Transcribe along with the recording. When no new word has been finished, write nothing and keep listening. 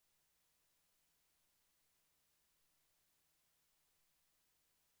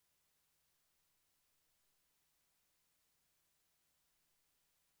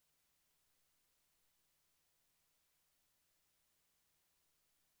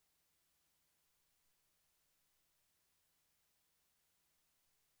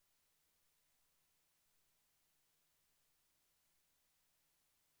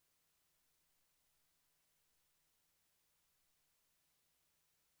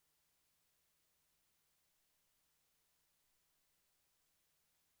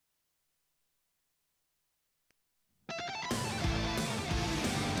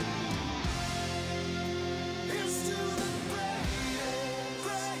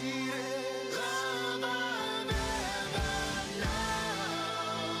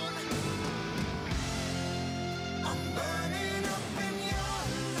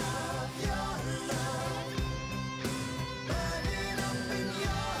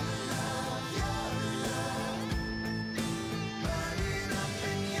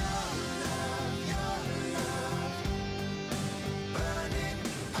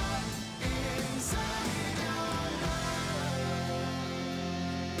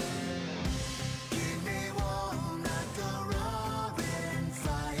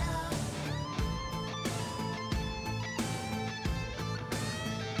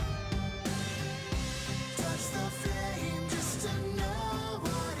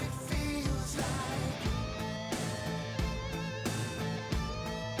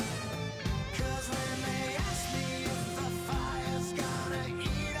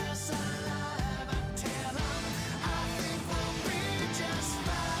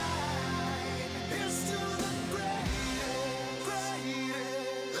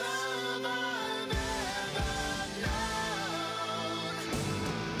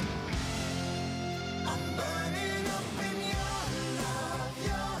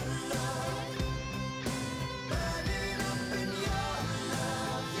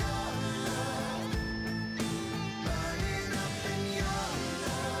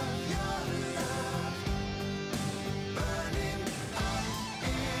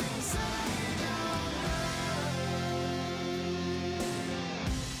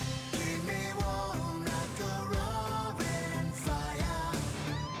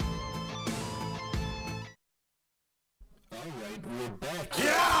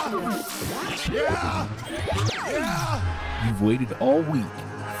Yeah! Yeah! You've waited all week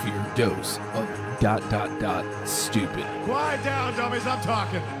for your dose of ... stupid. Quiet down, dummies. I'm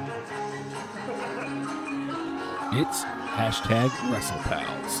talking. It's hashtag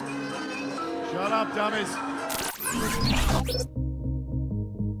WrestlePals. Shut up, dummies.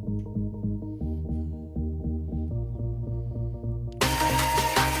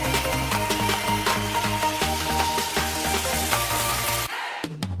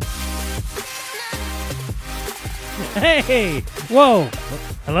 Hey! Whoa!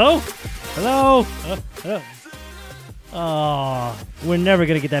 Hello? Hello? Oh, we're never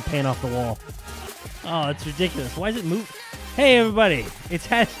gonna get that paint off the wall. Oh, it's ridiculous. Why is it move? Hey, everybody! It's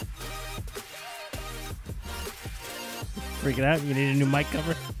freaking out? You need a new mic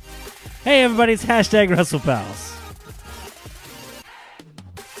cover? Hey, everybody! It's hashtag WrestlePals.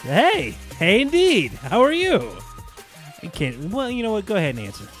 Hey, indeed. How are you? I can't. Well, you know what? Go ahead and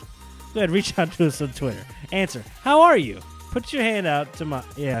answer. Go ahead, reach out to us on Twitter. Answer. How are you? Put your hand out to my...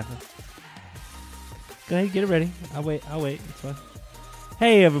 Yeah. Go ahead, get it ready. I'll wait. It's fine.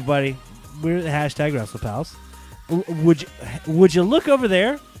 Hey, everybody. We're the hashtag WrestlePals. Would you look over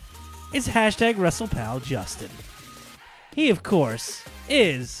there? It's hashtag WrestlePal Justin. He, of course,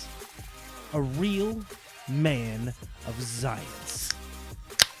 is a real man of science.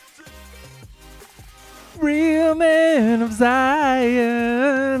 Real man of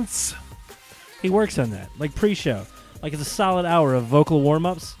science. He works on that, like pre-show. Like it's a solid hour of vocal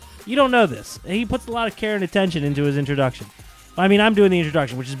warm-ups. You don't know this. He puts a lot of care and attention into his introduction. I mean, I'm doing the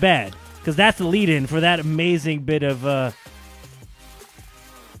introduction, which is bad, because that's the lead-in for that amazing bit of,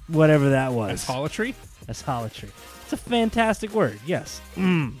 whatever that was. Asholatry? Asholatry. It's a fantastic word, yes.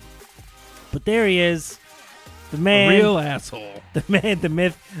 But there he is. The man. A real asshole. The man, the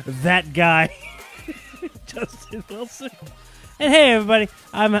myth, that guy. Justin Wilson. And hey, everybody,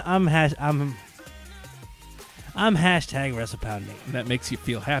 I'm hashtag WrestlePal Nate. That makes you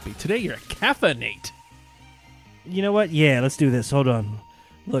feel happy. Today you're a caffeinate. You know what? Yeah, let's do this. Hold on.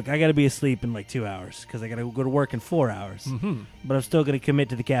 Look, I got to be asleep in like 2 hours because I got to go to work in 4 hours. Mm-hmm. But I'm still going to commit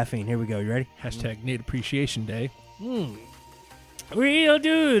to the caffeine. Here we go. You ready? Hashtag Nate Appreciation Day. Real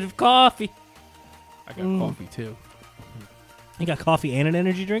dude of coffee. I got coffee too. You got coffee and an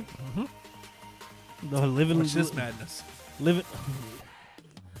energy drink? Mm-hmm. Watch this madness. Live it.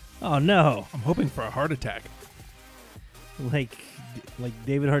 Oh no! I'm hoping for a heart attack. Like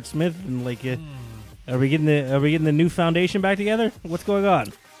David Hart Smith and like. Are we getting the new foundation back together? What's going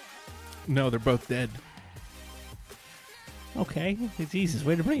on? No, they're both dead. Okay, it's easy.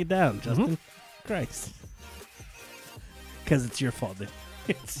 Way to bring it down, Justin. Christ. Because it's your fault, dude.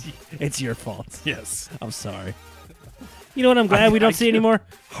 It's your fault. Yes. I'm sorry. You know what I'm glad we don't see anymore?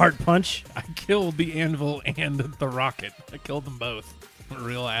 Heart punch. I killed the anvil and the rocket. I killed them both. I'm a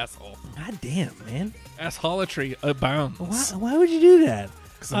real asshole. God damn, man. Assholatry abounds. Why would you do that?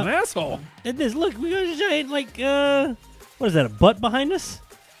 Because I'm an asshole. And this, look, we got a giant, what is that, a butt behind us?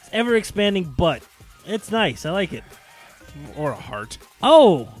 It's ever-expanding butt. It's nice. I like it. Or a heart.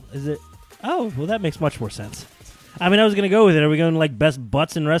 Oh, is it? Oh, well, that makes much more sense. I mean, I was going to go with it. Are we going like best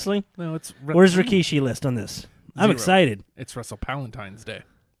butts in wrestling? No, it's... Where's Rikishi list on this? I'm excited. It's WrestlePalentine's Day.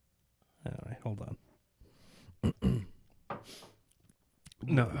 All right, hold on.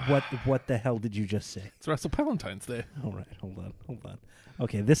 No. What the hell did you just say? It's WrestlePalentine's Day. All right, hold on.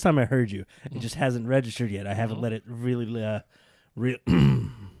 Okay, this time I heard you. It just hasn't registered yet. I haven't let it really...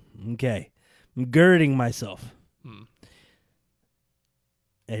 Okay. I'm girding myself.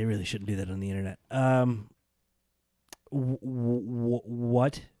 I really shouldn't do that on the internet.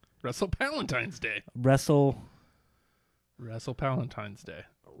 What? WrestlePalentine's Day. WrestlePalentine's Day.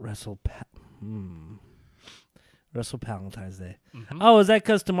 WrestlePalentine's Day. Mm-hmm. Oh, is that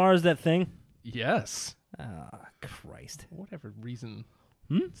because tomorrow's that thing? Yes. Ah, Christ. For whatever reason,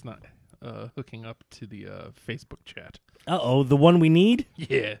 it's not hooking up to the Facebook chat. Uh-oh, the one we need?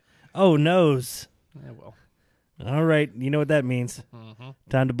 Yeah. Oh, noes. Yeah, well. All right, you know what that means. Mm-hmm.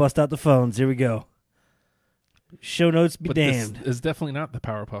 Time to bust out the phones. Here we go. Show notes be damned. This is definitely not the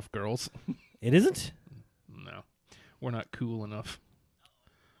Powerpuff Girls. It isn't? No. We're not cool enough.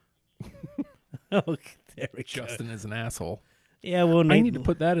 Oh, there we go. Justin is an asshole. Yeah, well, I need to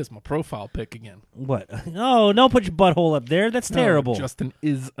put that as my profile pic again. What? Oh, don't put your butthole up there. That's terrible. Justin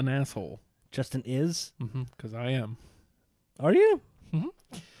is an asshole. Justin is? Because I am. Are you? Mm-hmm.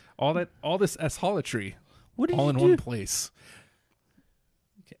 All this assholatry. What did all you in do? one place.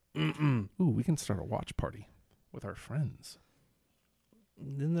 Okay. Ooh, we can start a watch party with our friends.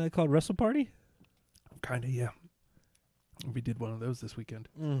 Isn't that called Wrestle Party? Kind of, yeah. We did one of those this weekend.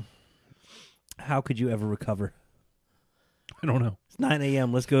 How could you ever recover? I don't know. It's 9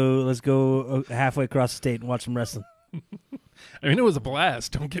 a.m. Let's go halfway across the state and watch some wrestling. I mean, it was a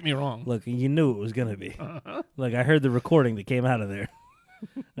blast. Don't get me wrong. Look, you knew it was going to be. Look, I heard the recording that came out of there.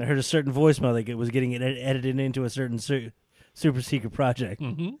 I heard a certain voicemail that was getting it edited into a certain super secret project.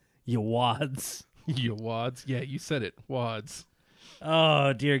 Mm-hmm. You wads. You wads. Yeah, you said it. Wads.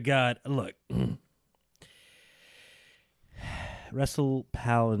 Oh, dear God. Look.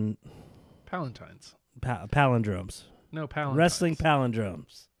 Palentine's. Palindromes. No, Palentine's. Wrestling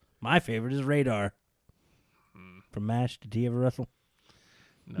palindromes. My favorite is Radar. From MASH. Did he ever wrestle?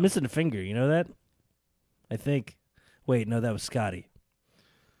 No. Missing a finger. You know that? I think. Wait, no, that was Scotty.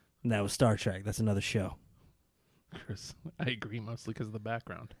 And that was Star Trek. That's another show. Chris, I agree mostly because of the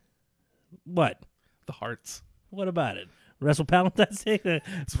background. What? The hearts. What about it? WrestlePalentine's Day?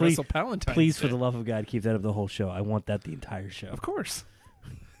 It's WrestlePalentine's Please, Day. for the love of God, keep that up the whole show. I want that the entire show. Of course.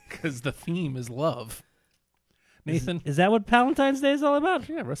 Because the theme is love. Nathan? Is that what Palentine's Day is all about?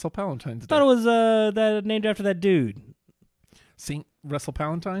 Yeah, WrestlePalentine's I thought Day. it was that named after that dude. Saint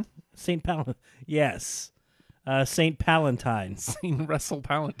WrestlePalentine? Saint Palentine. Yes. Saint Palentine. Saint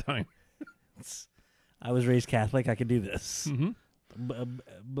WrestlePalentine. I was raised Catholic. I could do this. Mm-hmm.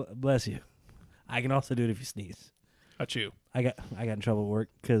 Bless you. I can also do it if you sneeze. Not you. I got in trouble at work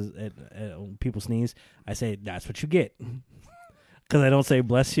because when people sneeze, I say, that's what you get. Because I don't say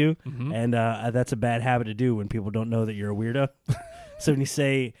bless you, and that's a bad habit to do when people don't know that you're a weirdo. So when you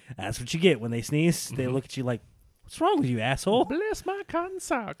say, that's what you get when they sneeze, they look at you like, what's wrong with you, asshole? Bless my cotton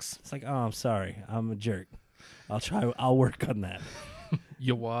socks. It's like, oh, I'm sorry. I'm a jerk. I'll work on that.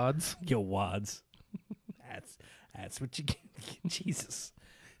 You wads. Yo, wads. That's what you get. Jesus.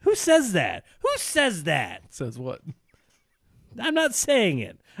 Who says that? Who says that? Says what? I'm not saying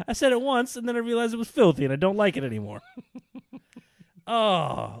it. I said it once, and then I realized it was filthy, and I don't like it anymore.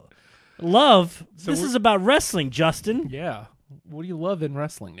 Oh. Love. So this is about wrestling, Justin. Yeah. What do you love in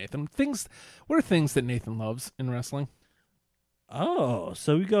wrestling, Nathan? What are things that Nathan loves in wrestling? Oh,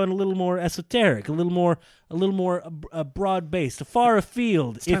 so we go in a little more esoteric, a little more broad-based, far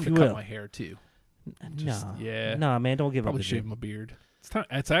afield, It's time if to you cut will. my hair too. No, man, don't give up. Probably The shave dream. my beard.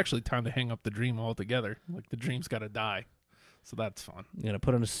 It's actually time to hang up the dream altogether. Like the dream's got to die. So that's fun. You gotta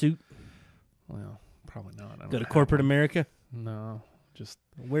put on a suit. Well, probably not. I don't Go to have corporate one. America. No, just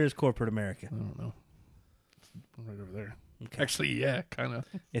Where's corporate America? I don't know. It's right over there. Okay. Actually, yeah, kind of.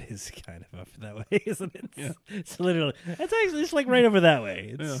 It is kind of up that way, isn't it? Yeah. It's literally. It's like right over that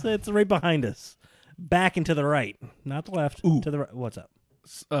way. It's right behind us. Back and to the right, not the left. Ooh. To the right. What's up?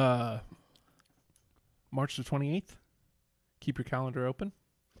 March the 28th. Keep your calendar open.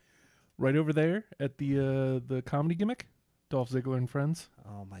 Right over there at the comedy gimmick, Dolph Ziggler and Friends.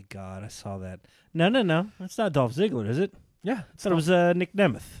 Oh my God, I saw that. No. It's not Dolph Ziggler, is it? Yeah, I thought it was Nick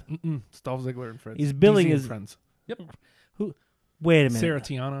Nemeth. it's Dolph Ziggler and Friends. He's billing DZ and his- Friends. Yep. Wait a minute. Sarah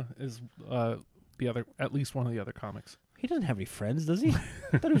Tiana is the other, at least one of the other comics. He doesn't have any friends, does he?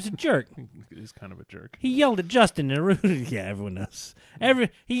 I thought he was a jerk. He's kind of a jerk. He yelled at Justin in a Hooters. Yeah, everyone knows.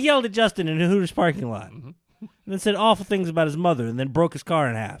 He yelled at Justin in a Hooters parking lot, and then said awful things about his mother, and then broke his car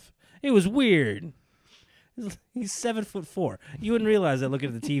in half. It was weird. He's 7'4". You wouldn't realize that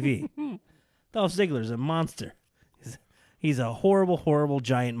looking at the TV. Dolph Ziggler's a monster. He's a horrible, horrible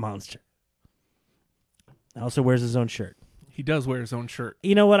giant monster. Also wears his own shirt. He does wear his own shirt.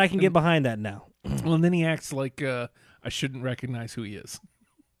 You know what? I can get behind that now. Well, and then he acts like I shouldn't recognize who he is.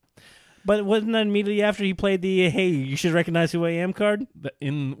 But wasn't that immediately after he played the "Hey, you should recognize who I am" card?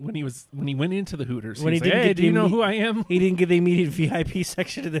 When he went into the Hooters, When he he was like, didn't hey, get do you the know imme- who I am? He didn't get the immediate VIP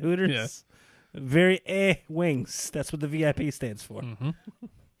section of the Hooters. Yes. Very wings. That's what the VIP stands for.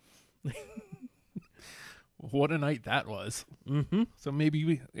 What a night that was. Mm-hmm. So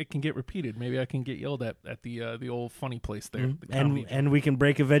maybe it can get repeated. Maybe I can get yelled at the old funny place there. The comedy And we can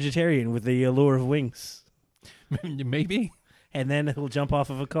break a vegetarian with the allure of wings. maybe. And then he'll jump off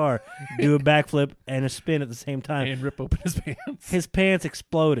of a car, do a backflip and a spin at the same time. And rip open his pants. His pants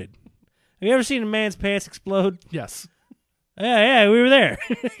exploded. Have you ever seen a man's pants explode? Yes. Yeah, we were there.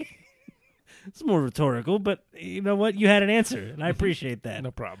 It's more rhetorical, but you know what? You had an answer, and I appreciate that. No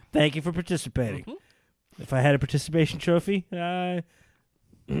problem. Thank you for participating. If I had a participation trophy, I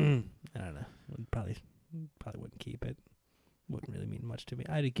don't know. Probably wouldn't keep it. Wouldn't really mean much to me.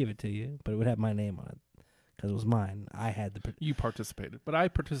 I'd give it to you, but it would have my name on it because it was mine. I had the. You participated, but I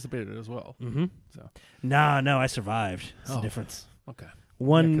participated as well. Mm-hmm. So No, I survived. That's the Oh. difference. okay.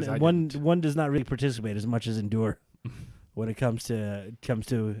 One 'cause I one didn't. one does not really participate as much as endure when it comes to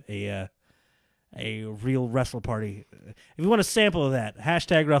a real wrestle party. If you want a sample of that,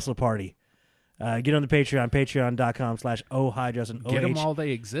 hashtag wrestle party. Get on the Patreon, patreon.com/ohijustin. Get them while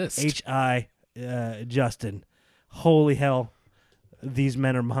they exist. H-I Justin. Holy hell, these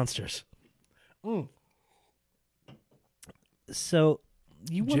men are monsters. So,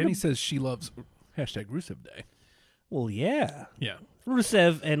 you want Jenny says she loves #Rusev Day. Well, yeah. Yeah.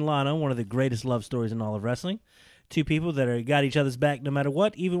 Rusev and Lana, one of the greatest love stories in all of wrestling. Two people that are got each other's back no matter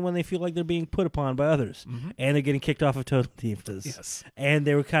what, even when they feel like they're being put upon by others. And they're getting kicked off of Total Divas. Yes. And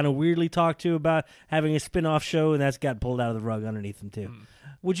they were kind of weirdly talked to about having a spin-off show, and that's got pulled out of the rug underneath them, too.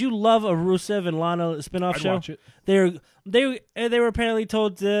 Would you love a Rusev and Lana spin-off I'd show? watch it. They were apparently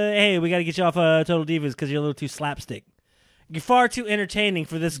told, hey, we got to get you off Total Divas because you're a little too slapstick. You're far too entertaining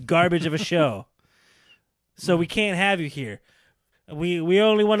for this garbage of a show. So we can't have you here. We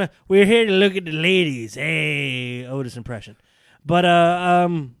only want to. We're here to look at the ladies. Hey, Otis impression. But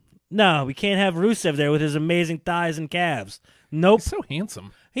no, we can't have Rusev there with his amazing thighs and calves. Nope. He's so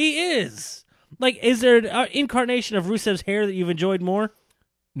handsome. He is. Like, is there an incarnation of Rusev's hair that you've enjoyed more?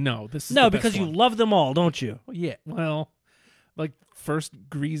 No, this is No, the best because you one. love them all, don't you? Yeah, well, like first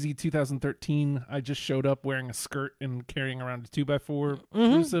Greasy 2013, I just showed up wearing a skirt and carrying around a 2x4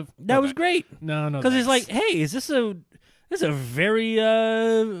 Rusev. That was Okay. great. No, Because it's like, thanks. hey, is this a very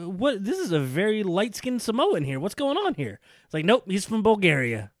this is a very light skinned Samoan here. What's going on here? It's like, nope, he's from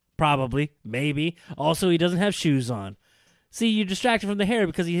Bulgaria. Probably, maybe. Also, he doesn't have shoes on. See, you distracted from the hair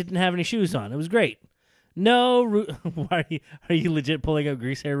because he didn't have any shoes on. It was great. No, why are you legit pulling up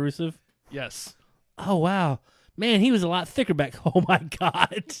grease hair, Rusev? Yes. Oh wow, man, he was a lot thicker back. Oh my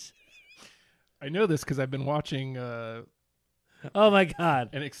god. I know this because I've been watching Oh my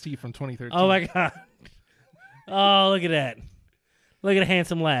god. NXT from 2013. Oh my god. Oh, look at that. Look at a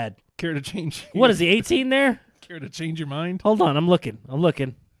handsome lad. Care to change? What is he, 18 there? Care to change your mind? Hold on, I'm looking.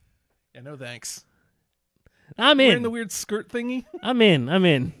 Yeah, no thanks. I'm Wearing in. the weird skirt thingy. I'm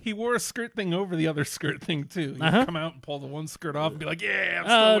in. He wore a skirt thing over the other skirt thing too. He'd come out and pull the one skirt off and be like, "Yeah, I'm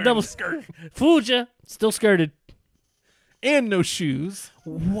still wearing Double the skirt Fooled ya. Still skirted. and no shoes."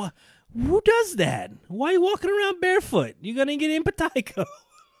 What? Who does that? Why are you walking around barefoot? You're gonna get impetigo.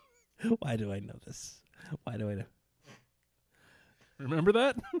 Why do I know this? Why do I know? Remember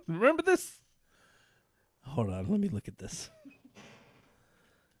that? Remember this? Hold on, let me look at this.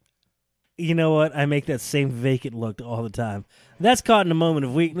 You know what? I make that same vacant look all the time. That's caught in a moment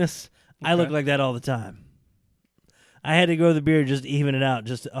of weakness. I look Okay. like that all the time. I had to grow the beard just to even it out.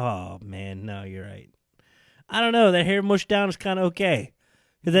 Oh, man, no, you're right. I don't know. That hair mushed down is kind of okay.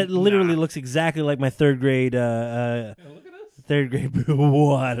 Because that literally looks exactly like my third grade. Look at us. Third grade.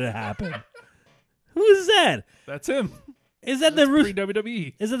 What happened? Who is that? That's him. Is that Pre the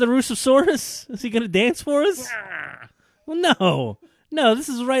WWE. Is that the Russosaurus? Is he going to dance for us? Well, no. This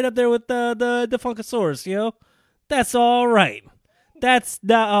is right up there with the Funkasaurus. You know, that's all right. That's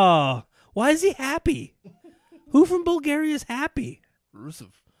the. Oh, why is he happy? Who from Bulgaria is happy?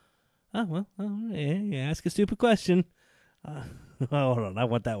 Rusev. Oh well, yeah, ask a stupid question. Hold on, I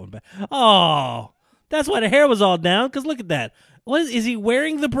want that one back. Oh, that's why the hair was all down. Because look at that. What is he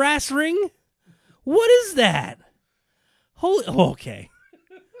wearing? The brass ring? What is that? Holy. Okay.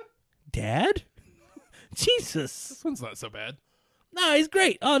 Dad? Jesus. This one's not so bad. No, he's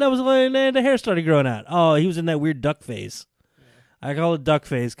great. Oh, that was when the hair started growing out. Oh, he was in that weird duck phase. I call it duck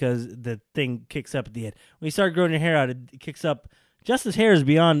phase because the thing kicks up at the end. When you start growing your hair out, it kicks up. Just as hair is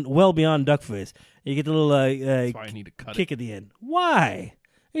well beyond duck phase. You get the little That's why I need to cut kick it. at the end. Why?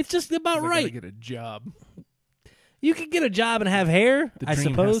 It's just about I gotta right. get a job. You can get a job and have hair, The I dream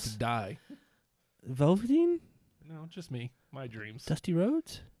suppose. has to die. Velveteen? No, just me. My dreams. Dusty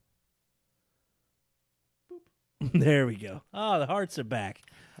Rhodes? There we go. Oh, the hearts are back.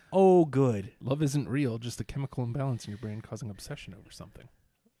 Oh, good. Love isn't real, just a chemical imbalance in your brain causing obsession over something.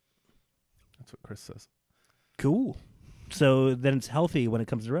 That's what Chris says. Cool. So then it's healthy when it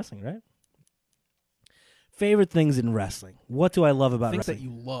comes to wrestling, right? Favorite things in wrestling. What do I love about Things wrestling? that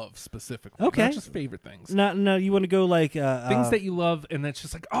you love specifically. Okay. Not just favorite things. No, you want to go like Things that you love and that's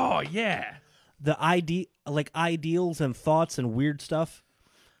just like, oh, yeah. the ideals and thoughts and weird stuff.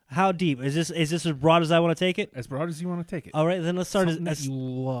 How deep is this? Is this as broad as I want to take it? As broad as you want to take it. All right, then let's start Something that as you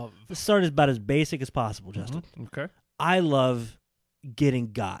love. let's start as about as basic as possible, Justin. Okay. I love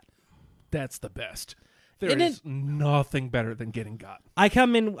getting got. That's the best. There And is nothing better than getting got. I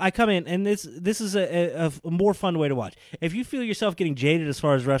come in, and this is a more fun way to watch. If you feel yourself getting jaded as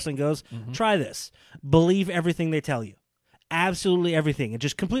far as wrestling goes, try this. Believe everything they tell you. Absolutely everything, and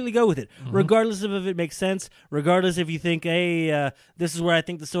just completely go with it, regardless of if it makes sense. Regardless if you think, hey, this is where I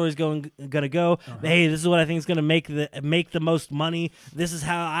think the story's gonna go. Hey, this is what I think is gonna make the most money. This is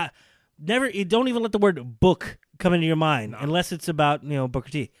how I don't even let the word book come into your mind unless it's about Booker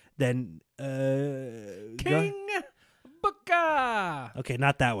T. Then King Booker. okay,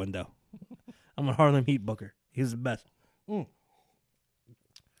 not that one though. I'm gonna Harlem Heat Booker. He was the best.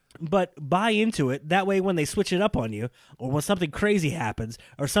 But buy into it. That way, when they switch it up on you, or when something crazy happens,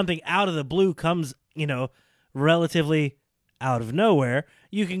 or something out of the blue comes, relatively out of nowhere,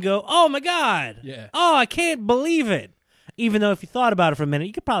 you can go, "Oh my God! Yeah. Oh, I can't believe it!" Even though if you thought about it for a minute,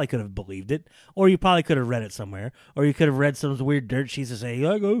 you probably could have believed it, or you probably could have read it somewhere, or you could have read some weird dirt sheets that say,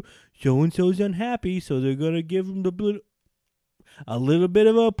 "Oh, so and so's unhappy, so they're gonna give him a little bit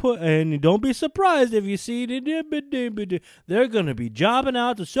of a put," and don't be surprised if you see they're gonna be jobbing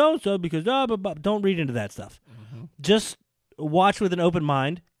out to so and so because don't read into that stuff. Mm-hmm. Just watch with an open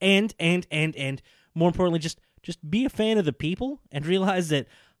mind, and more importantly, just be a fan of the people and realize that,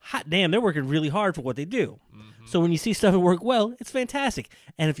 hot damn, they're working really hard for what they do. Mm-hmm. So when you see stuff that work well, it's fantastic.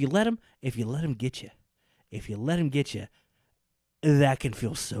 And if you let them get you, that can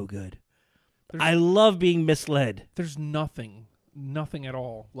feel so good. I love being misled. There's nothing at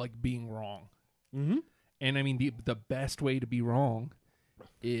all like being wrong. Mm-hmm. And I mean, the best way to be wrong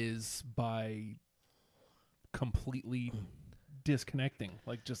is by completely disconnecting.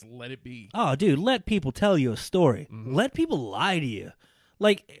 Like, just let it be. Oh, dude, let people tell you a story. Mm-hmm. Let people lie to you.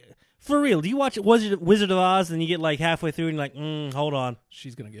 Like, for real, do you watch Wizard of Oz and you get like halfway through and you're like, hold on.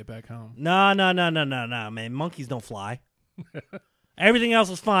 She's going to get back home. No, man. Monkeys don't fly. Everything else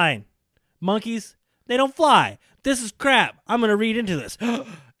is fine. Monkeys, they don't fly. This is crap. I'm going to read into this.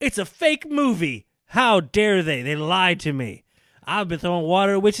 It's a fake movie. How dare they? They lied to me. I've been throwing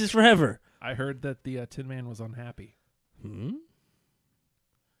water at witches forever. I heard that the Tin Man was unhappy. Do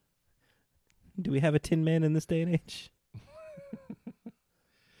we have a Tin Man in this day and age?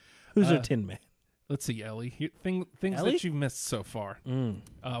 Who's our Tin Man? Let's see, Ellie. Things Ellie? that you've missed so far.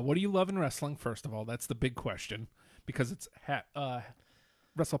 What do you love in wrestling, first of all? That's the big question, because it's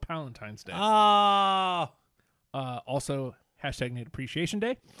WrestlePalentine's Day. Also, #Nate Appreciation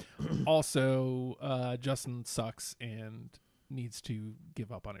Day. Also, Justin sucks and needs to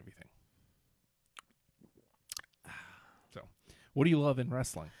give up on everything. So, what do you love in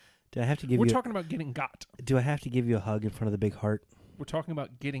wrestling? Do I have to give We're talking about getting got. Do I have to give you a hug in front of the big heart? We're talking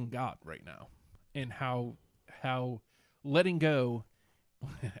about getting got right now, and how letting go.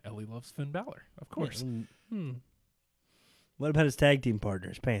 Ellie loves Finn Balor, of course. What about his tag team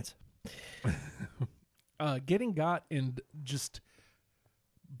partners, Pants? Getting got and just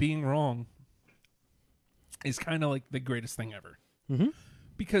being wrong is kind of like the greatest thing ever. Mm-hmm.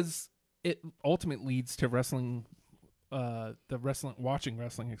 Because it ultimately leads to wrestling, watching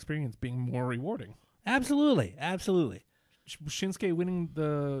wrestling experience being more rewarding. Absolutely. Shinsuke winning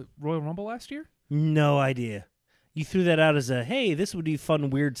the Royal Rumble last year? No idea. You threw that out as a, hey, this would be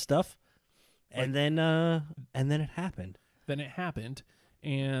fun, weird stuff. And then it happened.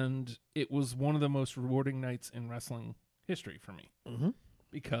 And it was one of the most rewarding nights in wrestling history for me. Mm-hmm.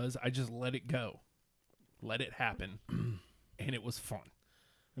 Because I just let it go. Let it happen. And it was fun.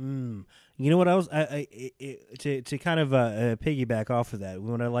 You know what else? To kind of piggyback off of that,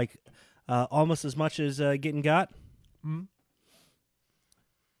 when I like almost as much as getting got,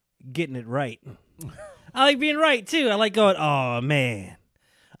 getting it right. I like being right too. I like going, oh man,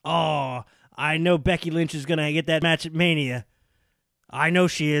 I know Becky Lynch is gonna get that match at Mania. I know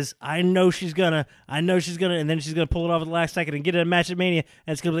she is. I know she's gonna, and then she's gonna pull it off at the last second and get a match at Mania,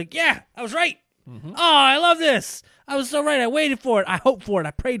 and it's gonna be like, yeah, I was right. Mm-hmm. Oh, I love this. I was so right. I waited for it. I hoped for it.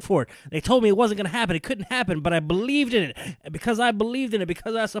 I prayed for it. They told me it wasn't going to happen. It couldn't happen, but I believed in it. And because I believed in it,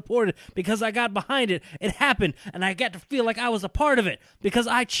 because I supported it, because I got behind it, it happened, and I got to feel like I was a part of it because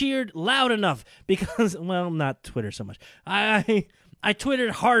I cheered loud enough because, well, not Twitter so much. I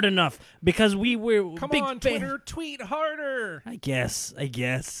twittered hard enough because we were Come big on, Twitter, tweet harder. I guess.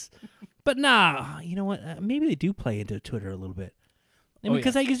 But nah, you know what? Maybe they do play into Twitter a little bit.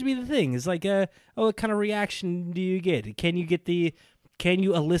 Because that used to be the thing. It's like, what kind of reaction do you get? Can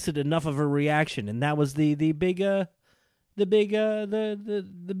you elicit enough of a reaction? And that was the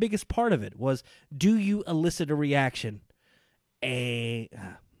biggest part of it was, do you elicit a reaction? I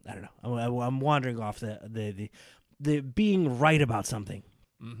don't know. I'm wandering off the being right about something,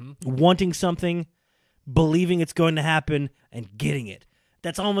 wanting something, believing it's going to happen, and getting it.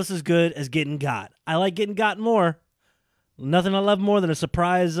 That's almost as good as getting got. I like getting got more. Nothing I love more than a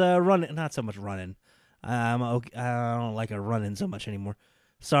surprise run. Not so much running. I don't like a run-in so much anymore.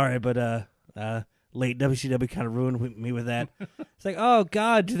 Sorry, but late WCW kind of ruined me with that. It's like, oh,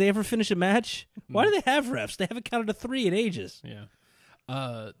 God, do they ever finish a match? Why do they have refs? They haven't counted to 3 in ages. Yeah.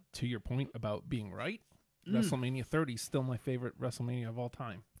 To your point about being right, WrestleMania 30 is still my favorite WrestleMania of all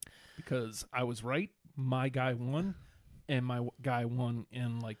time. Because I was right, my guy won, and my guy won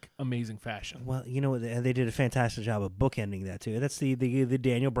in like amazing fashion. Well, you know, they did a fantastic job of bookending that too. That's the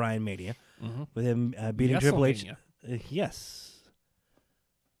Daniel Bryan Mania with him beating Triple H. Yes.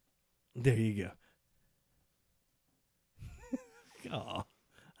 There you go. Oh,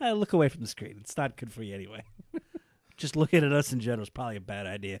 I look away from the screen. It's not good for you anyway. Just looking at us in general is probably a bad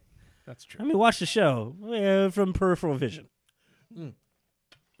idea. That's true. I mean, watch the show from peripheral vision.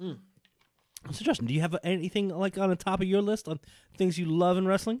 So, Justin, do you have anything like on the top of your list on things you love in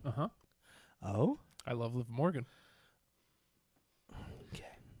wrestling? Oh? I love Liv Morgan. Okay.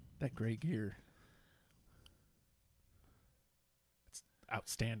 That gray gear. It's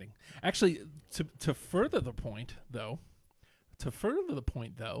outstanding. Actually, to further the point, though,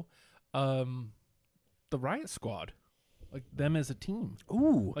 the Riot Squad, like them as a team.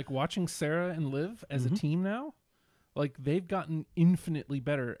 Ooh. Like watching Sarah and Liv as a team now, like they've gotten infinitely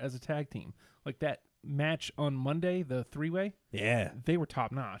better as a tag team. Like that match on Monday, the 3-way, Yeah. they were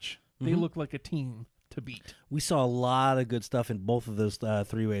top notch. They look like a team to beat. We saw a lot of good stuff in both of those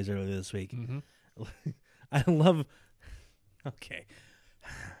 3-ways earlier this week. I love... Okay.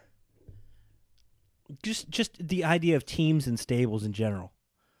 Just the idea of teams and stables in general.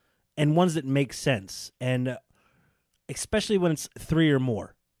 And ones that make sense. And especially when it's 3 or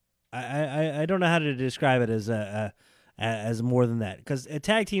more. I don't know how to describe it as more than that. Because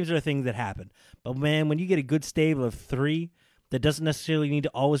tag teams are a thing that happen. But, man, when you get a good stable of 3... that doesn't necessarily need to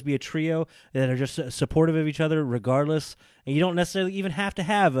always be a trio, that are just supportive of each other regardless. And you don't necessarily even have to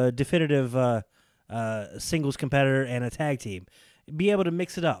have a definitive singles competitor and a tag team. Be able to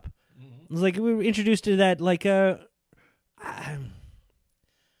mix it up. It's like we were introduced to that, like, the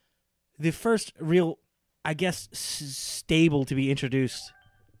first real, I guess, stable to be introduced.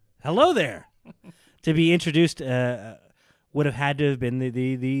 Hello there! To be introduced would have had to have been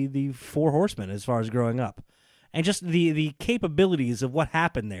the Four Horsemen as far as growing up. And just the capabilities of what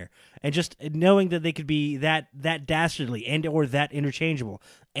happened there, and just knowing that they could be that dastardly and or that interchangeable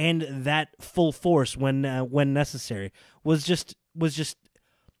and that full force when necessary was just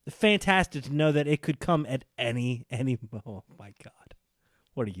fantastic to know that it could come at any. Oh my God,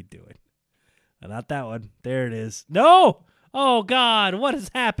 what are you doing? Not that one. There it is. No. Oh God, what has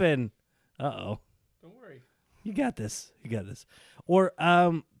happened? Uh-oh. Don't worry. You got this. Or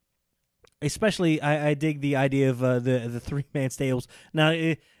especially, I dig the idea of the 3-man stables. Now,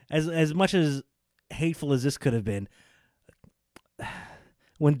 as much as hateful as this could have been,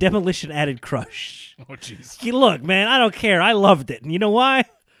 when Demolition added Crush. Oh, jeez. Look, man, I don't care. I loved it. And you know why?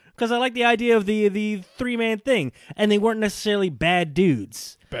 Because I like the idea of the 3-man thing. And they weren't necessarily bad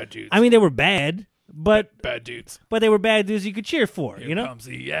dudes. Bad dudes. I mean, they were bad, but... Bad dudes. But they were bad dudes you could cheer for, Here you know? comes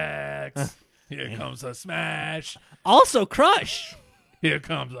the X. Here comes a smash. Also, Crush. Here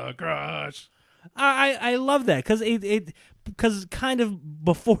comes a crush. I love that because kind of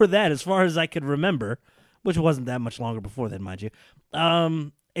before that, as far as I could remember, which wasn't that much longer before then, mind you,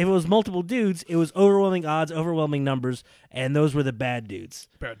 if it was multiple dudes, it was overwhelming odds, overwhelming numbers, and those were the bad dudes.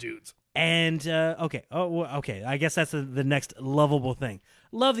 Bad dudes. And okay, I guess that's the next lovable thing.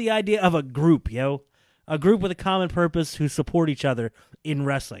 Love the idea of a group, a group with a common purpose who support each other in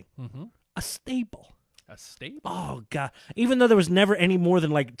wrestling. A stable. A stable? Oh, God. Even though there was never any more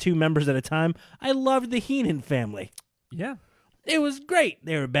than like 2 members at a time, I loved the Heenan family. Yeah. It was great.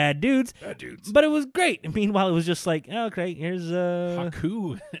 They were bad dudes. Bad dudes. But it was great. And meanwhile, it was just like, okay, here's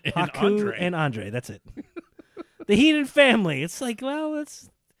Haku and Andre. That's it. The Heenan family. It's like, well, it's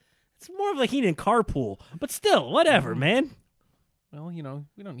more of a Heenan carpool. But still, whatever, man. Well, we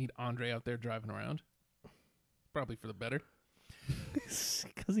don't need Andre out there driving around. Probably for the better.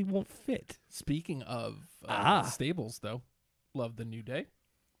 Because he won't fit. Speaking of stables, though, love the New Day.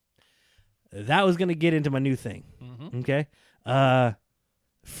 That was going to get into my new thing. Okay?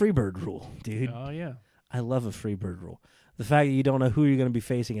 Freebird rule, dude. Oh, yeah. I love a Freebird rule. The fact that you don't know who you're going to be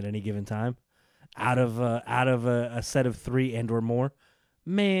facing at any given time out of a set of 3 and or more,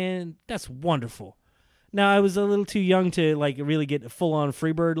 man, that's wonderful. Now, I was a little too young to like really get full-on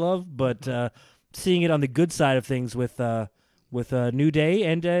Freebird love, but seeing it on the good side of things with New Day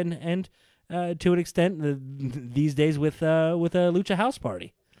and to an extent these days with a Lucha House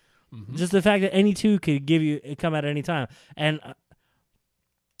Party. Just the fact that any two could come out at any time. And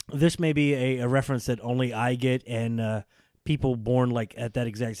this may be a reference that only I get and people born like at that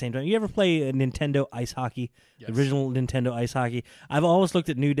exact same time. You ever play a Nintendo Ice Hockey? Yes. The original Nintendo Ice Hockey? I've always looked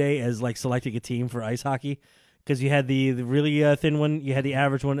at New Day as like selecting a team for ice hockey because you had the really thin one, you had the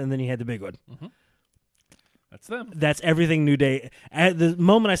average one, and then you had the big one. That's them. That's everything New Day. At the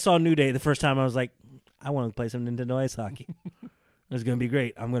moment I saw New Day the first time, I was like, I want to play some Nintendo Ice Hockey. It's going to be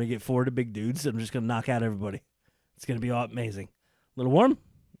great. I'm going to get 4 of the big dudes. I'm just going to knock out everybody. It's going to be all amazing. A little warm?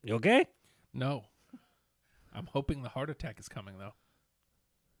 You okay? No. I'm hoping the heart attack is coming, though.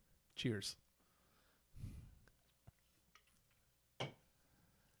 Cheers.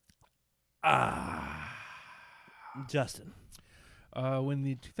 Justin. When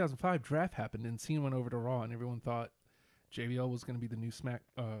the 2005 draft happened and Cena went over to Raw and everyone thought JBL was going to be the new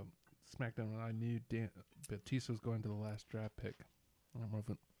SmackDown, and I knew Batista was going to the last draft pick.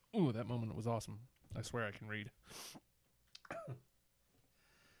 Ooh, that moment was awesome. I swear I can read.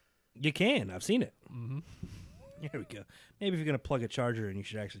 You can. I've seen it. Mm-hmm. Here we go. Maybe if you're going to plug a charger in, you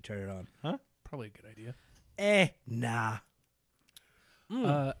should actually turn it on. Huh? Probably a good idea. Nah.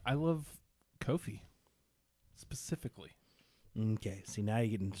 I love Kofi, specifically. Okay. See, now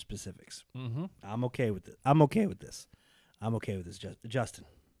you're getting into specifics. Mm-hmm. I'm okay with it. I'm okay with this, Justin.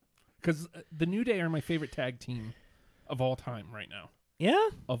 Because the New Day are my favorite tag team of all time right now. Yeah?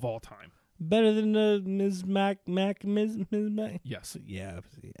 Of all time. Better than Ms. Mac? Yes. Yeah,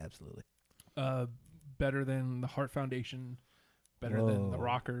 absolutely. Better than the Hart Foundation. Better than the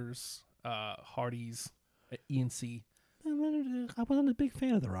Rockers, Hardys, ENC. I wasn't a big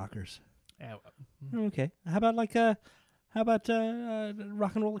fan of the Rockers. Uh, Okay. How about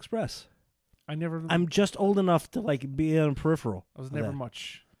Rock and Roll Express? I'm just old enough to be on peripheral. I was never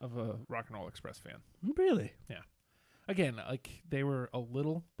much of a Rock and Roll Express fan. Really? Yeah. Again, they were a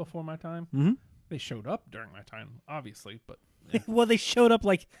little before my time. Mm-hmm. They showed up during my time, obviously, but Well, they showed up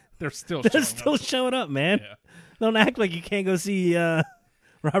they're still showing up, man. Yeah. Don't act like you can't go see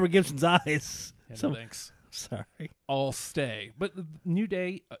Robert Gibson's eyes. Yeah, no thanks. Sorry. I'll stay. But the New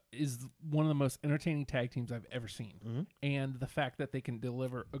Day is one of the most entertaining tag teams I've ever seen. Mm-hmm. And the fact that they can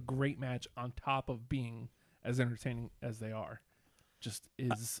deliver a great match on top of being as entertaining as they are just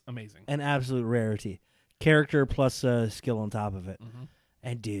is amazing. An absolute rarity. Character plus skill on top of it. Mm-hmm.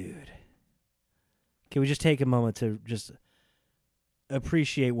 And dude, can we just take a moment to just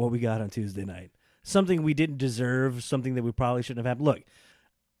appreciate what we got on Tuesday night? Something we didn't deserve, something that we probably shouldn't have had. Look,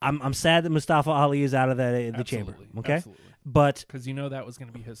 I'm sad that Mustafa Ali is out of the chamber. Okay, absolutely. But because that was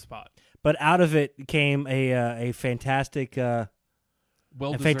going to be his spot. But out of it came a fantastic, fantastic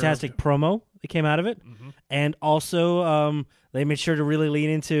promo that came out of it, mm-hmm. and also they made sure to really lean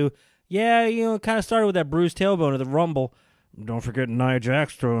into. Yeah, kind of started with that bruised tailbone of the Rumble. Don't forget Nia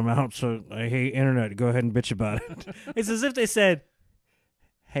Jax threw him out, so I hate internet. Go ahead and bitch about it. It's as if they said,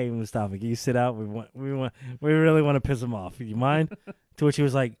 "Hey, Mustafa, can you sit out? We really want to piss him off. You mind?" To which he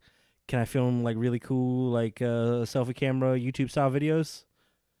was like, "Can I film really cool selfie camera YouTube style videos?"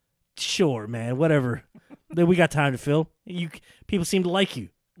 Sure, man. Whatever. Then we got time to fill. People seem to like you.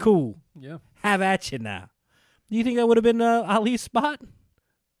 Cool. Yeah. Have at you now. Do you think that would have been Ali's spot?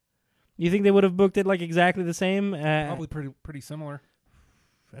 You think they would have booked it exactly the same? Probably pretty similar.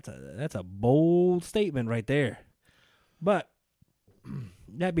 That's a bold statement right there. But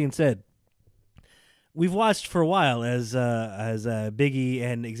that being said, we've watched for a while as Big E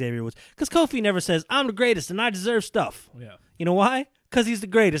and Xavier Woods, because Kofi never says I'm the greatest and I deserve stuff. Yeah. You know why? Because he's the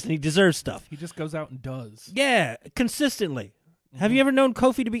greatest and he deserves stuff. He just goes out and does. Yeah, consistently. Mm-hmm. Have you ever known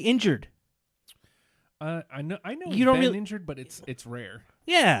Kofi to be injured? I know. You don't been injured, but it's rare.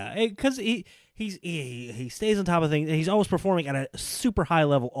 Yeah, because he stays on top of things. And he's always performing at a super high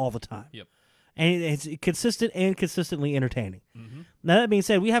level all the time. Yep. And it's consistent and consistently entertaining. Mm-hmm. Now, that being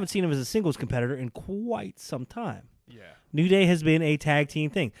said, we haven't seen him as a singles competitor in quite some time. Yeah. New Day has been a tag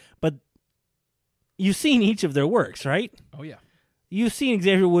team thing. But you've seen each of their works, right? Oh, yeah. You've seen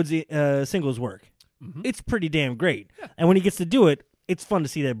Xavier Woods' singles work. Mm-hmm. It's pretty damn great. Yeah. And when he gets to do it, it's fun to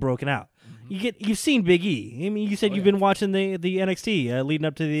see that broken out. Mm-hmm. You've seen Big E. I mean, you said you've been watching the NXT leading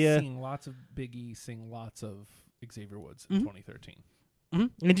up to the... Seeing lots of Big E, seeing lots of Xavier Woods in 2013.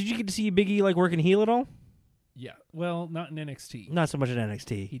 Mm-hmm. And did you get to see Big E working heel at all? Yeah. Well, not in NXT. Not so much in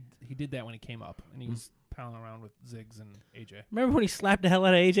NXT. He did that when he came up, and he was pounding around with Ziggs and AJ. Remember when he slapped the hell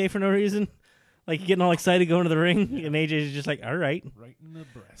out of AJ for no reason? Getting all excited going to the ring, and AJ's just all right. Right in the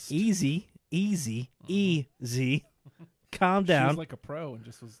breast. Easy. Calm down. She was like a pro and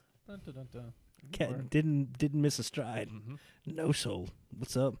just was... Dun, dun, dun, dun. Didn't miss a stride. Mm-hmm. No soul.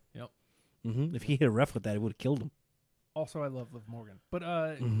 What's up? Yep. Mm-hmm. If he hit a ref with that, it would have killed him. Also, I love Liv Morgan. But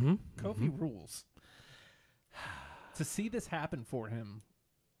Kofi rules. To see this happen for him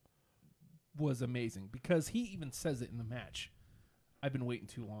was amazing because he even says it in the match. I've been waiting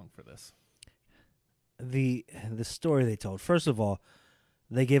too long for this. The story they told. First of all,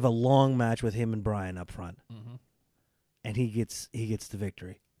 they gave a long match with him and Bryan up front. Mm-hmm. And he gets the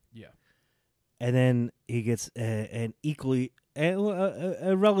victory. Yeah. And then he gets an equally,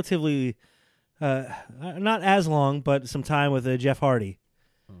 a relatively, not as long, but some time with Jeff Hardy.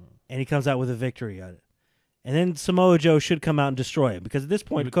 And he comes out with a victory on it. And then Samoa Joe should come out and destroy him. Because at this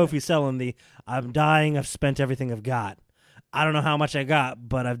point, Kofi's selling the, I'm dying, I've spent everything I've got. I don't know how much I got,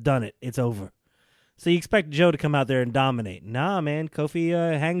 but I've done it. It's over. So you expect Joe to come out there and dominate. Nah, man. Kofi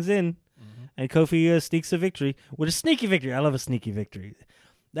hangs in. And Kofi sneaks a victory. With a sneaky victory. I love a sneaky victory.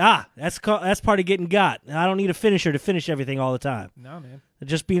 That's part of getting got. I don't need a finisher to finish everything all the time. No, man.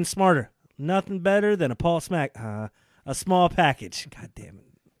 Just being smarter. Nothing better than a Paul Smack. A small package. God damn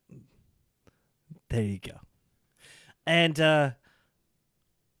it. There you go. And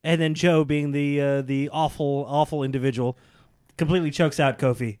then Joe, being the awful individual, completely chokes out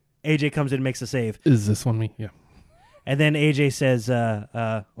Kofi. AJ comes in and makes a save. Is this one me? Yeah. And then AJ says,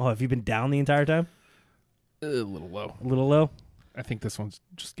 have you been down the entire time? A little low. A little low? I think this one's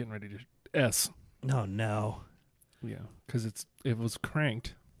just getting ready to S. Oh, no. Yeah, because it was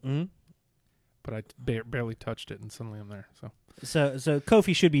cranked. Mm-hmm. But I barely touched it, and suddenly I'm there. So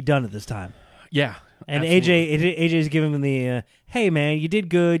Kofi should be done at this time. Yeah. And absolutely. AJ's giving him the, hey, man, you did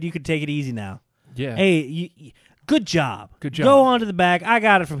good. You could take it easy now. Yeah. Hey, good job. Good job. Go on to the back. I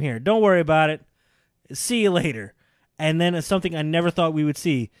got it from here. Don't worry about it. See you later. And then it's something I never thought we would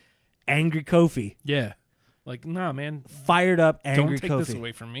see. Angry Kofi. Yeah. Like, nah, man. Fired up, angry Don't take Kofi. this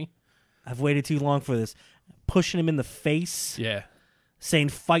away from me. I've waited too long for this. Pushing him in the face. Yeah. Saying,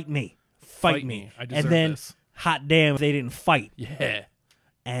 fight me. Fight me. I deserve and then, this. hot damn, if they didn't fight. Yeah.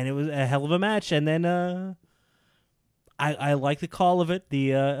 And it was a hell of a match. And then I like the call of it.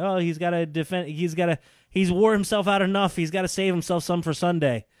 He's got to defend. He's wore himself out enough. He's got to save himself some for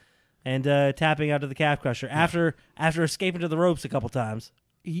Sunday. And tapping out to the calf crusher after escaping to the ropes a couple times.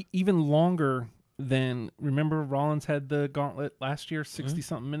 Even longer than, remember Rollins had the gauntlet last year,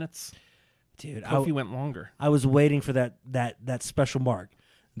 60-something minutes? Dude, Kofi went longer. I was waiting for that special mark.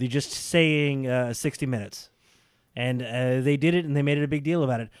 They're just saying 60 minutes. And they did it, and they made it a big deal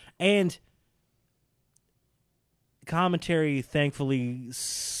about it. And commentary, thankfully,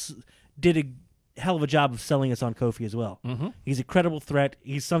 did a hell of a job of selling us on Kofi as well. Mm-hmm. He's a credible threat.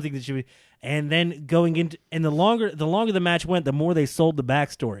 He's something that should be. And then going into, and the longer the match went, the more they sold the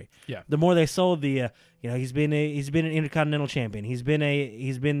backstory. Yeah. The more they sold the, he's been an Intercontinental champion. He's been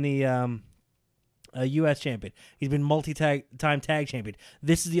the U.S. champion. He's been multi-time tag champion.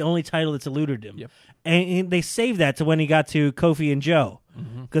 This is the only title that's eluded him. Yep. And they saved that to when he got to Kofi and Joe,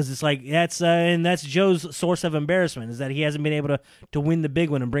 because it's like that's Joe's source of embarrassment, is that he hasn't been able to win the big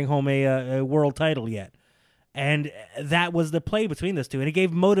one and bring home a world title yet. And that was the play between those two, and it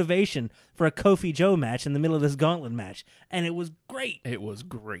gave motivation for a Kofi Joe match in the middle of this gauntlet match, and it was great. It was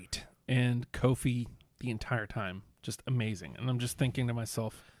great, and Kofi the entire time just amazing. And I'm just thinking to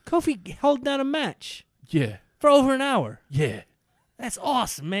myself, Kofi held down a match yeah, for over an hour. yeah, That's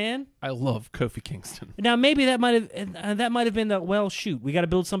awesome, man. I love Kofi Kingston. Now maybe that might have been the shoot. We got to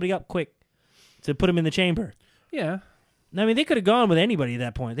build somebody up quick to put him in the chamber. Yeah, I mean, they could have gone with anybody at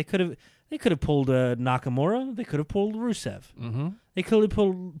that point. They could have pulled Nakamura. They could have pulled Rusev. mm-hmm. They could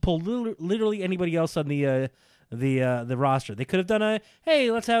have pulled literally anybody else on the roster. They could have done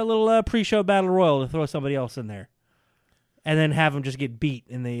let's have a little pre-show battle royal to throw somebody else in there, and then have them just get beat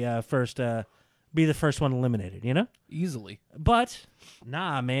in the first. Be the first one eliminated, Easily. But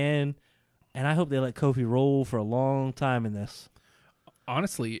nah, man. And I hope they let Kofi roll for a long time in this.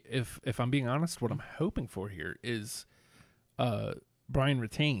 Honestly, if I'm being honest, what I'm hoping for here is Bryan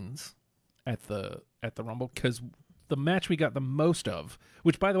retains at the Rumble, because the match we got the most of,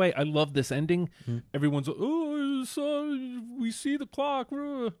 which, by the way, I love this ending. Mm-hmm. Everyone's we see the clock.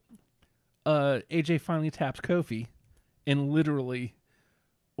 AJ finally taps Kofi, and literally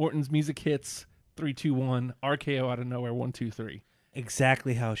Orton's music hits. 3, 2, 1, RKO out of nowhere, 1, 2, 3.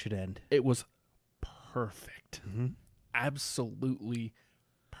 Exactly how it should end. It was perfect. Mm-hmm. Absolutely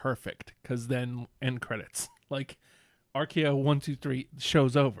perfect. Because then end credits. Like RKO 1, 2, 3,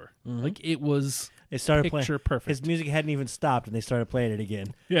 show's over. Mm-hmm. Like it started picture playing. perfect. His music hadn't even stopped, and they started playing it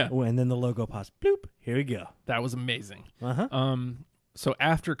again. Yeah. And then the logo pops. Bloop. Here we go. That was amazing. Uh-huh. So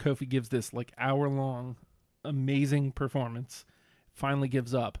after Kofi gives this like hour-long amazing performance, finally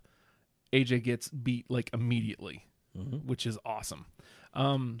gives up, AJ gets beat like immediately, which is awesome.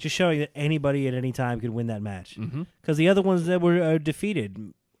 Just showing that anybody at any time could win that match. Mm-hmm. Because the other ones that were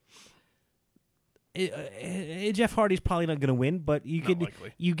defeated, Jeff Hardy's probably not going to win, but you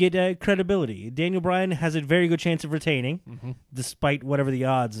get credibility. Daniel Bryan has a very good chance of retaining, despite whatever the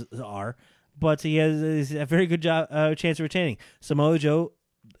odds are. But he has a very good chance of retaining. Samoa Joe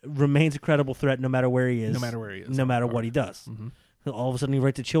remains a credible threat no matter where he is. No matter where he is. No matter what he does. Mm-hmm. All of a sudden, he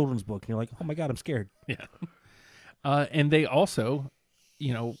writes a children's book, and you're like, oh, my God, I'm scared. Yeah. And they also,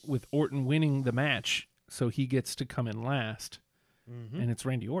 with Orton winning the match, so he gets to come in last, and it's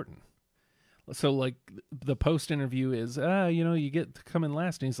Randy Orton. So, like, the post interview is, you get to come in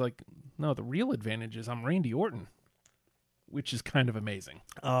last. And he's like, no, the real advantage is I'm Randy Orton, which is kind of amazing.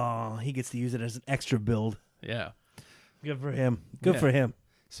 Oh, he gets to use it as an extra build. Yeah. Good for him. Good for him.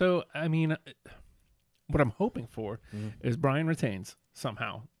 So, I mean, what I'm hoping for is Bryan retains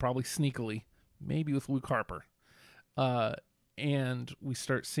somehow, probably sneakily, maybe with Luke Harper. And we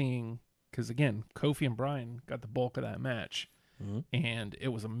start seeing, because again, Kofi and Bryan got the bulk of that match, and it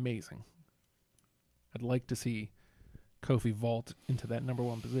was amazing. I'd like to see Kofi vault into that number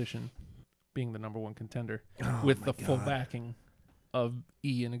one position, being the number one contender, with the full backing of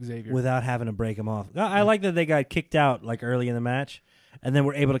E and Xavier. Without having to break him off. I like that they got kicked out like early in the match, and then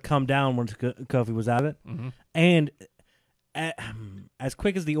were able to come down once Kofi was out of it. And as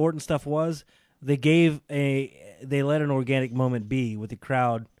quick as the Orton stuff was, they let an organic moment be with the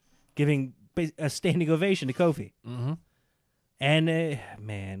crowd giving a standing ovation to Kofi. And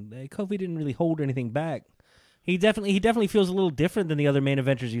Kofi didn't really hold anything back. He definitely feels a little different than the other main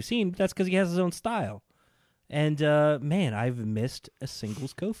eventers you've seen. But that's because he has his own style. And I've missed a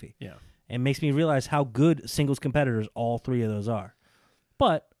singles Kofi. Yeah, it makes me realize how good singles competitors all three of those are.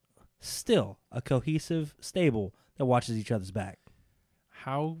 But still, a cohesive stable that watches each other's back.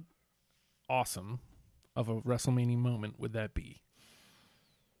 How awesome of a WrestleMania moment would that be?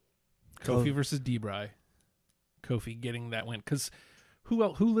 Kofi versus D-Bry. Kofi getting that win. Because who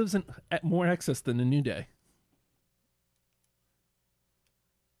lives at more excess than the New Day?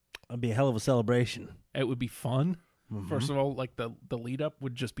 It'd be a hell of a celebration. It would be fun. First of all, like the lead up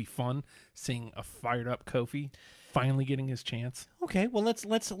would just be fun, seeing a fired up Kofi finally getting his chance. Okay, well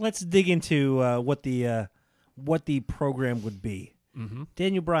let's dig into what the program would be.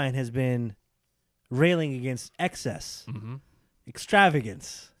 Daniel Bryan has been railing against excess,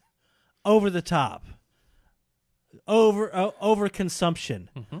 extravagance, over the top, over consumption,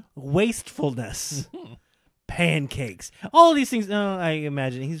 wastefulness, pancakes, all these things. I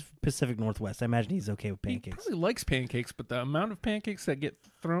imagine he's Pacific Northwest. I imagine he's okay with pancakes. He probably likes pancakes, but the amount of pancakes that get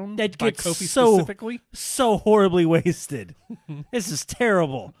thrown that by gets Kofi so specifically, so horribly wasted. This is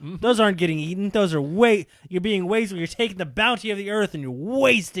terrible. Those aren't getting eaten. Those are you're being wasted. You're taking the bounty of the earth and you're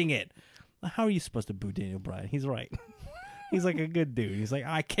wasting it. How are you supposed to boo Daniel Bryan? He's right. He's like a good dude. He's like,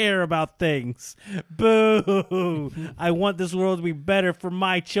 I care about things. Boo! I want this world to be better for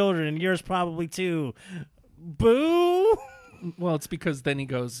my children and yours probably too. Boo! Well, it's because then he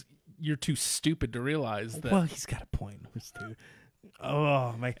goes, you're too stupid to realize that. Well, he's got a point.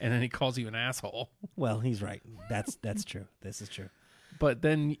 Oh my! And then he calls you an asshole. Well, he's right. That's true. This is true. But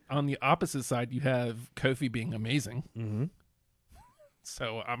then on the opposite side, you have Kofi being amazing.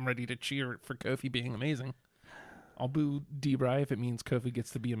 So I'm ready to cheer for Kofi being amazing. I'll boo D-Bry if it means Kofi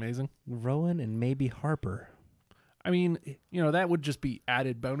gets to be amazing. Rowan and maybe Harper. I mean, that would just be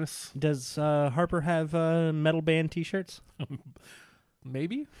added bonus. Does Harper have metal band T-shirts?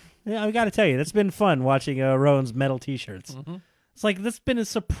 Maybe. Yeah, I got to tell you, that's been fun watching Rowan's metal T-shirts. It's like that's been a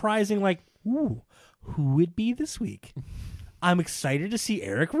surprising, ooh, who would be this week? I'm excited to see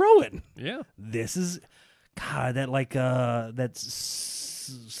Eric Rowan. Yeah, this is, God, that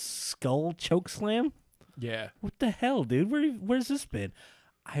skull choke slam. Yeah. What the hell, dude? Where's this been?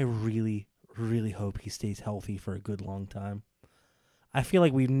 I really, really hope he stays healthy for a good long time. I feel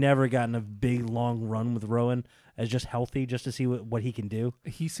like we've never gotten a big, long run with Rowan as just healthy, just to see what he can do.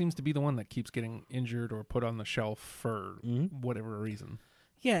 He seems to be the one that keeps getting injured or put on the shelf for whatever reason.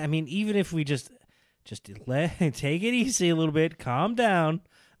 Yeah, I mean, even if we just take it easy a little bit, calm down.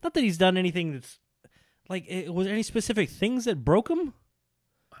 Not that he's done anything that's was there any specific things that broke him?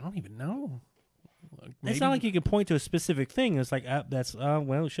 I don't even know. It's not like you can point to a specific thing. It's like,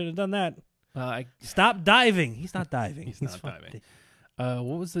 we should have done that. Stop diving. He's not diving. He's not diving.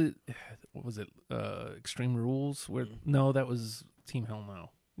 What was it? Extreme Rules? No, that was Team Hell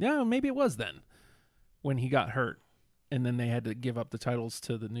No. Yeah, maybe it was then when he got hurt, and then they had to give up the titles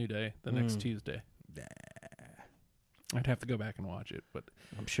to the New Day the next Tuesday. I'd have to go back and watch it, but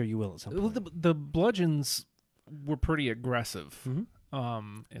I'm sure you will at some point. The Bludgeons were pretty aggressive,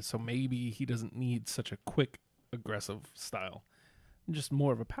 and so maybe he doesn't need such a quick, aggressive style, just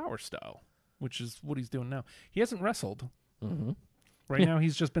more of a power style, which is what he's doing now. He hasn't wrestled. Right now,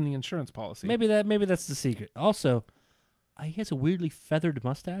 he's just been the insurance policy. Maybe that's the secret. Also, he has a weirdly feathered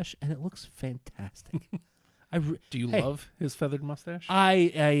mustache, and it looks fantastic. Do you love his feathered mustache? I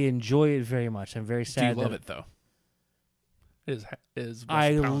enjoy it very much. I'm very sad. Do you love it though?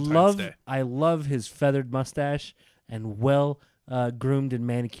 I love his feathered mustache and well groomed and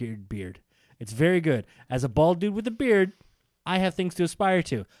manicured beard. It's very good. As a bald dude with a beard, I have things to aspire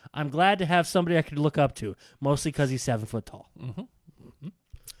to. I'm glad to have somebody I could look up to, mostly because he's 7 foot tall.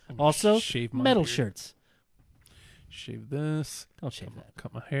 Also, Shave my metal beard. shirts. Shave this. Don't shave that.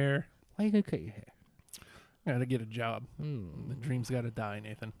 Cut my hair. Why you gonna cut your hair? Gotta get a job. The dream's gotta die,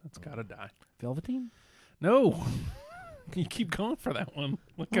 Nathan. It's gotta die. Velveteen? No. You keep going for that one.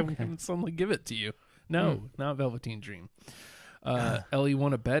 Look, I'm Okay. going to suddenly give it to you. No, not Velveteen Dream. Ellie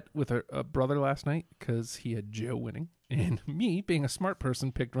won a bet with her brother last night because he had Joe winning. And me, being a smart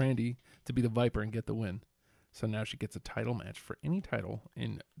person, picked Randy to be the Viper and get the win. So now she gets a title match for any title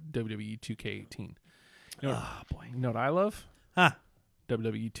in WWE 2K18. You know, Boy. you know what I love? Huh.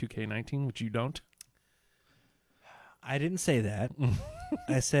 WWE 2K19, which you don't. I didn't say that.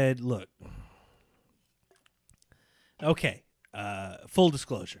 I said, look. Okay. Full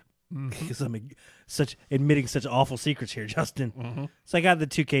disclosure. Because I'm admitting such awful secrets here, Justin. So I got the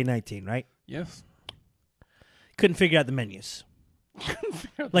 2K19, right? Yes. Couldn't figure out the menus.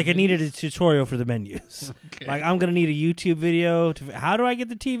 Like I needed a tutorial for the menus. Okay. Like I'm gonna need a YouTube video. How do I get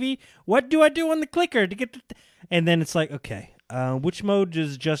the TV? What do I do on the clicker to get the? And then it's like, okay, which mode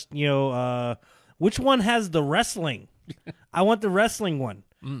is just which one has the wrestling? I want the wrestling one.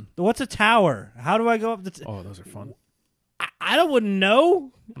 What's a tower? How do I go up the? Oh, those are fun. I wouldn't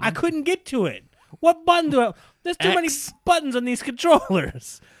know. I couldn't get to it. What button do I? There's too many X. buttons on these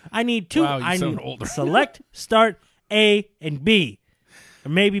controllers. I need two. Wow, you I sound need older. select, start, A, and B. Or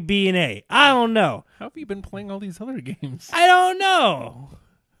maybe B and A. I don't know. How have you been playing all these other games? I don't know.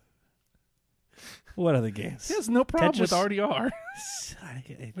 What other games? He has no problem with Tetris? RDR,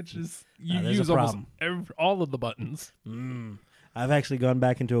 which is you there's a use almost problem. all of the buttons. I've actually gone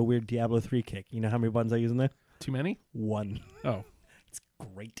back into a weird Diablo 3 kick. You know how many buttons I use in there? Too many? 1. Oh, It's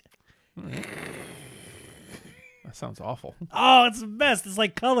great. that sounds awful. Oh, it's the best. It's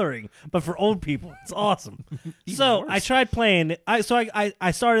like coloring, but for old people. It's awesome. So worse. I tried playing. I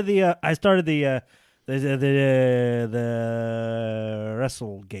started the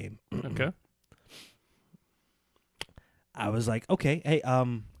wrestle game. Okay. I was like, okay, hey,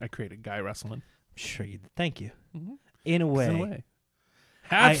 I created Guy Wrestling. sure you. Thank you. In a way, In a way.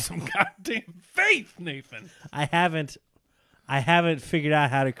 Have some goddamn faith, Nathan. I haven't figured out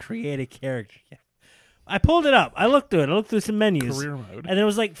how to create a character yet. I pulled it up. I looked through it. I looked through some menus. Career mode. And there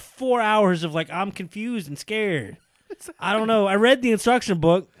was like 4 hours of like, I'm confused and scared. I don't know. I read the instruction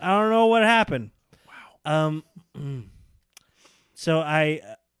book. I don't know what happened. Wow. So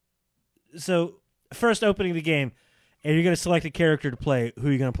first opening the game, and you're going to select a character to play. Who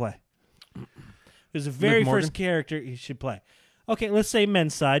are you going to play? There's the very Liv Morgan? first character you should play. Okay, let's say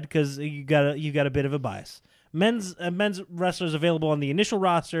men's side because you got a bit of a bias. Men's wrestlers available on the initial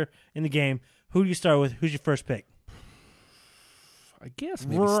roster in the game. Who do you start with? Who's your first pick? I guess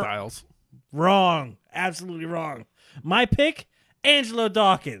maybe Styles. Wrong. Absolutely wrong. My pick, Angelo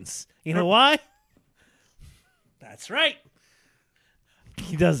Dawkins. You know why? That's right.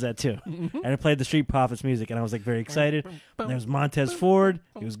 He does that too. And I played the Street Profits music, and I was like very excited. And there was Montez Ford.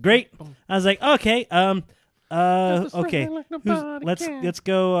 He was great. I was like, okay, okay. Let's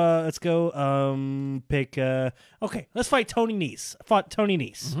go. Pick. Okay, let's fight Tony Nese. I fought Tony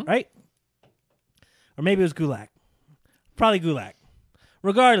Nese, right? Or maybe it was Gulak. Probably Gulak.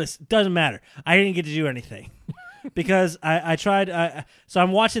 Regardless, doesn't matter. I didn't get to do anything because I tried. So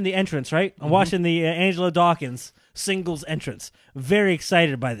I'm watching the entrance, right? I'm watching the Angelo Dawkins singles entrance. Very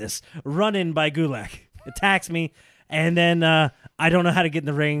excited by this. Run in by Gulak. Attacks me, and then I don't know how to get in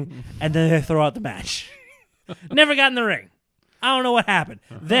the ring, and then they throw out the match. Never got in the ring. I don't know what happened.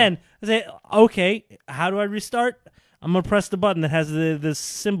 Then I say, okay, how do I restart? I'm going to press the button that has the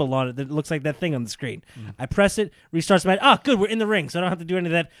symbol on it that looks like that thing on the screen. I press it, restarts the match. Oh, good, we're in the ring, so I don't have to do any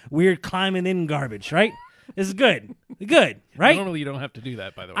of that weird climbing in garbage, right? This is good. Good, right? Normally you don't have to do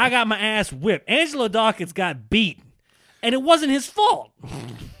that, by the way. I got my ass whipped. Angelo Dawkins got beat, and it wasn't his fault.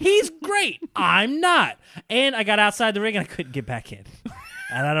 He's great. I'm not. And I got outside the ring, and I couldn't get back in.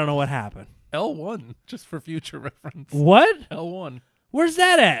 And I don't know what happened. L1, just for future reference. What? L1. Where's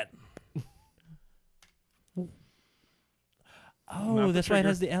that at? Not Oh, the that's why it trigger.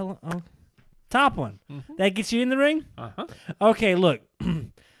 has the L. Oh. Top one. That gets you in the ring? Uh-huh. Okay, look.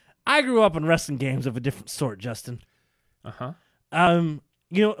 I grew up in wrestling games of a different sort, Justin. Uh-huh.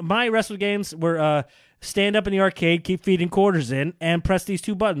 My wrestling games were stand up in the arcade, keep feeding quarters in, and press these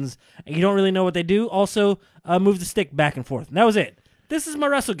two buttons. And you don't really know what they do. Also, move the stick back and forth. And that was it. This is my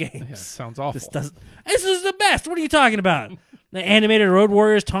wrestle games. Yeah, sounds awful. This is the best. What are you talking about? The animated Road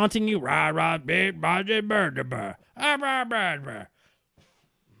Warriors taunting you. Rah, rah, big, bajay, bird, bah. Ah, bah, bah, bah.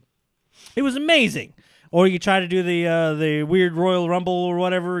 It was amazing. Or you try to do the weird Royal Rumble or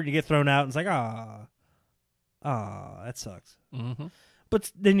whatever, and you get thrown out, and it's like, that sucks. Mm-hmm.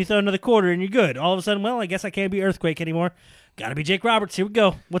 but then you throw another quarter and you're good. All of a sudden, well, I guess I can't be Earthquake anymore. Got to be Jake Roberts. Here we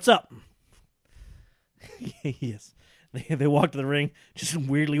go. What's up? Yes. They walk to the ring just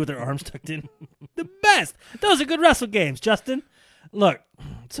weirdly with their arms tucked in. The best. Those are good wrestle games, Justin. Look,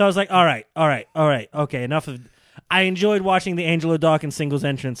 so I was like, all right. Okay, enough of... I enjoyed watching the Angelo Dawkins singles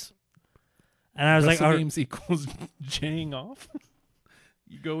entrance. And I was Wrestle like... games equals jaying off?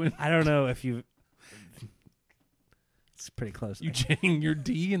 You go in... I don't know if you... It's pretty close. You jaying your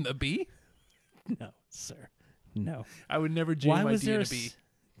D in the B? No, sir. No. I would never jay my D in a B.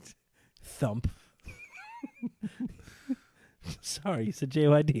 Thump. Sorry, you said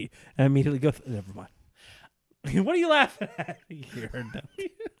JYD. I immediately go... Never mind. What are you laughing at? You heard that.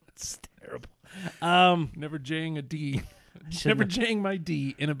 It's terrible. Never jaying a D. Never jaying my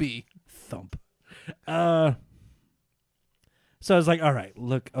D in a B. Thump. So I was like, all right,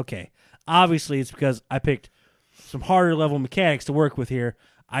 look, okay. Obviously, it's because I picked some harder level mechanics to work with here.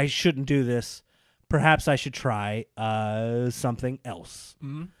 I shouldn't do this. Perhaps I should try something else.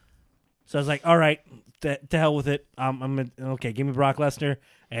 Mm-hmm. So I was like, all right, to hell with it. Okay, give me Brock Lesnar,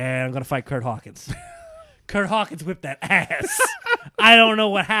 and I'm going to fight Kurt Hawkins. Kurt Hawkins whipped that ass. I don't know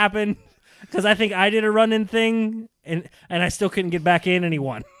what happened, because I think I did a run-in thing, and I still couldn't get back in, and he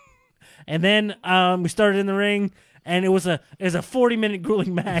won. And then we started in the ring, and it was a 40-minute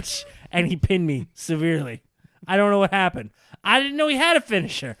grueling match, and he pinned me severely. I don't know what happened. I didn't know he had a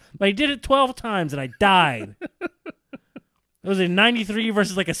finisher, but he did it 12 times, and I died. It was a 93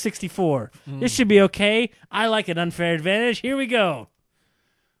 versus like a 64. This should be okay. I like an unfair advantage. Here we go.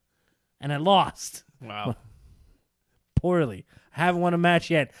 And I lost. Wow. Poorly. I haven't won a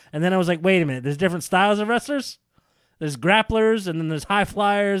match yet. And then I was like, wait a minute. There's different styles of wrestlers? There's grapplers, and then there's high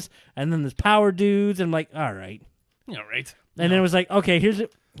flyers, and then there's power dudes. And I'm like, all right. All right. And then it was like, okay, here's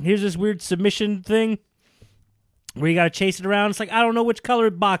this weird submission thing where you got to chase it around. It's like, I don't know which color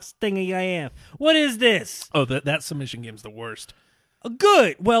box thingy I am. What is this? Oh, that submission game's the worst.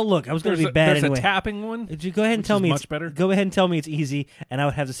 Good. Well, look, I was going to be bad there's anyway. a tapping one. Did you go ahead and tell me much better? Go ahead and tell me it's easy, and I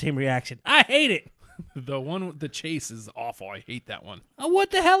would have the same reaction. I hate it. The one with the chase is awful. I hate that one.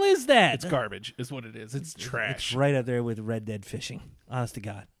 What the hell is that? It's garbage, is what it is. It's trash. It's right up there with Red Dead Fishing. Honest to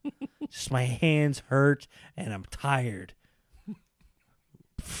God. Just my hands hurt, and I'm tired.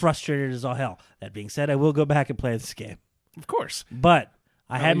 Frustrated as all hell. That being said, I will go back and play this game. Of course. But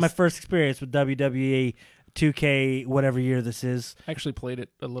I had my first experience with WWE 2K, whatever year this is. I actually played it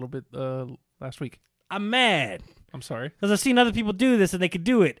a little bit last week. I'm mad. I'm sorry. Because I've seen other people do this, and they could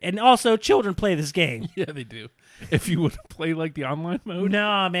do it. And also, children play this game. Yeah, they do. If you would play like the online mode,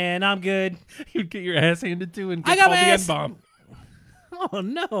 Nah, man, I'm good. you'd get your ass handed to and I get got called my the ass- N-bomb. Oh,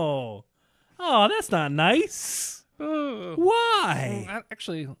 no. Oh, that's not nice. Why?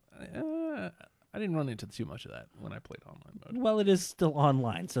 Actually, I didn't run into too much of that when I played online mode. Well, it is still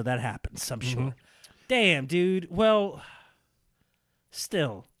online, so that happens, I'm sure. Damn, dude. Well,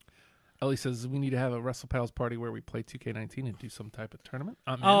 still. Ellie says we need to have a WrestlePals party where we play 2K19 and do some type of tournament.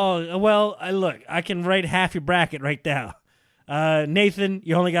 I'm in. Oh, well, look, I can write half your bracket right now. Nathan,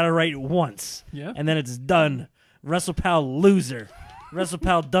 you only got to write it once. Yeah? And then it's done. WrestlePal loser.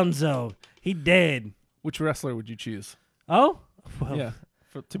 WrestlePal dunzo. He dead. Which wrestler would you choose? Oh? Well, Yeah,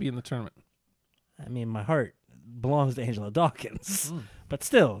 to be in the tournament. I mean, my heart belongs to Angelo Dawkins. But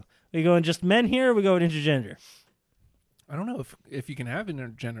still, we going just men here or we going intergender? I don't know if you can have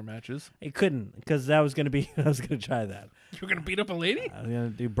intergender matches. It couldn't, because that was going to be, I was going to try that. You're going to beat up a lady? I was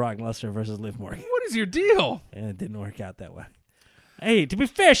going to do Brock Lesnar versus Liv Morgan. What is your deal? And it didn't work out that way. Hey, to be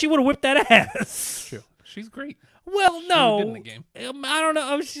fair, she would have whipped that ass. True. She's great. Well, no. She did in the game. I don't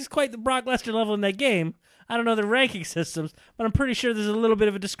know. She's quite the Brock Lesnar level in that game. I don't know the ranking systems, but I'm pretty sure there's a little bit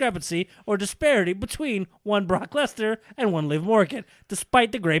of a discrepancy or disparity between one Brock Lesnar and one Liv Morgan,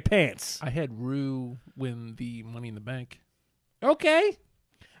 despite the gray pants. I had Rue win the Money in the Bank. Okay.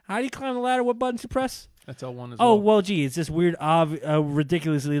 How do you climb the ladder? What buttons you press? That's L1 as Oh, well. well, gee, it's this weird,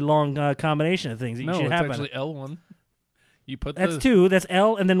 ridiculously long combination of things that you No, should it's have. actually L1. You put That's two. That's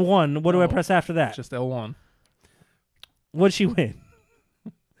L and then one. What do I press after that? It's just L1. What'd she win?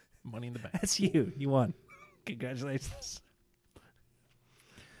 Money in the Bank. That's you. You won. Congratulations.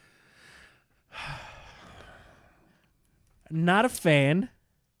 Not a fan.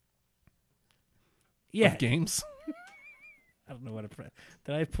 Yeah. Of games. I don't know what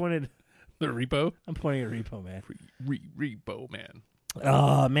did I pointed. The Repo. I'm pointing at Repo Man. Repo Man.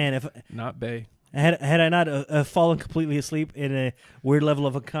 Oh man, if Not Bay. had I not fallen completely asleep in a weird level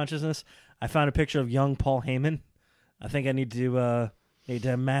of unconsciousness, I found a picture of young Paul Heyman. I think I need to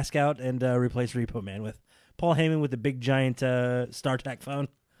mask out and replace Repo Man with Paul Heyman with the big giant StarTAC phone.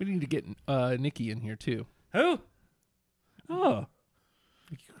 We need to get Nikki in here too. Who? Oh.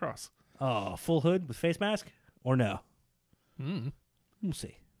 cross. Oh, full hood with face mask or no? Mm. We'll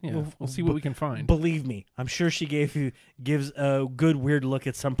see. Yeah, we'll see what we can find. Believe me, I'm sure she gives a good weird look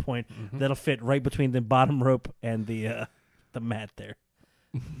at some point that'll fit right between the bottom rope and the mat there.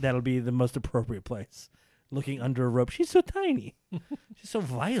 That'll be the most appropriate place. Looking under a rope. She's so tiny. She's so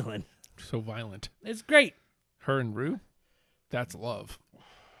violent. So violent. It's great. Her and Rue, that's love.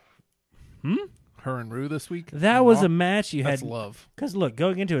 Hmm? Her and Rue this week. That was a match you that's had. love. Because look,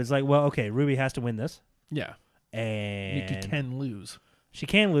 going into it, it's like, well, okay, Ruby has to win this. Yeah. And Nikki can lose. She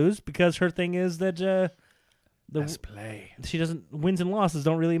can lose because her thing is that Let's play. she doesn't wins and losses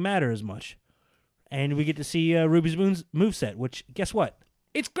don't really matter as much. And we get to see Ruby's moveset, which, guess what?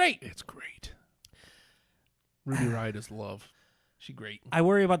 It's great. It's great. Ruby Riott is love. She great. I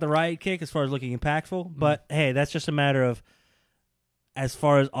worry about the riot kick as far as looking impactful, but hey, that's just a matter of as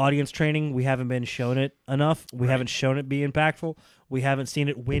far as audience training, we haven't been shown it enough. We haven't shown it be impactful. We haven't seen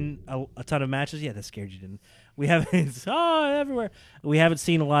it win a ton of matches. Yeah, that scared you, didn't it? We haven't. It's everywhere. We haven't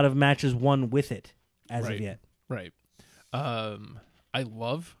seen a lot of matches won with it as of yet. Right. I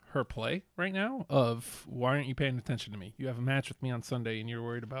love her play right now of why aren't you paying attention to me? You have a match with me on Sunday and you're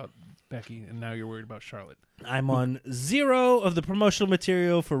worried about Becky and now you're worried about Charlotte. I'm on 0 of the promotional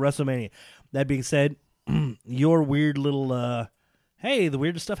material for WrestleMania. That being said, your weird little, hey, the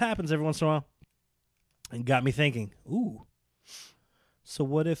weirdest stuff happens every once in a while. And got me thinking, ooh, so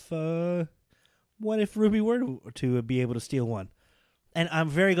what if Ruby were to be able to steal one? And I'm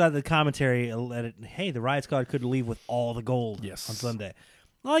very glad the commentary let it, hey, the Riot Squad could leave with all the gold on Sunday.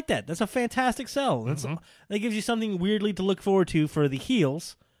 I like that. That's a fantastic sell. That gives you something weirdly to look forward to for the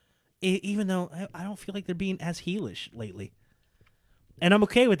heels, even though I don't feel like they're being as heelish lately. And I'm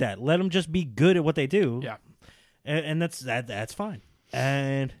okay with that. Let them just be good at what they do. Yeah. And that's fine.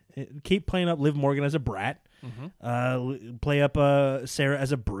 And keep playing up Liv Morgan as a brat. Play up Sarah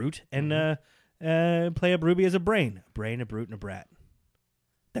as a brute. And play up Ruby as a brain. A brain, a brute, and a brat.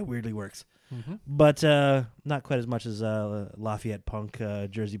 That weirdly works. But not quite as much as Lafayette Punk,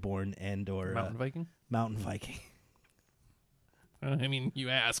 Jersey Born, and or Mountain Viking? Mountain Viking. I mean, you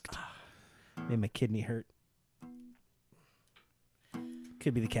asked. Made my kidney hurt.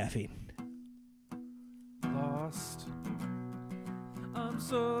 Could be the caffeine. Lost. I'm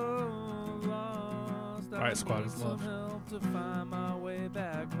so lost. Riot Squad is love. Help to find my way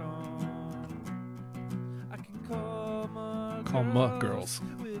back home. I can call my girls.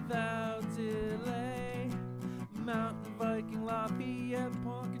 Without delay. Mountain Viking, Lafayette,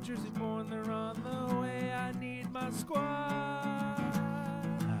 Punk, and Jersey Born, they're on the way. I need my squad.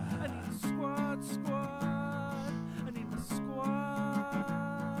 I need a squad. I need my squad.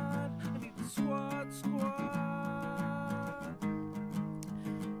 I need the squad.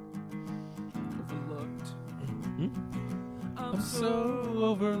 Overlooked. I'm so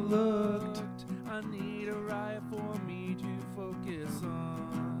overlooked. I need a riot for me to focus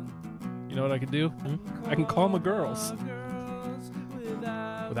on. You know what I could do? I can call my girls.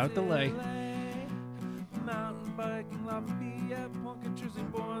 Without delay. Mountain Viking, Lafayette, Punk, and Jersey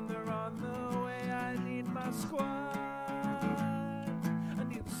Born, they're on the way. I need my squad. I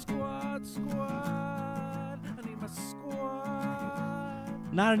need the squad. I need my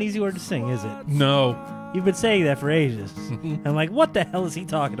squad. Not an easy word to sing, is it? No. You've been saying that for ages. I'm like, what the hell is he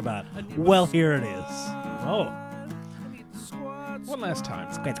talking about? Well, here it is. Oh. One last time.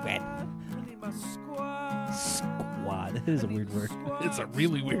 Squad. Squad. That is a weird word. It's a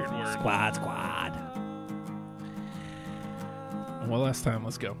really weird word. Squad. One last time.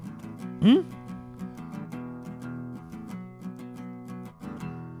 Let's go.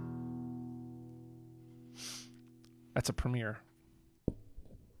 That's a premiere.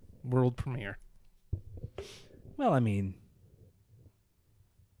 World premiere. Well, I mean,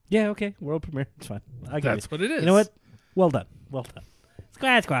 yeah, okay, world premiere. It's fine. I get That's what it is. You know what? Well done.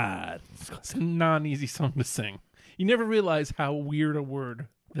 Squad. It's not an easy song to sing. You never realize how weird a word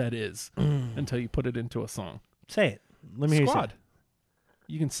that is until you put it into a song. Say it. Let me hear you say Squad.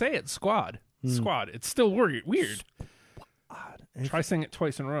 You can say it. Squad. Squad. It's still weird. Try saying it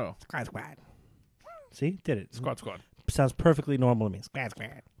twice in a row. Squad. See? Did it. Squad. Sounds perfectly normal to me. Squad.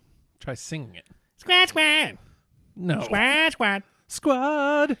 Try singing it. Squad. No. Squad. Squad.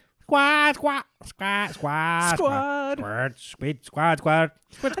 Squid.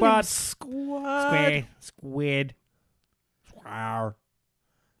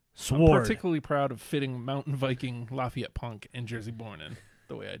 I'm particularly proud of fitting Mountain Viking, Lafayette Punk, and Jersey Born in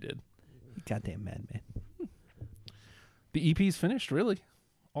the way I did. Goddamn madman. The EP's finished, really.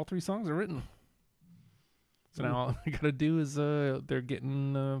 All 3 songs are written. So now all I gotta do is they're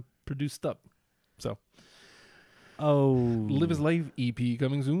getting produced up. So Oh. Live His Life EP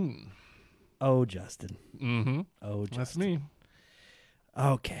coming soon. Oh, Justin. Mm-hmm. Oh, Justin. That's me.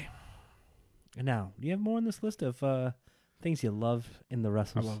 Okay. And now, do you have more on this list of things you love in the I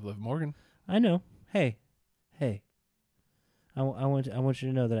wrestlers? love Liv Morgan. I know. Hey. I want you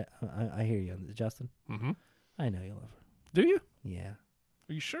to know that I hear you, Justin. Mm-hmm. I know you love her. Do you? Yeah.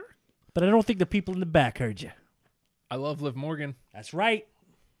 Are you sure? But I don't think the people in the back heard you. I love Liv Morgan. That's right.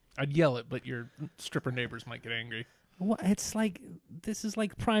 I'd yell it, but your stripper neighbors might get angry. Well, it's like, this is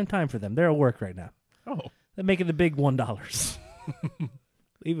like prime time for them. They're at work right now. Oh. They're making the big $1.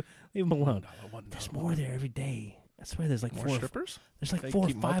 leave them alone. $1. There's more there every day. I swear there's like More four. strippers? There's like They 4 or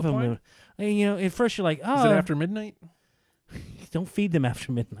keep 5 of them. multiplying? And, you know, at first you're like, oh. Is it after midnight? Don't feed them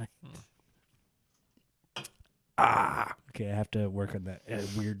after midnight. Okay, I have to work on that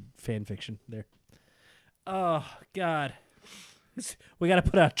weird fan fiction there. Oh, God. We got to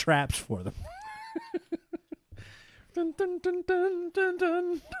put out traps for them. Dun, dun, dun, dun, dun,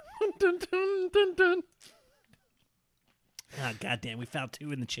 dun, dun, dun, dun, dun. Oh, goddamn, we found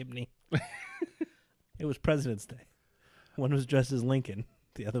 2 in the chimney. It was President's Day. One was dressed as Lincoln.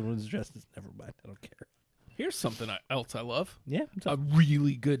 The other one was dressed as, never mind, I don't care. Here's something else I love. Yeah? What's A up?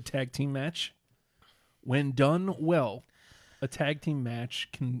 really good tag team match. When done well, a tag team match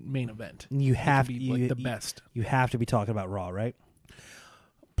can main event. You have It can to be like the best. You have to be talking about Raw, right?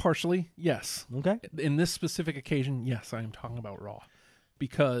 Partially, yes. Okay. In this specific occasion, yes, I am talking about Raw.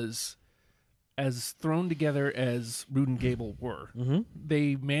 Because as thrown together as Rude and Gable were,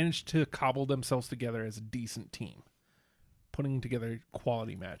 they managed to cobble themselves together as a decent team, putting together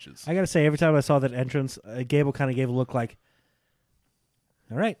quality matches. I got to say, every time I saw that entrance, Gable kind of gave a look like,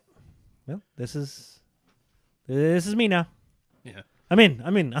 all right, well, this is me now. Yeah. I'm in,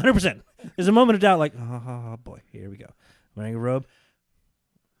 100%. There's a moment of doubt, like, oh boy, here we go. I'm wearing a robe.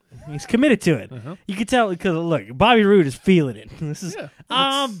 He's committed to it. Uh-huh. You can tell because look, Bobby Roode is feeling it. This is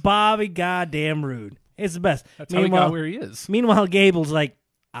Yeah, Bobby goddamn Roode. It's the best. That's how he got where he is. Meanwhile, Gable's like,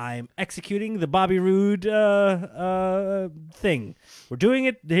 I'm executing the Bobby Roode thing. We're doing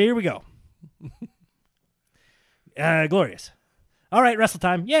it. Here we go. Glorious. All right, wrestle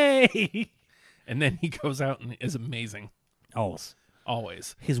time. Yay! And then he goes out and is amazing. Always.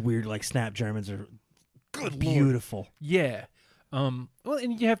 Always. His weird like snap Germans are Good beautiful. Yeah. Well,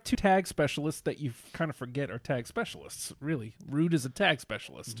 and you have 2 tag specialists that you kind of forget are tag specialists, really. Rude is a tag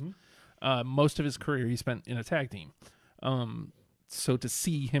specialist. Most of his career he spent in a tag team. So to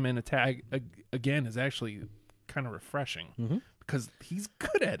see him in a tag again is actually kind of refreshing because he's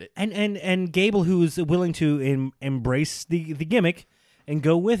good at it. And Gable, who's willing to embrace the gimmick and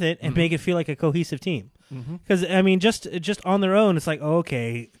go with it and make it feel like a cohesive team. Because, I mean, just on their own, it's like,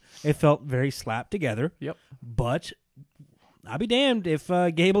 okay, it felt very slapped together. Yep. But I'll be damned if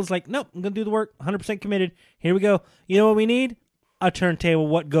Gable's like, nope, I'm going to do the work, 100% committed. Here we go. You know what we need? A turntable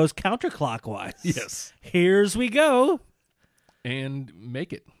what goes counterclockwise. Yes. Here's we go. And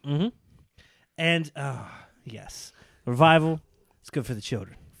make it. And, yes, Revival, it's good for the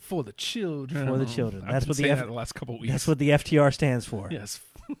children. For the children. For the children. I've That's been what saying that the last couple of weeks. That's what the FTR stands for. Yes.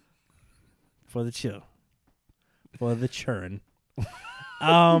 For the chill. For the churn.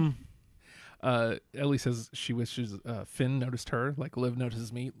 Ellie says she wishes Finn noticed her, like Liv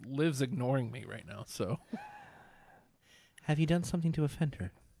notices me. Liv's ignoring me right now, so Have you done something to offend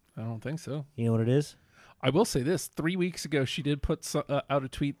her? I don't think so. You know what it is? I will say this: 3 weeks ago, she did put out a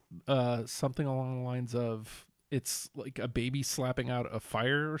tweet, something along the lines of, "It's like a baby slapping out a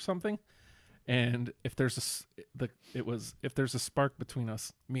fire or something." And if there's if there's a spark between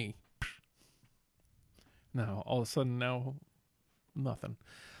us, me. No, all of a sudden now, nothing.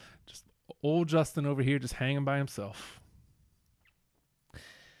 Just old Justin over here, just hanging by himself.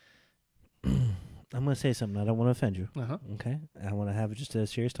 I'm going to say something. I don't want to offend you. Uh-huh. Okay? I want to have just a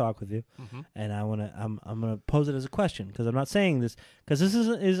serious talk with you. And I'm going to pose it as a question because I'm not saying this because this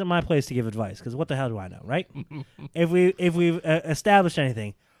isn't my place to give advice because what the hell do I know, right? If we've established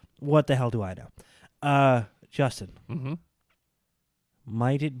anything, what the hell do I know? Justin.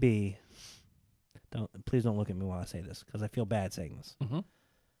 Might it be please don't look at me while I say this because I feel bad saying this.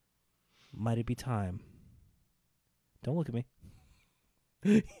 Might it be time? Don't look at me.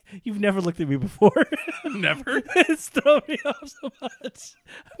 You've never looked at me before. Never. It's thrown me off so much.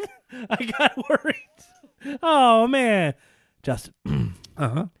 I got worried. Oh man, Justin.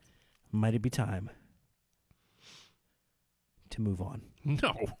 Might it be time to move on?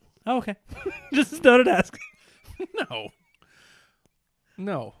 No. Oh, okay. Just started asking.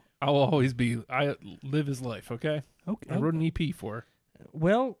 No. I'll always be. I live his life. Okay. Okay. I wrote an EP for her.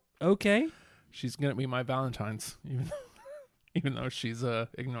 Well, okay. She's gonna be my Valentine's, even though she's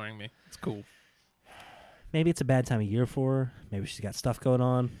ignoring me. It's cool. maybe it's a bad time of year for her. Maybe she's got stuff going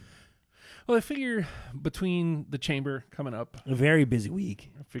on. Well, I figure between the chamber coming up, A very busy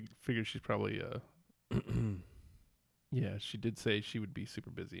week. I figure she's probably yeah, she did say she would be super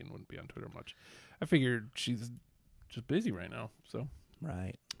busy and wouldn't be on Twitter much. I figured she's just busy right now, so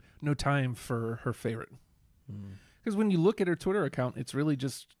Right. no time for her favorite. Mm. Because when you look at her Twitter account, it's really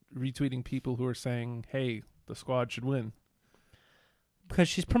just retweeting people who are saying, "Hey, the squad should win." Because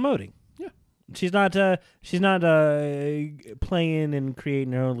she's promoting. Yeah. She's not playing and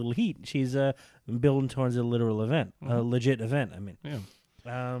creating her own little heat. She's building towards a literal event, a legit event. I mean,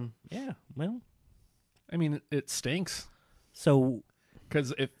 Yeah. yeah. Well, I mean, it stinks so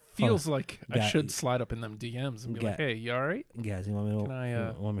because it feels like I Got- should slide up in them DMs and be like, Got- "Hey, you all right? guys, you want me to Can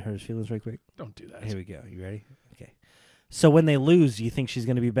I, want me to hurt his feelings right quick? Don't do that." Here we go. You ready? Okay. So when they lose, do you think she's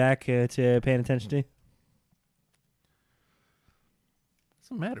going to be back to paying attention to? What's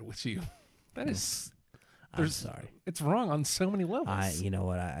the matter with you? That is, I'm sorry. it's wrong on so many levels. You know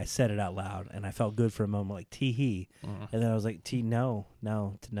what? I said it out loud, and I felt good for a moment, like tee-hee. And then I was like, no.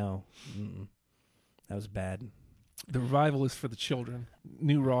 Mm-mm. That was bad. The revival is for the children.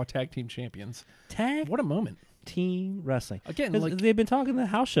 New Raw Tag Team Champions. Tag What a moment. team wrestling. Again, 'Cause like, they've been talking to the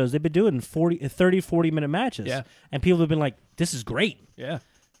house shows. They've been doing 40-minute matches. Yeah. And people have been like, this is great. yeah.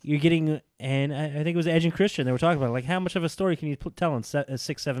 You're getting, and I think it was Edge and Christian. They were talking about, like, how much of a story can you tell in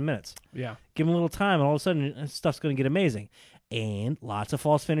 6-7 minutes? Yeah. Give them a little time, and all of a sudden, stuff's going to get amazing. And lots of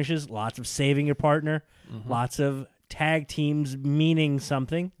false finishes, lots of saving your partner, lots of tag teams meaning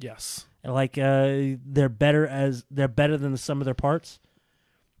something. Yes. Like they're better than the sum of their parts.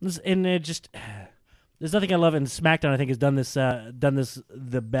 And it just there's nothing I love. And SmackDown, I think, has done this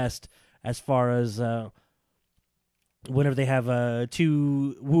the best as far as whenever they have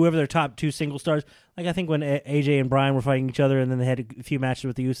whoever their top two single stars. Like I think when AJ and Bryan were fighting each other, and then they had a few matches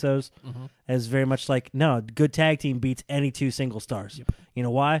with the Usos, is very much like, no, good tag team beats any two single stars. Yep. You know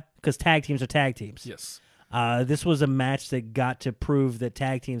why? Because tag teams are tag teams. Yes. This was a match that got to prove that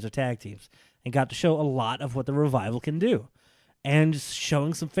tag teams are tag teams and got to show a lot of what the Revival can do, and just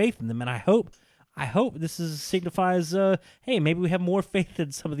showing some faith in them. And I hope this signifies, hey, maybe we have more faith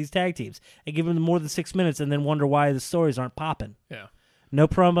in some of these tag teams and give them more than 6 minutes, and then wonder why the stories aren't popping. Yeah. No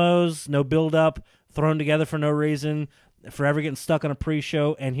promos, no build up, thrown together for no reason, forever getting stuck on a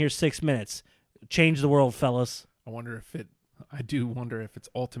pre-show, and here's 6 minutes. Change the world, fellas. I do wonder if it's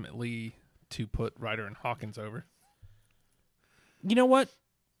ultimately to put Ryder and Hawkins over. You know what?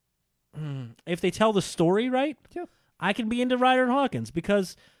 If they tell the story right, Yeah. I can be into Ryder and Hawkins,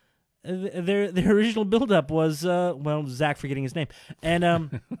 because their original build-up was Zach forgetting his name, and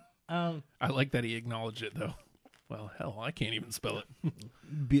I like that he acknowledged it, though. Well, hell, I can't even spell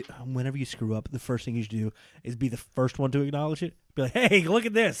it. whenever you screw up, the first thing you should do is be the first one to acknowledge it. Be like, hey, look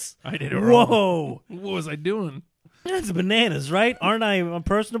at this. I did it wrong. Whoa. What was I doing? That's bananas, right? Aren't I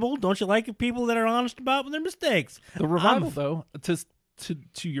personable? Don't you like people that are honest about their mistakes? The Revival, though,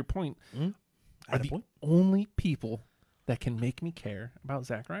 to your point, are the only people that can make me care about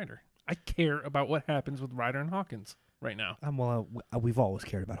Zack Ryder. I care about what happens with Ryder and Hawkins right now. We've always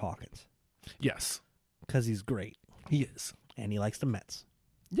cared about Hawkins Yes, because he's great he is. and he likes the Mets.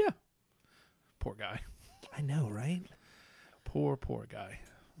 Yeah. Poor guy. I know, right? Poor guy.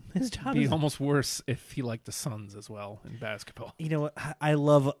 His job It'd be is almost worse if he liked the Suns as well in basketball. You know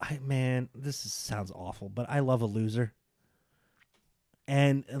what? Man, sounds awful, but I love a loser.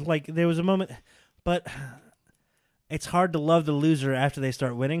 And like there was a moment, but it's hard to love the loser after they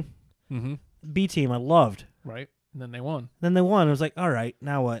start winning. Mm-hmm. B team, I loved. Right? And then they won. Then they won. It was like, all right,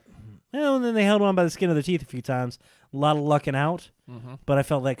 now what? Well, and then they held on by the skin of their teeth a few times. A lot of lucking out, but I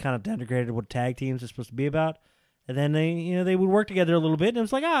felt that kind of denigrated what tag teams are supposed to be about. And then they would work together a little bit, and it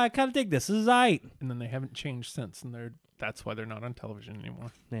was like, I kind of dig this. This is aight. And then they haven't changed since, and that's why they're not on television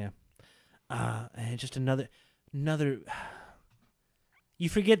anymore. Yeah. And just another. You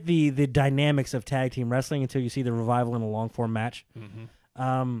forget the dynamics of tag team wrestling until you see the Revival in a long form match.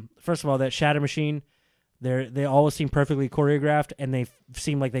 Mm-hmm. First of all, that Shatter Machine, they always seem perfectly choreographed, and they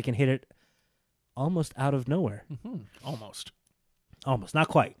seem like they can hit it almost out of nowhere. Mm-hmm. Almost. Not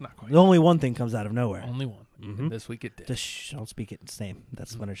quite. Not quite. Only one thing comes out of nowhere. Only one. Mm-hmm. And this week it did. Just don't speak its name.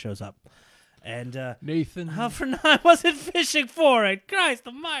 That's when it shows up. And Nathan, I wasn't fishing for it. Christ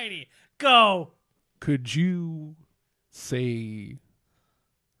Almighty, go! could you say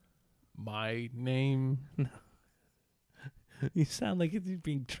my name? You sound like it's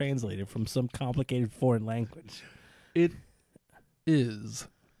being translated from some complicated foreign language. It is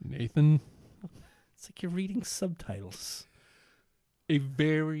Nathan. It's like you're reading subtitles. A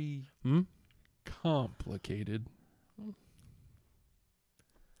very complicated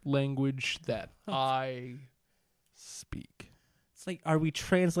language that I speak. It's like, are we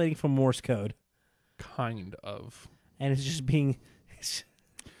translating from Morse code? Kind of. And it's just being...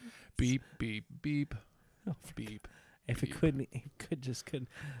 Beep, beep, beep, Oh, beep. If it beep. couldn't, it couldn't.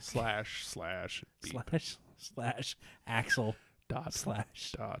 Slash, beep. Slash, Axel, Dot,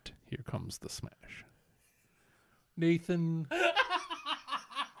 slash. dot. Here comes the smash. Nathan.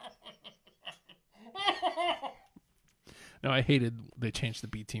 No, I hated they changed the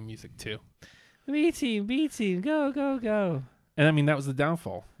B team music too. B team, go, go, go. And I mean, that was the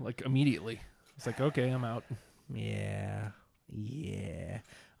downfall. Like, immediately. It's like, okay, I'm out. Yeah.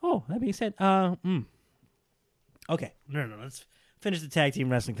 Oh, that being said, okay. No. Let's finish the tag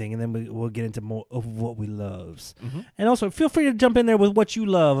team wrestling thing, and then we'll get into more of what we loves. Mm-hmm. And also, feel free to jump in there with what you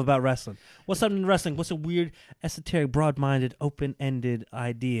love about wrestling. What's something in wrestling? What's a weird, esoteric, broad-minded, open-ended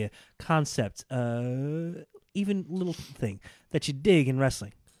idea, concept, even little thing that you dig in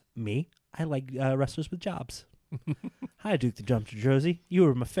wrestling? Me, I like wrestlers with jobs. Hi, Duke the Jumper Josie. You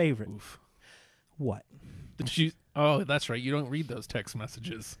were my favorite. Oof. What? Did you? Oh, that's right. You don't read those text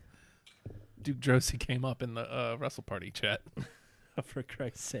messages. Duke Josie came up in the Wrestle Party chat. For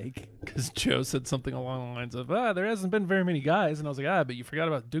Christ's sake. Because Joe said something along the lines of, there hasn't been very many guys. And I was like, but you forgot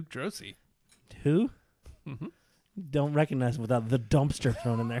about Duke Josie. Who? Mm-hmm. Don't recognize him without the dumpster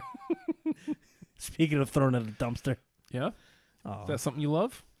thrown in there. Speaking of thrown in a dumpster. Yeah? Oh. Is that something you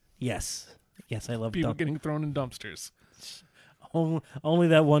love? Yes, I love People getting thrown in dumpsters. Only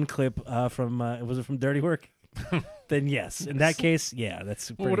that one clip from was it from Dirty Work? Then yes, in that case, yeah,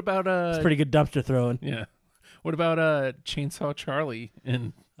 that's Well, what about it's pretty good dumpster throwing. Yeah. What about Chainsaw Charlie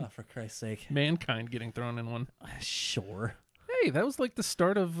and Oh, for Christ's sake, Mankind getting thrown in one? sure. Hey, that was like the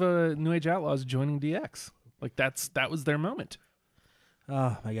start of New Age Outlaws joining DX. Like that was their moment.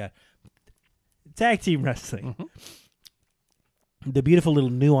 Oh my God, tag team wrestling. Mm-hmm. The beautiful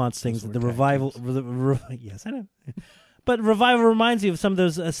little nuanced things that the revival. Yes, I know. But revival reminds you of some of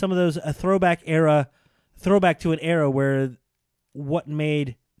those throwback to an era where what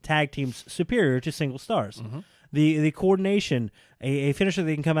made tag teams superior to single stars. Mm-hmm. The coordination, a finisher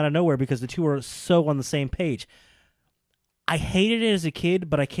that can come out of nowhere because the two are so on the same page. I hated it as a kid,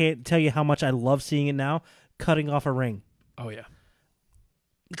 but I can't tell you how much I love seeing it now. Cutting off a ring. Oh yeah.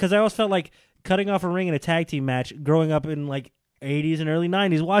 Because I always felt like cutting off a ring in a tag team match, growing up in like 80s and early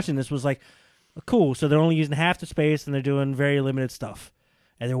 90s, watching this was like, cool. So they're only using half the space and they're doing very limited stuff.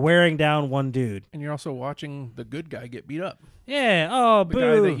 And they're wearing down one dude. And you're also watching the good guy get beat up. Yeah. Oh, The boo.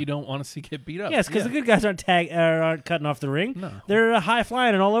 guy that you don't want to see get beat up. Yes, because the good guys aren't cutting off the ring. No. They're high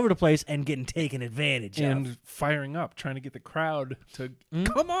flying and all over the place and getting taken advantage And of. firing up, trying to get the crowd to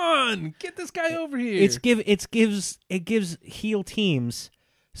come on, get this guy over here. It gives heel teams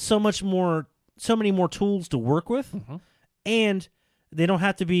so many more tools to work with, and they don't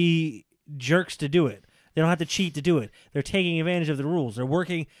have to be jerks to do it. They don't have to cheat to do it. They're taking advantage of the rules. They're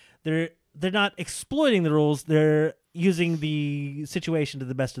working. They're not exploiting the rules. They're using the situation to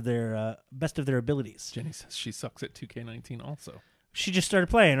the best of their abilities. Jenny says she sucks at 2K19 also. She just started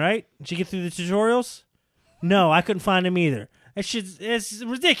playing, right? Did she get through the tutorials? No, I couldn't find them either. It's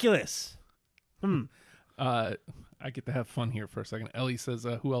ridiculous. I get to have fun here for a second. Ellie says,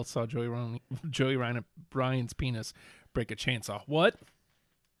 who else saw Joey Ryan Bryan's penis break a chainsaw? What?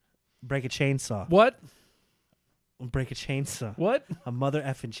 Break a chainsaw. What? Break a chainsaw. What? A mother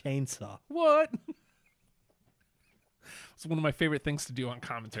effing chainsaw. What? It's one of my favorite things to do on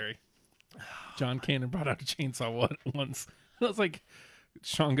commentary. John Cannon brought out a chainsaw once. I was like,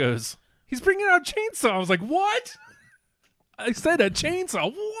 Sean goes, he's bringing out a chainsaw. I was like, what? I said a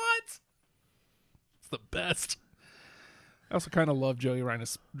chainsaw. What? It's the best. I also kind of love Joey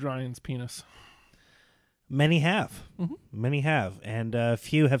Ryan's penis. Many have. Many have. And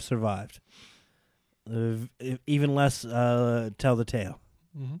few have survived. Even less tell the tale.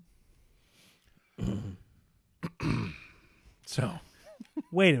 So.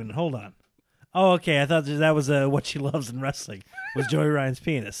 Wait a minute. Hold on. Oh, okay. I thought that was what she loves in wrestling was Joey Ryan's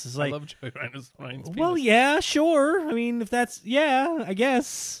penis. It's like, I love Joey Ryan's penis. well, yeah, sure. I mean, if that's, yeah, I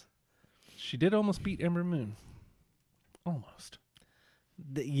guess. She did almost beat Ember Moon. Almost.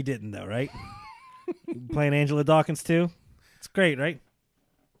 You didn't, though, right? Playing Angela Dawkins, too? It's great, right?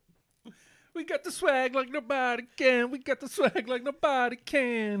 We got the swag like nobody can. We got the swag like nobody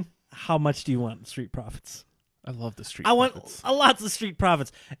can. How much do you want Street Profits? I love the Street I want Profits. lots of Street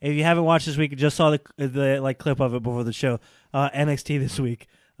Profits. If you haven't watched this week, you just saw the clip of it before the show. NXT this week.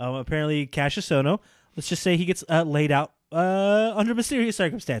 Apparently, Cassius Ohno, let's just say he gets laid out under mysterious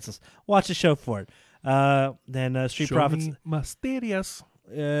circumstances. Watch the show for it. Then Street Show Profits. me mysterious.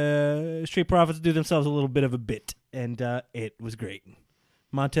 Street Profits do themselves a little bit of a bit, and it was great.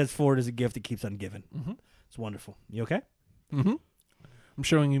 Montez Ford is a gift that keeps on giving. Mm-hmm. It's wonderful. You okay? Mm-hmm. I'm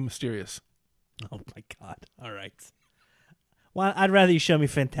showing you Mysterious. Oh, my God. All right. Well, I'd rather you show me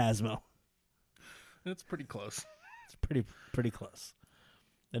Phantasmo. It's pretty close. It's pretty close.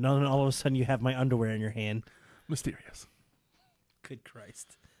 And then all of a sudden you have my underwear in your hand. Mysterious. Good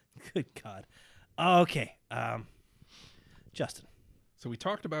Christ. Good God. Okay. Justin. So we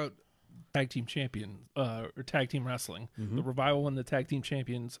talked about tag team champion or tag team wrestling. Mm-hmm. The Revival won the tag team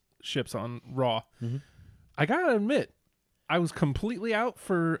championships on Raw. Mm-hmm. I gotta admit, I was completely out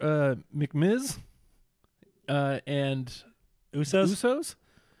for McMiz and Usos.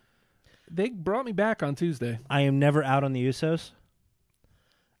 They brought me back on Tuesday. I am never out on the Usos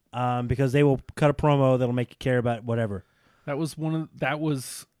because they will cut a promo that'll make you care about whatever. That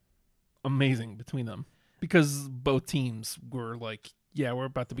was amazing between them because both teams were like, yeah, we're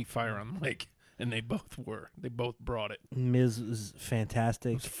about to be fire on the mic, and they both were. They both brought it. Miz is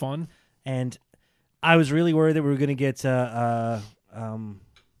fantastic. It was fun. And I was really worried that we were going to get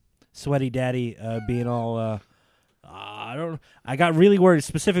Sweaty Daddy being all I got really worried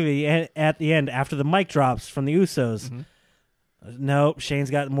specifically at the end after the mic drops from the Usos. Mm-hmm. Nope, Shane's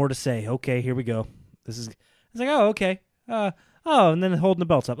got more to say. Okay, here we go. It's like, oh, okay. And then holding the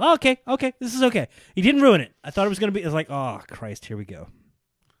belts up. Oh, okay, this is okay. He didn't ruin it. I thought it was going to be. It's like, oh, Christ, here we go.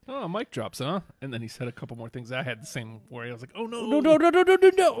 Oh, mic drops, huh? And then he said a couple more things. I had the same worry. I was like, oh, no. No.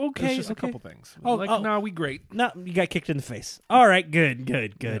 Okay, It's just okay. a couple things. Oh, like, oh. no, we great. No, you got kicked in the face. All right, good.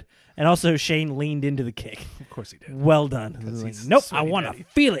 Yeah. And also, Shane leaned into the kick. Of course he did. Well done. he's Nope, I Sweaty want to Daddy.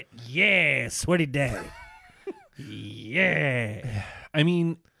 feel it. Yeah, Sweaty Daddy. Yeah. I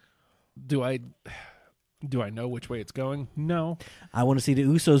mean, do I know which way it's going? No. I want to see the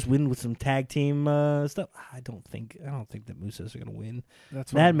Usos win with some tag team stuff. I don't think the Usos are going to win.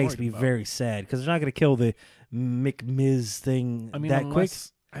 That's what That I'm makes worried me about. very sad because they're not going to kill the McMiz thing I mean, that quick.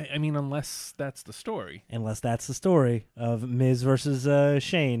 unless that's the story. Unless that's the story of Miz versus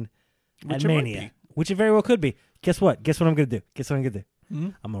Shane Which at it might Mania. be. Which it very well could be. Guess what? Guess what I'm going to do? Mm-hmm.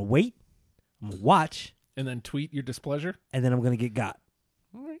 I'm going to wait. I'm going to watch. And then tweet your displeasure? And then I'm going to get got.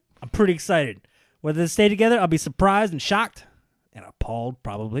 All right. I'm pretty excited. Whether they stay together, I'll be surprised and shocked and appalled,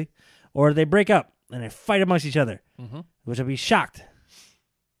 probably. Or they break up and they fight amongst each other, Mm-hmm. which I'll be shocked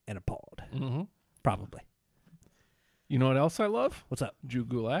and appalled, Mm-hmm. probably. You know what else I love? What's up? Drew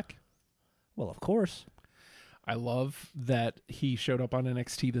Gulak. Well, of course. I love that he showed up on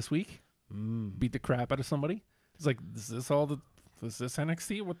NXT this week, beat the crap out of somebody. It's like, is this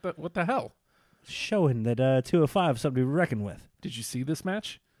NXT? What the hell? Showing that 205 is something to be reckoned with. Did you see this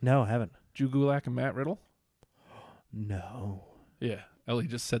match? No, I haven't. Drew Gulak and Matt Riddle? No. Yeah. Ellie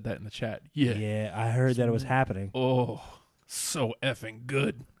just said that in the chat. Yeah. Yeah, I heard that it was happening. Oh, so effing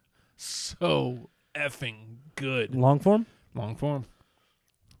good. So effing good. Long form? Long form.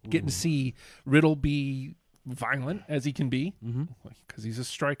 Getting to see Riddle be violent as he can be, because he's a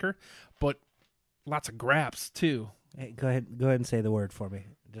striker, but lots of grabs too. Hey, go ahead and say the word for me,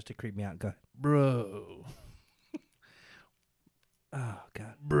 just to creep me out. Go ahead. Bro. Oh,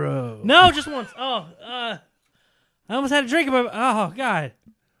 God. Bro. No, just once. Oh, I almost had a drink of it. Oh, God.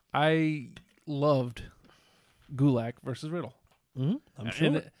 I loved Gulak versus Riddle. I'm sure.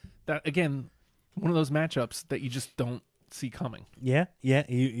 And that, again, one of those matchups that you just don't see coming. Yeah.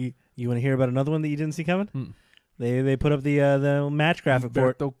 You want to hear about another one that you didn't see coming? They put up the match graphic for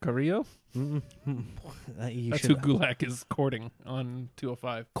it. Humberto Carrillo? You That's should- who Gulak is courting on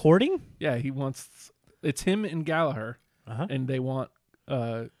 205. Courting? Yeah, it's him and Gallagher, Uh-huh. and they want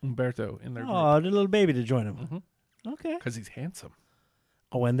Humberto in their group. Oh, the little baby to join him. Okay. Because he's handsome.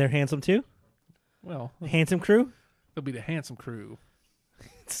 Oh, and they're handsome too? Well, Handsome crew? they'll be the handsome crew.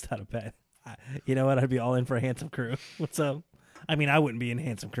 It's not a bad. You know what? I'd be all in for a handsome crew. What's up? I mean, I wouldn't be in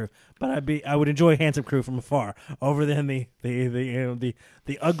handsome crew, but I would enjoy handsome crew from afar. Over than the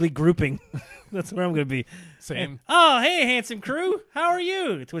ugly grouping. That's where I'm going to be. Same. Oh, hey, handsome crew, how are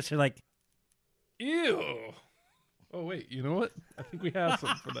you? To which you're like, Ew. Oh, wait. You know what? I think we have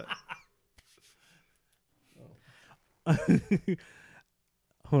some for that.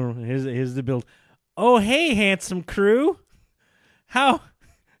 hold on, here's the build. Oh, hey, handsome crew, how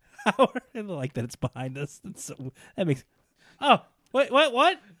are I like that it's behind us. That makes. Oh, wait,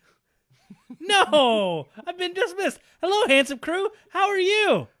 what? No, I've been dismissed. Hello, handsome crew. How are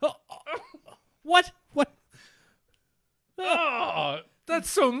you? Oh, what? Oh, that's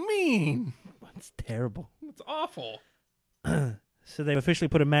so mean. It's terrible. It's awful. So they've officially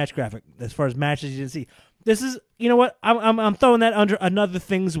put a match graphic as far as matches you didn't see. This is, you know what? I'm throwing that under another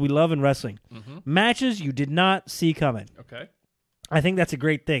things we love in wrestling. Matches you did not see coming. Okay. I think that's a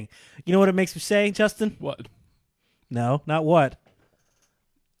great thing. You know what it makes me say, Justin? What? No, not what.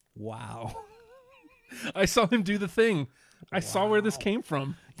 Wow. I saw him do the thing. I saw where this came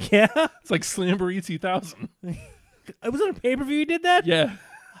from. Yeah? It's like Slamboree 2000. Was it a pay-per-view you did that? Yeah.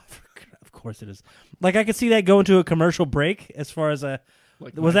 Of course it is. Like, I could see that going to a commercial break as far as a...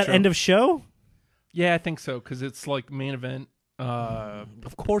 Like was that Nitro. end of show? Yeah, I think so, because it's like main event.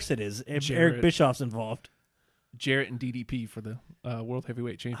 Of course it is. If Jarrett. Eric Bischoff's involved. Jarrett and DDP for the World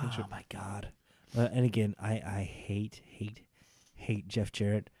Heavyweight Championship. Oh, my God. And again, I hate Jeff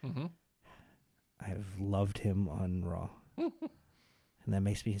Jarrett. Mm-hmm. I've loved him on Raw. And that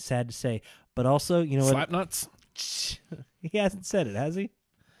makes me sad to say. But also, you know what? Slapnuts. He hasn't said it, has he?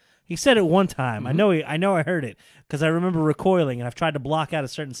 He said it one time. Mm-hmm. I know I heard it because I remember recoiling, and I've tried to block out a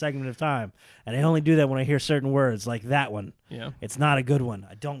certain segment of time, and I only do that when I hear certain words like that one. Yeah. It's not a good one.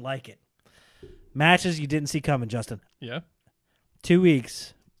 I don't like it. Matches you didn't see coming, Justin. Yeah. 2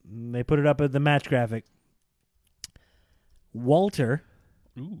 weeks. They put it up at the match graphic. Walter.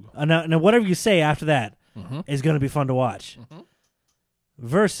 Ooh. Now, whatever you say after that Mm-hmm. is going to be fun to watch. Mm-hmm.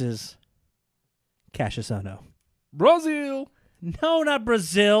 Versus Cassius Ohno. Brazil. No, not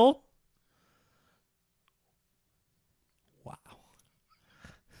Brazil. Wow.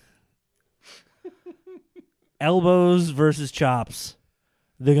 Elbows versus chops.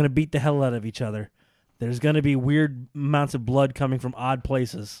 They're going to beat the hell out of each other. There's going to be weird amounts of blood coming from odd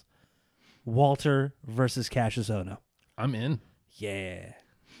places. Walter versus Cassius Ohno. I'm in. Yeah.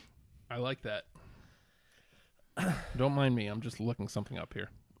 I like that. Don't mind me. I'm just looking something up here.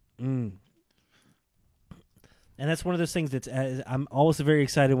 And that's one of those things that's I'm always very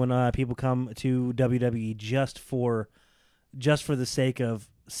excited when people come to WWE just for the sake of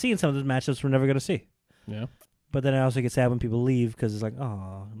seeing some of those matchups we're never going to see. Yeah. But then I also get sad when people leave because it's like,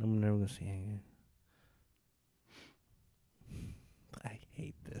 oh, I'm never going to see it. I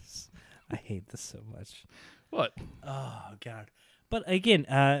hate this. I hate this so much. What? Oh, God. But again,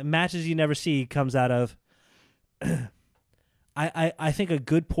 matches you never see comes out of... I think a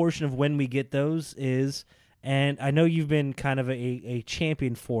good portion of when we get those is, and I know you've been kind of a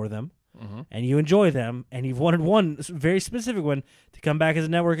champion for them, Mm-hmm. and you enjoy them, and you've wanted one very specific one to come back as a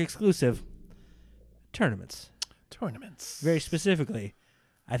network exclusive. Tournaments. Very specifically.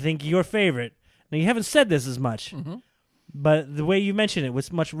 I think your favorite, now you haven't said this as much, Mm-hmm. but the way you mention it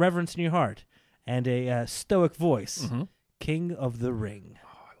with much reverence in your heart and a stoic voice, Mm-hmm. King of the Ring. Oh,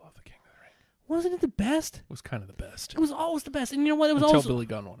 I love the King of the Ring. Wasn't it the best? It was kind of the best. It was always the best. And you know what? It was Until also... Billy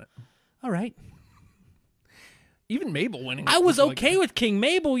Gunn won it. All right. Even Mabel winning. I was like- okay with King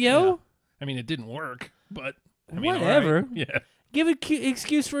Mabel, yo. Yeah. I mean, it didn't work, but I mean, Whatever. all right. Yeah. Give an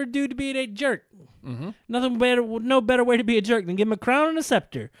excuse for a dude to be a jerk. Mm-hmm. Nothing better, no better way to be a jerk than give him a crown and a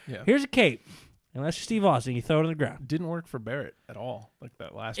scepter. Yeah. Here's a cape. Unless you're Steve Austin, you throw it on the ground. Didn't work for Barrett at all. Like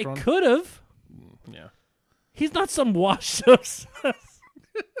that last It run. could have. Yeah. He's not some washed up.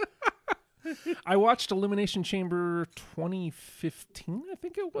 I watched Elimination Chamber 2015, I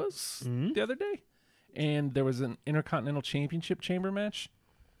think it was, the other day. And there was an Intercontinental Championship Chamber match.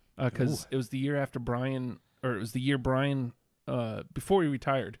 Because it was the year after Bryan, or it was the year Bryan, before he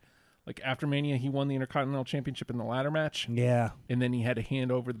retired. Like after Mania, he won the Intercontinental Championship in the ladder match. Yeah. And then he had to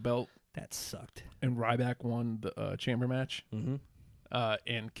hand over the belt. That sucked. And Ryback won the chamber match. Mm-hmm.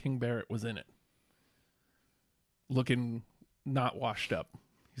 And King Barrett was in it. Looking not washed up.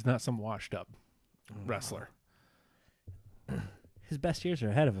 He's not some washed up wrestler. His best years are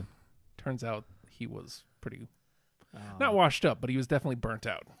ahead of him. Turns out he was pretty not washed up, but he was definitely burnt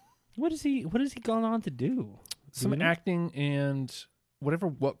out. What has he gone on to do? Some we know? acting and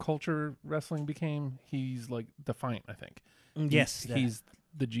what culture wrestling became, he's like Defiant, I think. Yes. He's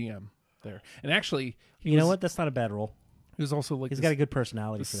the GM there. And actually, You know what? That's not a bad role. He was also like He's got a good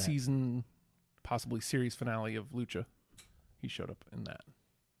personality the for that. season, possibly series finale of Lucha. He showed up in that.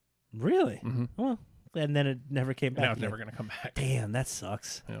 Really? Mm-hmm. Well, and then it never came back. Now it's again. never going to come back. Damn, that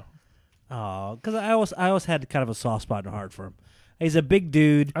sucks. Yeah. Oh, because I always had kind of a soft spot in the heart for him. He's a big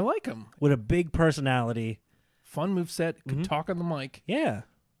dude I like him. with a big personality. Fun moveset, could talk on the mic. Yeah,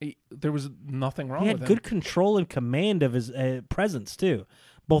 There was nothing wrong he with had him. good control and command of his presence too,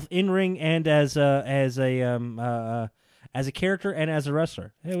 both in ring and as a character and as a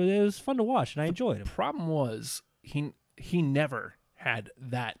wrestler. It was fun to watch, and I enjoyed him. Problem was he never had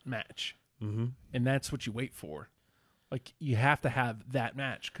that match, and that's what you wait for. Like you have to have that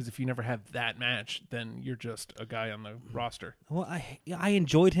match because if you never have that match, then you're just a guy on the roster. Well, I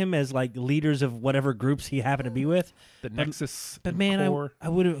enjoyed him as like leaders of whatever groups he happened to be with. The Nexus, But and man, Core. I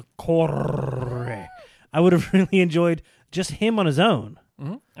would have really enjoyed just him on his own.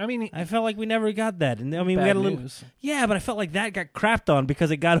 I mean, I felt like we never got that, and I mean, we bad got a little. news. Yeah, but I felt like that got crapped on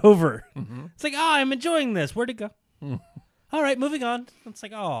because it got over. It's like, oh, I'm enjoying this. Where'd it go? All right, moving on. It's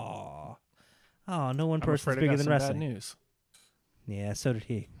like, oh, no one I'm person's afraid I bigger got than some wrestling. bad news. Yeah, so did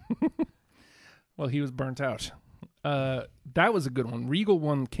he. Well, he was burnt out. That was a good one. Regal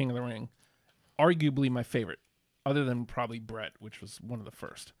won King of the Ring. Arguably my favorite, other than probably Brett, which was one of the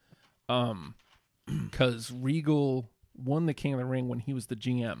first. Because Regal won the King of the Ring when he was the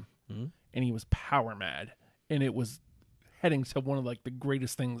GM, and he was power mad, and it was heading to one of like the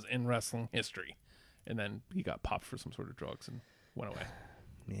greatest things in wrestling history. And then he got popped for some sort of drugs and went away.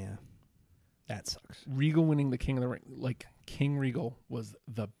 Yeah, that sucks. Regal winning the King of the Ring, like King Regal was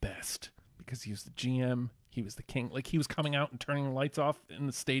the best because he was the GM. He was the king. Like he was coming out and turning the lights off in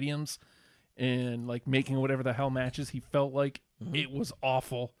the stadiums and like making whatever the hell matches he felt like. It was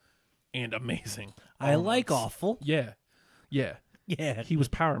awful and amazing. I like awful. Yeah. Yeah. Yeah. He was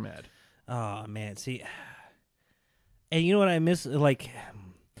power mad. Oh man, see, and you know what I miss? Like,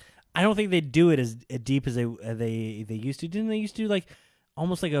 I don't think they do it as deep as they used to. Didn't they used to do like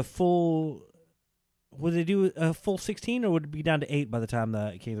almost like a full? Would they do a full 16, or would it be down to 8 by the time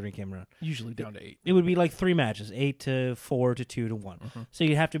the King of the Ring came around? Usually down to 8. It would be like 3 matches, 8 to 4 to 2 to 1. So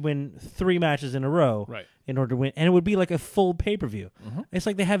you'd have to win 3 matches in a row, Right. in order to win, and it would be like a full pay-per-view. It's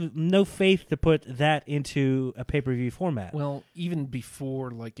like they have no faith to put that into a pay-per-view format. Well, even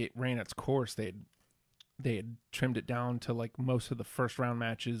before like it ran its course, they had trimmed it down to like most of the first round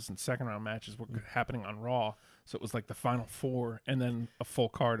matches and second round matches were happening on Raw. So it was like the final 4 and then a full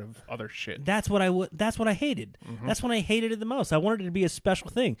card of other shit. That's what I hated. That's when I hated it the most. I wanted it to be a special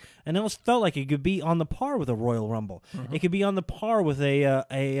thing, and it almost felt like it could be on the par with a Royal Rumble. It could be on the par with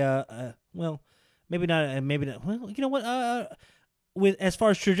well, maybe not. Well, you know what? With as far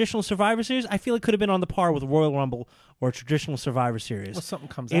as traditional Survivor Series, I feel it could have been on the par with Royal Rumble or a traditional Survivor Series. Well, something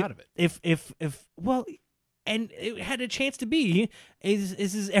comes out of it. If well, and it had a chance to be.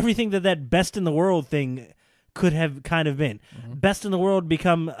 Is everything that best in the world thing could have kind of been. Best in the world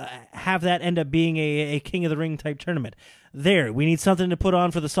become have that end up being a King of the Ring type tournament. There, we need something to put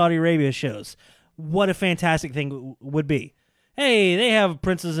on for the Saudi Arabia shows. What a fantastic thing would be. Hey, they have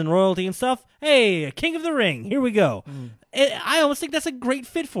princes and royalty and stuff. Hey, a King of the Ring. Here we go. I almost think that's a great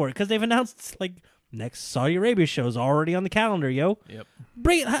fit for it because they've announced like next Saudi Arabia show is already on the calendar, yo. Yep.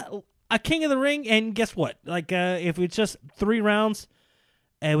 Bring a King of the Ring, and guess what? Like if it's just 3 rounds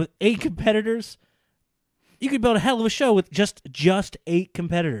and with 8 competitors, you could build a hell of a show with just 8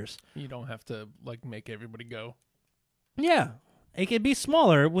 competitors. You don't have to like make everybody go. Yeah. It could be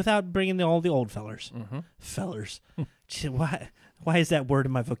smaller without bringing all the old fellers. Fellers. Why is that word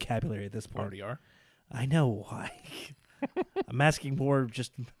in my vocabulary at this point? Already are. I know why. I'm asking more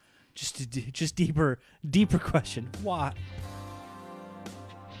just deeper question. Why?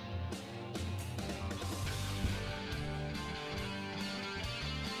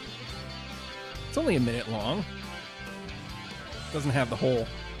 It's only a minute long. Doesn't have the whole.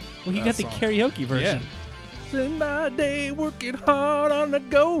 Well, you got the song. karaoke version. Yeah. Spend my day working hard on the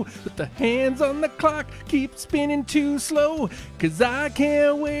go, with the hands on the clock, keep spinning too slow, 'cause I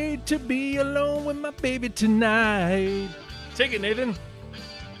can't wait to be alone with my baby tonight. Take it, Nathan.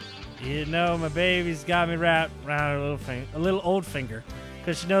 You know, my baby's got me wrapped around a little old finger,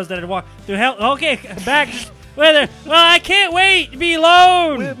 because she knows that I'd walk through hell. Okay, back with her. Well, I can't wait to be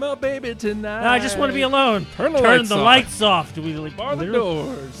alone. With my baby tonight. No, I just want to be alone. Turn the lights off. Do we like Bar the literally-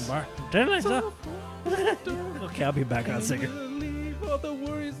 doors. Turn the lights off. Okay, I'll be back on singer. Leave all the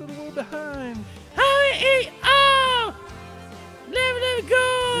worries of the world behind. Oh, let it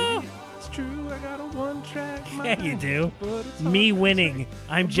go. It's true, I got a one-track Yeah, mind. you do. But it's Me all winning.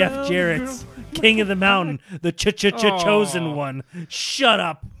 I'm Jeff Well, Jarrett's girl. King of the Mountain, the chosen Aw. one. Shut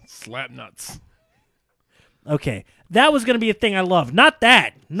up. slap nuts. Okay, that was gonna be a thing I love. Not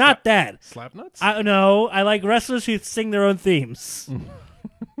that. Not that. Slap nuts? I like wrestlers who sing their own themes.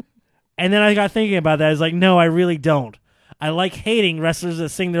 And then I got thinking about that. I was like, no, I really don't. I like hating wrestlers that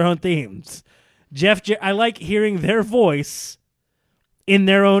sing their own themes. I like hearing their voice in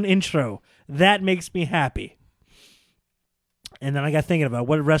their own intro. That makes me happy. And then I got thinking about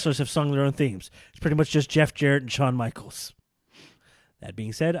what wrestlers have sung their own themes. It's pretty much just Jeff Jarrett and Shawn Michaels. That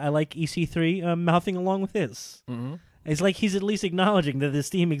being said, I like EC3 mouthing along with his. It's like he's at least acknowledging that this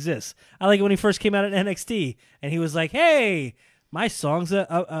theme exists. I like it when he first came out at NXT, and he was like, hey, my song's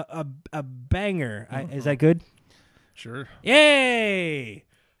a banger. Is that good? Sure. Yay!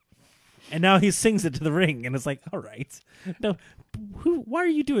 And now he sings it to the ring, and it's like, all right. No, why are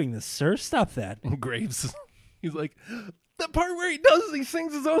you doing this, sir? Stop that. Graves. He's like, the part where he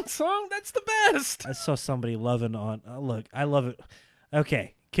sings his own song, that's the best. I saw somebody loving on. Look, I love it.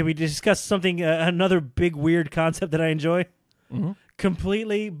 Okay, can we discuss something? Another big weird concept that I enjoy.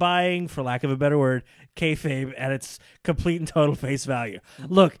 completely buying, for lack of a better word, kayfabe at its complete and total face value.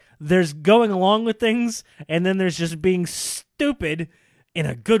 Look, there's going along with things, and then there's just being stupid in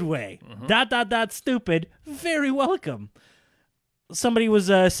a good way. Stupid, very welcome. Somebody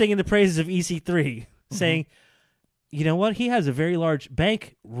was singing the praises of EC3, saying, you know what? He has a very large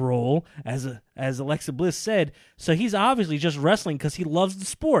bank roll, as Alexa Bliss said, so he's obviously just wrestling because he loves the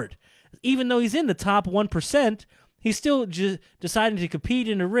sport. Even though he's in the top 1%, he's still deciding to compete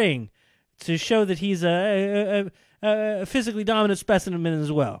in a ring to show that he's a physically dominant specimen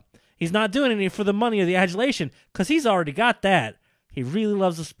as well. He's not doing it for the money or the adulation because he's already got that. He really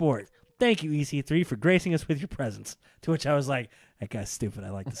loves the sport. Thank you, EC3, for gracing us with your presence. To which I was like, that guy's stupid. I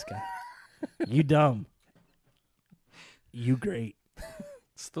like this guy. You dumb. You great.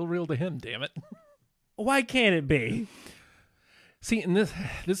 Still real to him, damn it. Why can't it be? See, and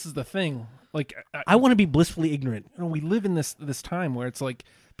this is the thing. Like, I want to be blissfully ignorant. you know, we live in this time where it's like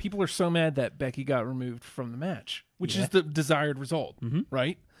people are so mad that Becky got removed from the match, which is the desired result,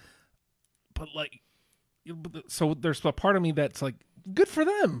 right? But like, so there's a part of me that's like, good for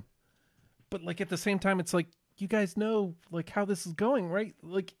them. But like at the same time, it's like, you guys know like how this is going, right?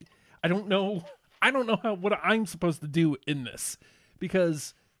 Like, I don't know what I'm supposed to do in this,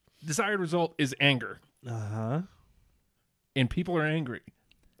 because desired result is anger. And people are angry.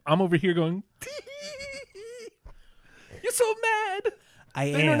 I'm over here going, you're so mad. I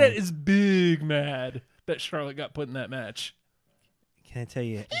am. The internet is big mad that Charlotte got put in that match. Can I tell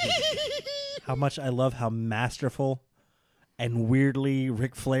you how much I love how masterful and weirdly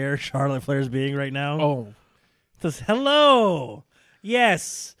Ric Flair, Charlotte Flair is being right now? Oh. Says, hello.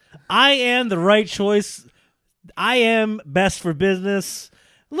 Yes, I am the right choice. I am best for business.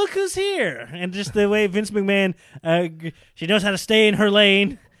 Look who's here. And just the way Vince McMahon, she knows how to stay in her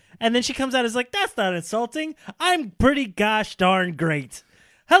lane. And then she comes out as like, that's not insulting. I'm pretty gosh darn great.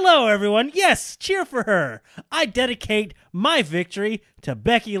 Hello, everyone. Yes, cheer for her. I dedicate my victory to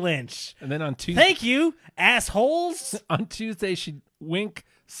Becky Lynch. And then on Tuesday, Thank you, assholes. on Tuesday, she'd wink,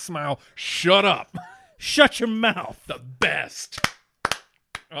 smile, shut up. Shut your mouth. The best.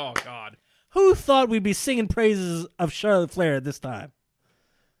 Oh, God. Who thought we'd be singing praises of Charlotte Flair at this time?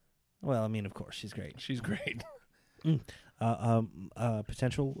 Well, I mean, of course, she's great. She's great.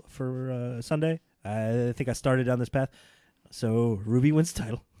 Potential for Sunday. I think I started down this path. So Ruby wins the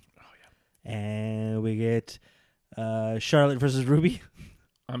title. Oh, yeah. And we get Charlotte versus Ruby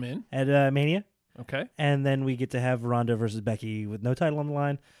I'm in. at Mania. Okay. And then we get to have Ronda versus Becky with no title on the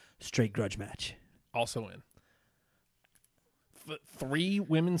line. Straight grudge match. Also in. 3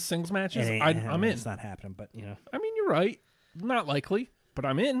 women's singles matches? And I'm in. It's not happening, but, you know. I mean, you're right. Not likely, but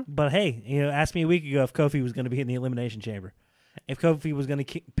I'm in. But, hey, you know, ask me a week ago if Kofi was going to be in the Elimination Chamber. If Kofi was going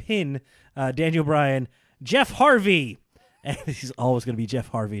to pin Daniel Bryan, Jeff Harvey. And he's always going to be Jeff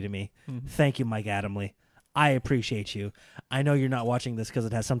Harvey to me. Thank you, Mike Adamle. I appreciate you. I know you're not watching this because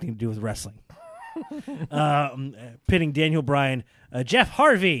it has something to do with wrestling. Pinning Daniel Bryan, Jeff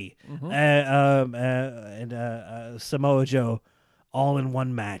Harvey, and Samoa Joe all in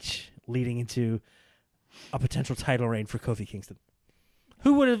one match, leading into a potential title reign for Kofi Kingston.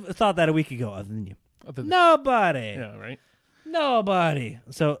 Who would have thought that a week ago other than you? Nobody. Yeah, right? Nobody.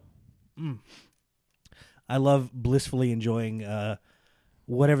 So, I love blissfully enjoying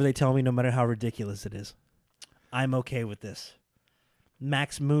whatever they tell me, no matter how ridiculous it is. I'm okay with this.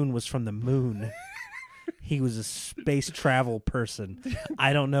 Max Moon was from the moon. He was a space travel person.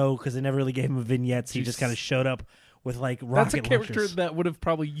 I don't know, because they never really gave him vignettes. He just kind of showed up with like rocket That's a character launchers. that would have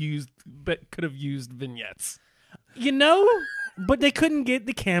probably could have used vignettes. You know? But they couldn't get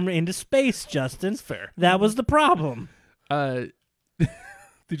the camera into space, Justin. That's fair. That was the problem. Did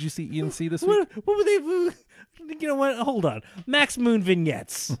you see ENC this week? What were they? You know what? Hold on. Max Moon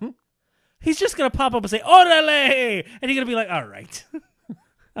vignettes. He's just going to pop up and say, Orale! And you're going to be like, all right.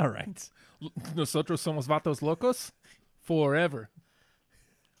 All right. Nosotros somos vatos locos forever.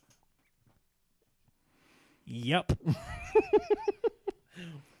 Yep.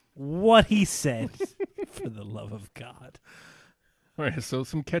 What he said, for the love of God. All right, so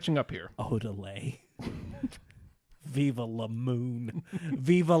some catching up here. Odele. Viva la moon.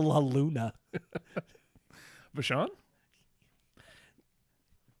 Viva la luna. Vashon?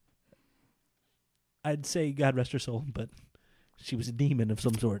 I'd say God rest her soul, but she was a demon of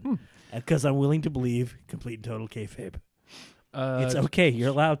some sort. Because I'm willing to believe complete and total kayfabe. It's okay. You're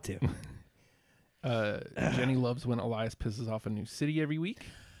allowed to. Jenny loves when Elias pisses off a new city every week.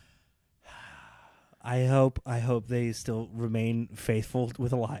 I hope they still remain faithful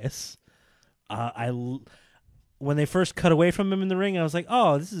with Elias. When they first cut away from him in the ring, I was like,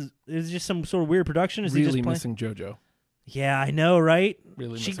 "Oh, this is just some sort of weird production." Is really he just missing JoJo? Yeah, I know, right?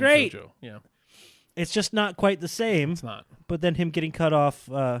 Really She missing great. JoJo. Yeah, It's just not quite the same. it's not. But then him getting cut off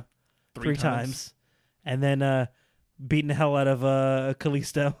three times, and then beating the hell out of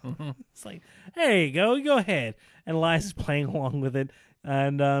Kalisto. It's like, there you go ahead. And Elias is playing along with it,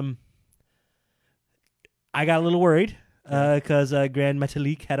 and I got a little worried because Grand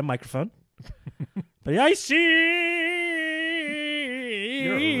Metalik had a microphone. But I see.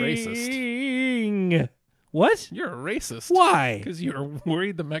 You're a racist. What? You're a racist. Why? Because you're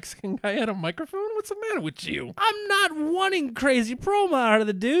worried the Mexican guy had a microphone? What's the matter with you? I'm not wanting crazy promo out of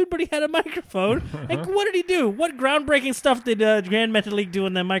the dude, but he had a microphone. And what did he do? What groundbreaking stuff did Grand Metalik do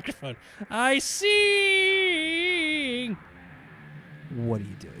in that microphone? I see. What are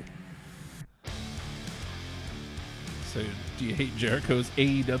you doing? So, do you hate Jericho's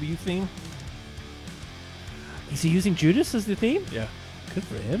AEW theme? Is he using Judas as the theme? Yeah. Good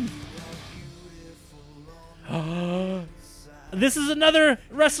for him. This is another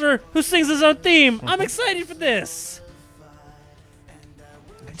wrestler who sings his own theme. I'm excited for this.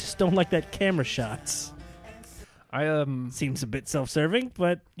 I just don't like that camera shots. Seems a bit self-serving,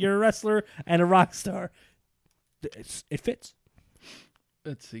 but you're a wrestler and a rock star. It fits.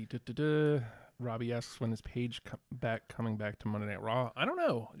 Let's see. Robbie asks when is Paige coming back to Monday Night Raw. I don't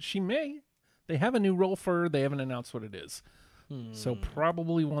know. She may. They have a new role for her. They haven't announced what it is. So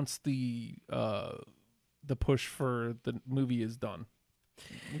probably once the push for the movie is done,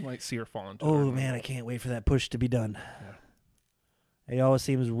 we might see her fall into. Oh man, I can't wait for that push to be done. Yeah. It always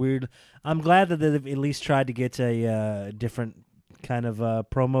seems weird. I'm glad that they've at least tried to get a different kind of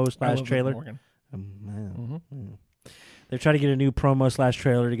promo / trailer. They're trying to get a new promo /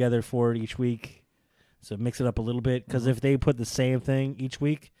 trailer together for it each week, so mix it up a little bit. Because if they put the same thing each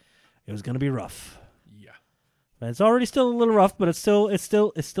week, it was going to be rough. Yeah, but it's already still a little rough, but it's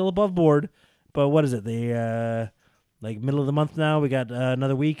still above board. But what is it? The like middle of the month now. We got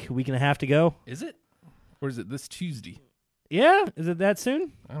another week and a half to go. Is it? Or is it this Tuesday? Yeah, is it that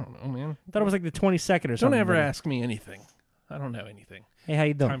soon? I don't know, man. I thought it was like the 22nd or something. Don't ever ask me anything. I don't know anything. Hey, how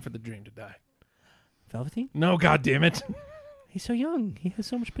you doing? Time for the dream to die. Velveteen? No, God damn it. He's so young. He has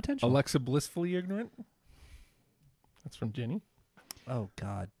so much potential. Alexa blissfully ignorant. That's from Jenny. Oh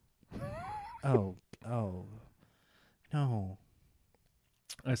God. Oh no.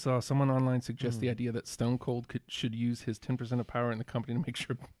 I saw someone online suggest the idea that Stone Cold should use his 10% of power in the company to make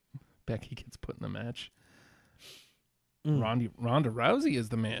sure Becky gets put in the match. Ronda Rousey is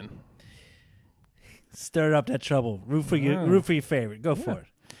the man. Stir up that trouble. Root for your favorite. Go for it.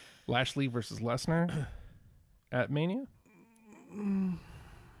 Lashley versus Lesnar at Mania.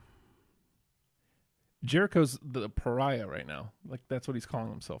 Jericho's the pariah right now. Like, that's what he's calling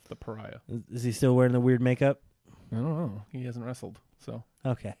himself, the pariah. Is he still wearing the weird makeup? I don't know. He hasn't wrestled, so.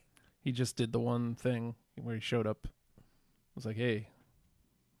 Okay. He just did the one thing where he showed up. Was like, hey.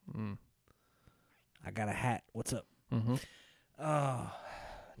 I got a hat. What's up? Mm-hmm. Oh,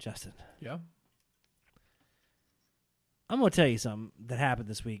 Justin. Yeah? I'm going to tell you something that happened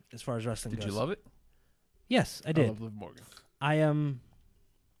this week as far as wrestling goes. Did you love it? Yes, I did. I love Liv Morgan.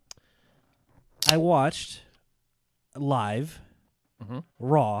 I watched live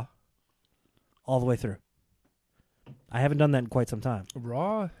Raw all the way through. I haven't done that in quite some time.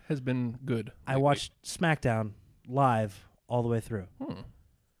 Raw has been good. I watched SmackDown live all the way through.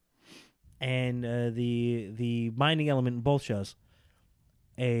 And the binding element in both shows,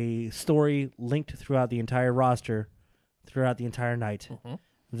 a story linked throughout the entire roster, throughout the entire night,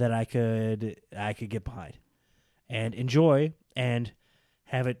 that I could get behind and enjoy and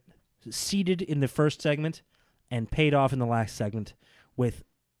have it seeded in the first segment and paid off in the last segment with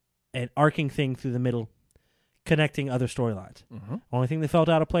an arcing thing through the middle, connecting other storylines. Only thing that felt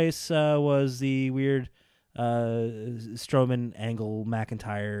out of place was the weird Strowman, Angle,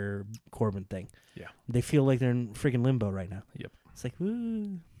 McIntyre, Corbin thing. Yeah, they feel like they're in freaking limbo right now. Yep, it's like,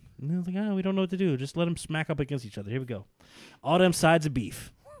 ooh. And they're like, we don't know what to do. Just let them smack up against each other. Here we go. All them sides of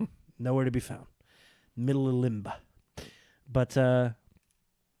beef, nowhere to be found. Middle of limbo. But I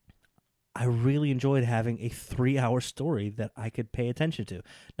really enjoyed having a 3-hour story that I could pay attention to.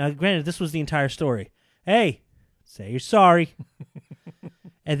 Now, granted, this was the entire story. Hey, say you're sorry.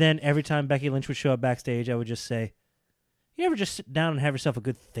 And then every time Becky Lynch would show up backstage, I would just say, you ever just sit down and have yourself a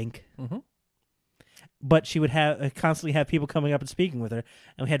good think? But she would constantly have people coming up and speaking with her,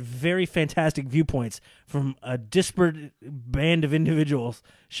 and we had very fantastic viewpoints from a disparate band of individuals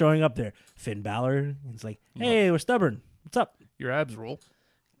showing up there. Finn Balor, it's like, hey, we're stubborn. What's up? Your abs roll.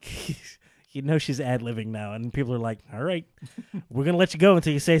 You know she's ad-libbing now, and people are like, all right, we're going to let you go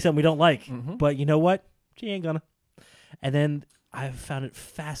until you say something we don't like. But you know what? She ain't going to. And then I found it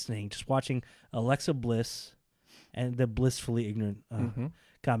fascinating just watching Alexa Bliss And the blissfully ignorant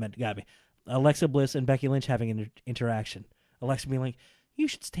comment got me. Alexa Bliss and Becky Lynch having an interaction. Alexa being like, "You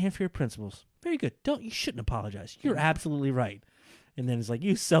should stand for your principles. Very good. You shouldn't apologize. You're absolutely right." And then it's like,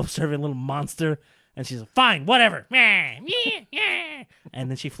 "You self-serving little monster." And she's like, "Fine, whatever." And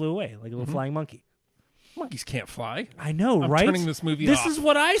then she flew away like a little flying monkey. Monkeys can't fly. I know, I'm right? turning this movie This off. is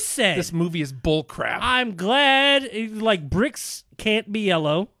what I said. This movie is bull crap. I'm glad. Like, bricks can't be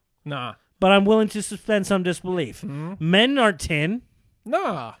yellow, Nah. but I'm willing to suspend some disbelief. Men aren't tin.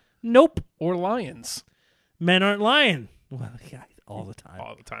 Nah. Nope. Or lions. Men aren't lying. Well, yeah, all the time.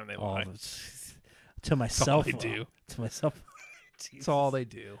 All the time they All lie. to myself. they do. To myself. That's all they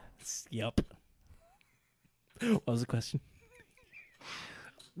do. Yep. What was the question?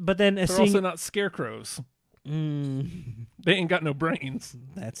 But then They're seeing, also not scarecrows. They ain't got no brains.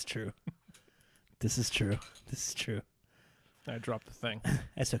 that's true. This is true. This is true. I dropped the thing.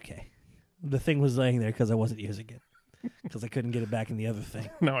 That's okay. The thing was laying there because I wasn't using it. Because I couldn't get it back in the other thing.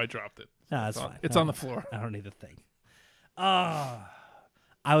 No, I dropped it. No, that's fine. It's on the floor. I don't need the thing.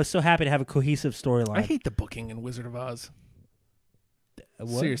 I was so happy to have a cohesive storyline. I hate the booking in Wizard of Oz.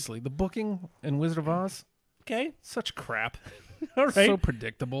 What? Seriously, the booking in Wizard of Oz, Okay. such crap. All right. So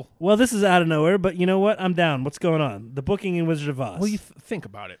predictable. Well, this is out of nowhere, but you know what? I'm down. What's going on? The booking in Wizard of Oz. Well, you think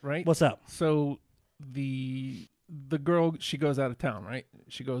about it, right? What's up? So the girl, she goes out of town, right?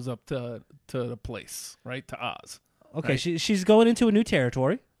 She goes up to the place, right, to Oz. Okay, Right. she's going into a new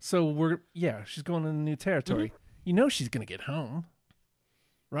territory. So she's going into new territory. Mm-hmm. You know she's gonna get home,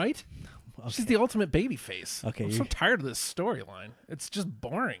 right? She's Okay. the ultimate baby face. Okay, I'm so you're- tired of this storyline. It's just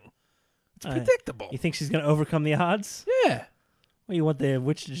boring. It's Uh, predictable. You think she's going to overcome the odds? Yeah, Well, you want the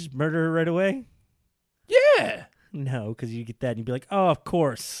witch to just murder her right away? yeah. No, because you get that and you'd be like, oh, of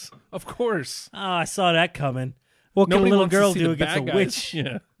course. Of course. Oh, I saw that coming. What can a Nobody little wants to girl see do the against a bad guys. witch?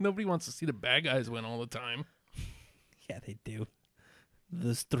 Yeah. Nobody wants to see the bad guys win all the time. Yeah, they do.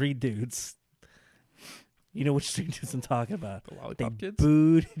 Those three dudes. You know which three dudes I'm talking about. The Lollipop They Kids?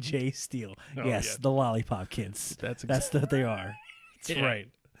 booed Jay Steele. Oh, yes, yeah. the Lollipop Kids. That's That's what they are. That's Yeah. right.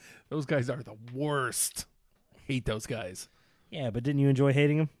 Those guys are the worst. Hate those guys. Yeah, but didn't you enjoy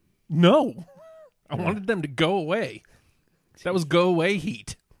hating them? No. I wanted them to go away. That was go away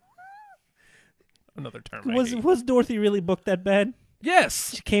heat. Another term. I hate. Was Dorothy really booked that bad?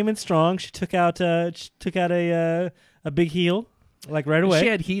 Yes. She came in strong. She took out a big heel like right away. She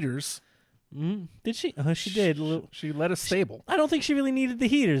had heaters. Did she? Oh, she did. She led us stable. I don't think she really needed the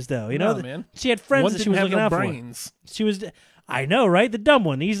heaters though. You No, know, man. she had friends One that she didn't was have looking no out brains. for. She was. I know, right? The dumb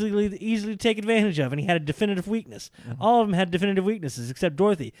one, easily to take advantage of, and he had a definitive weakness. All of them had definitive weaknesses except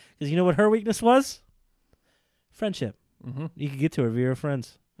Dorothy, because you know what her weakness was? Friendship. You could get to her via her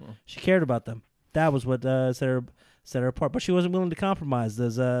friends. She cared about them. That was what set her apart. But she wasn't willing to compromise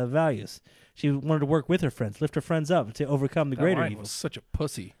those values. She wanted to work with her friends, lift her friends up to overcome the That greater Ryan evil. was such a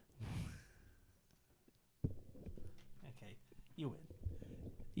pussy. Okay, you win.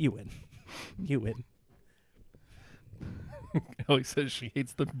 You win. You win. Ellie says she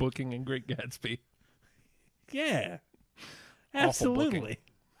hates the booking in Great Gatsby. Yeah. Awful booking. Absolutely.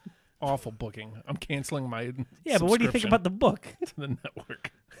 Awful booking. I'm canceling my Yeah, but what do you think subscription about the book? to the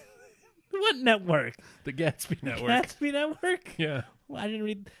network? What network? The Gatsby network. Gatsby Network? Yeah. Well, I didn't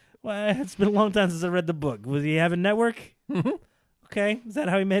read. Well, it's been a long time since I read the book. Was he having network? Mm-hmm. Okay, is that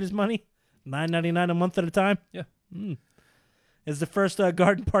how he made his money? $9.99 a month at a time. Yeah. Is the first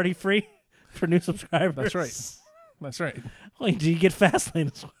garden party free for new subscribers? That's right. That's right. Well, do you get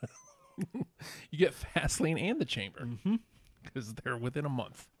Fastlane as well? You get Fastlane and the Chamber because they're within a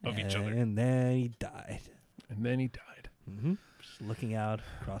month of each other. And then he died. And then he died. Just looking out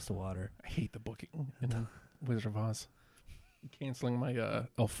across the water. I hate the booking in Wizard of Oz. I'm canceling my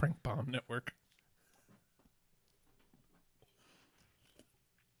El Frank Bomb network.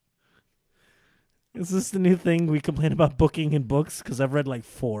 Is this the new thing we complain about booking in books? Because I've read like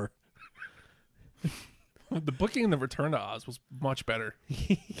 4. The booking in the Return to Oz was much better.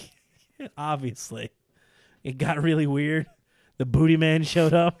 Obviously. It got really weird. The booty man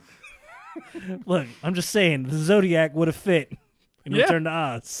showed up. Look, I'm just saying, the Zodiac would have fit in Yeah. Return to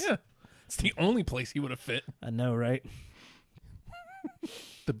Oz. Yeah. It's the only place he would have fit. I know, right?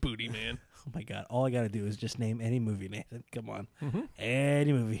 The Booty Man. Oh my God. All I got to do is just name any movie, Nathan. Come on.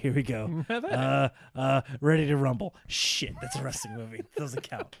 Any movie. Here we go. Have at Ready to Rumble. Shit, that's a wrestling movie. Doesn't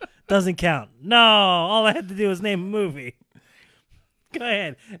count. Doesn't count. No, all I had to do was name a movie. Go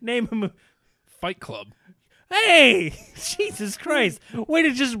ahead. Name a movie. Fight Club. Hey! Jesus Christ. Way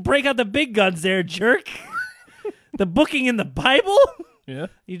to just break out the big guns there, jerk. The booking in the Bible? Yeah.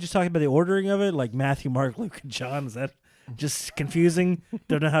 You just talking about the ordering of it? Like Matthew, Mark, Luke, and John? Is that just confusing.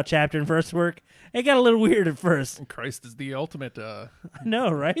 Don't know how chapter and verse work. It got a little weird at first. Christ is the ultimate I know,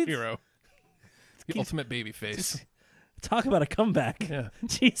 right? hero. The ultimate baby face. Talk about a comeback. Yeah.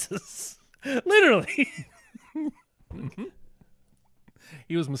 Jesus. Literally.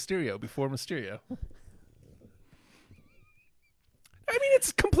 He was Mysterio before Mysterio. I mean,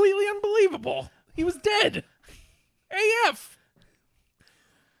 it's completely unbelievable. He was dead. AF.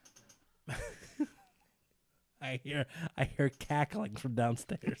 I hear cackling from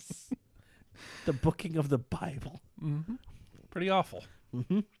downstairs. The booking of the Bible. Mm-hmm. Pretty awful.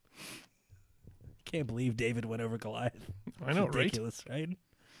 Mm-hmm. Can't believe David went over Goliath. I know, Ridiculous, right?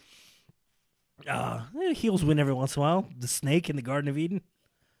 Heels win every once in a while. The snake in the Garden of Eden.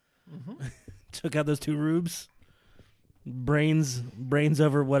 Mm-hmm. Took Took out those two rubes. Brains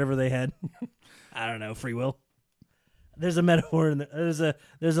over whatever they had. I don't know. Free will. There's a metaphor in there.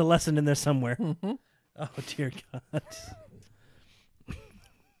 There's a lesson in there somewhere. Mm-hmm. Oh dear God.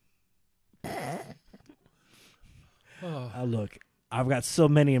 Look, I've got so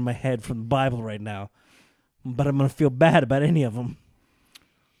many in my head from the Bible right now, but I'm gonna feel bad about any of them.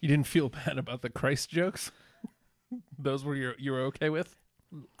 You didn't feel bad about the Christ jokes? Those were you were okay with?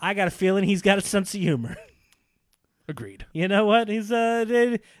 I got a feeling he's got a sense of humor. Agreed. You know what? He's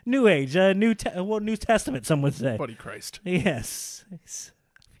New Age, New Testament. Some would say. Buddy Christ. Yes,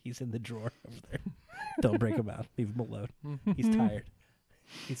 he's in the drawer over there. Don't break him out. Leave him alone. He's tired.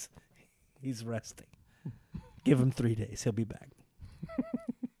 He's resting. Give him 3 days. He'll be back.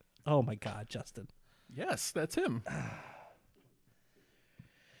 Oh my God, Justin. Yes, that's him.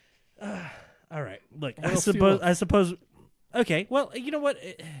 All right. Look, What else do you love? I suppose. Okay. Well, you know what?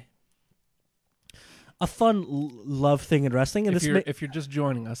 A fun love thing in wrestling, and If you're just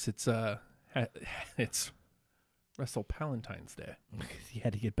joining us, it's WrestlePalentine's Day. You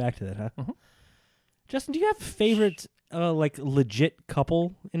had to get back to that, huh? Mhm. Justin, do you have a favorite like legit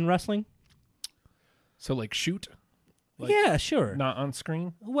couple in wrestling? So like shoot? Like, Yeah, sure. Not on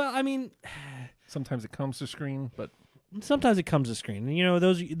screen? Well, I mean, Sometimes it comes to screen, but sometimes it comes to screen, and you know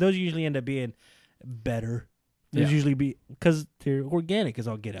those usually end up being better. Those Yeah. usually be because they're organic as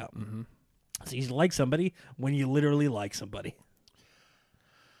all get out. mm-hmm. It's easy to like somebody when you literally like somebody.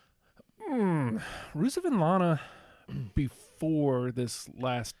 Rusev and Lana before this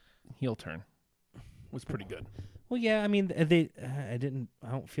last heel turn was pretty good. Well, yeah, I mean, I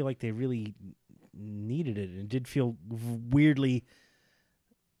don't feel like they really needed it. It did feel weirdly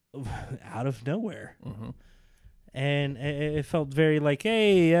out of nowhere. Mm-hmm. And it felt very like,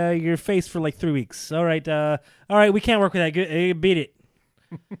 hey, you're face for like 3 weeks. All right, we can't work with that. Beat it.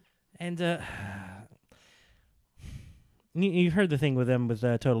 And you heard the thing with them with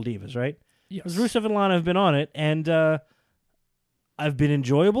Total Divas, right? Yes. Because Rusev and Lana have been on it, and I've been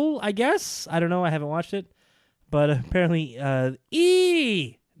enjoyable, I guess. I don't know. I haven't watched it. But apparently,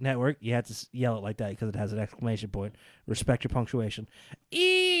 E! Network, you have to yell it like that because it has an exclamation point. Respect your punctuation.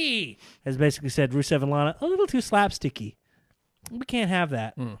 E! Has basically said Rusev and Lana, a little too slapsticky. We can't have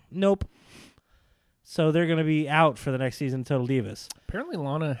that. Nope. So they're going to be out for the next season of Total Divas. Apparently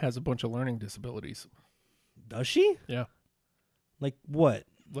Lana has a bunch of learning disabilities. Does she? Yeah. Like what?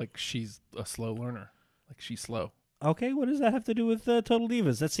 Like she's a slow learner. Like she's slow. Okay, what does that have to do with Total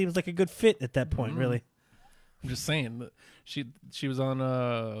Divas? That seems like a good fit at that point, really. I'm just saying that she was on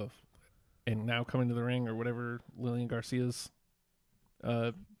and Now Coming to the Ring or whatever Lillian Garcia's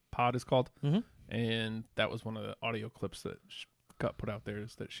pod is called. Mm-hmm. And that was one of the audio clips that got put out there,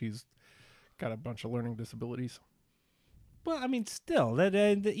 is that she's got a bunch of learning disabilities. Well, I mean, still,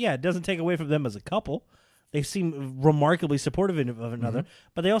 it doesn't take away from them as a couple. They seem remarkably supportive of another,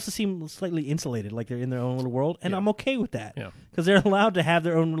 but they also seem slightly insulated, like they're in their own little world, and Yeah. I'm okay with that. Yeah. Because they're allowed to have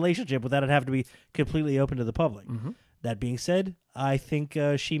their own relationship without it having to be completely open to the public. Mm-hmm. That being said, I think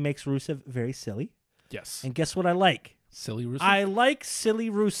she makes Rusev very silly. Yes. And guess what I like? Silly Rusev. I like silly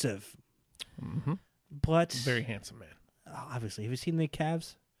Rusev. Mm-hmm. But Very handsome man. obviously, have you seen the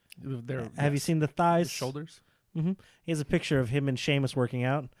calves? Have you seen the thighs? shoulders? Mm-hmm. He has a picture of him and Sheamus working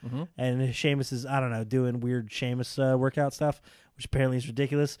out, and Sheamus is, I don't know, doing weird Sheamus workout stuff, which apparently is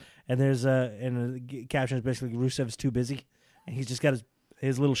ridiculous. And there's and the caption is basically Rusev's too busy, and he's just got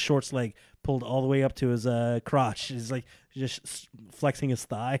his little shorts leg pulled all the way up to his crotch. He's like just flexing his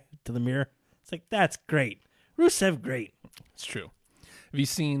thigh to the mirror. It's like, that's great, Rusev, great. It's true. Have you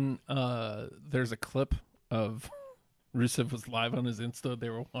seen? There's a clip of Rusev was live on his Insta. They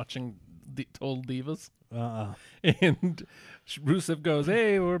were watching Total Divas. And Rusev goes,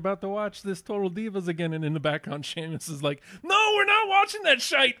 "Hey, we're about to watch this Total Divas again." And in the background, Sheamus is like, "No, we're not watching that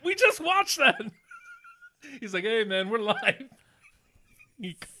shite. We just watched that." He's like, "Hey, man, we're live."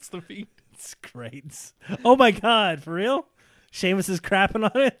 He cuts the feed. That's great. Oh my God, for real? Sheamus is crapping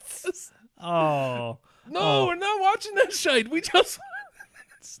on it? Oh. No, we're not watching that shite. We just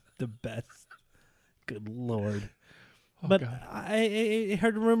It's the best. Good Lord. Oh, but God. I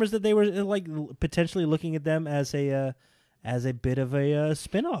heard rumors that they were like potentially looking at them as a bit of a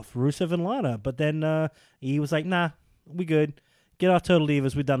spin-off, Rusev and Lana. But then he was like, nah, we good. Get off Total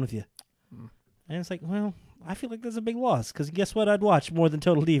Divas. We're done with you. And it's like, well, I feel like that's a big loss because guess what? I'd watch more than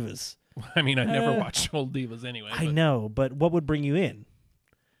Total Divas. I mean, I never watched Old Divas anyway. I but know, but what would bring you in?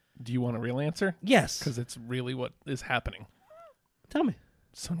 Do you want a real answer? Yes. Because it's really what is happening. Tell me.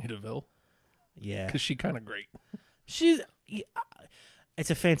 Sonya Deville. Yeah. Because she's kind of great. It's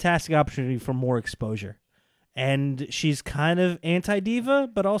a fantastic opportunity for more exposure. And she's kind of anti-diva,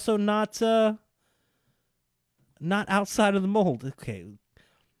 but also not outside of the mold. Okay.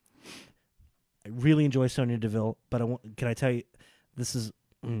 I really enjoy Sonya Deville, but can I tell you, this is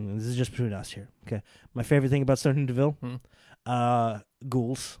just between us here. Okay. My favorite thing about Sonya Deville?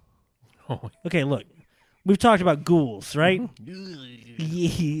 Ghouls. Oh, Okay, look. We've talked about ghouls, right?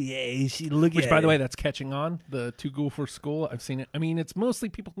 Yeah, which, by the way, that's catching on. The Too Ghoul for School. I've seen it. I mean, it's mostly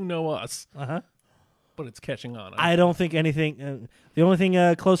people who know us, but it's catching on. I don't think anything. The only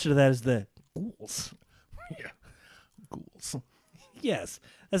thing closer to that is the ghouls. Yeah, ghouls. Yes,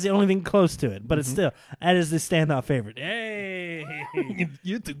 that's the only thing close to it. But it's still that is the standout favorite. Hey,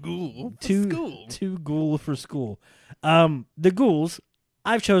 You're the ghoul. Too ghoul for school. The ghouls.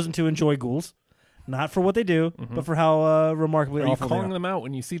 I've chosen to enjoy ghouls. Not for what they do, but for how remarkably Are you awful they are. calling them out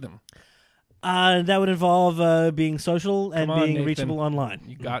when you see them? That would involve being social and Come on, being Nathan. reachable online.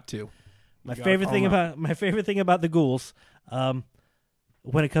 You got to. My favorite thing about the ghouls, when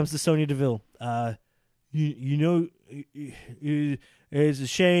it comes to Sonya Deville, you know, it's a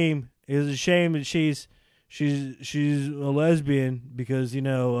shame. It's a shame that she's a lesbian because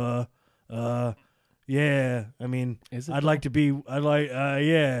yeah. I mean, Is it I'd though? like to be.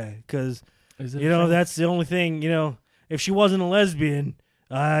 Yeah, because. Is it That's the only thing, if she wasn't a lesbian,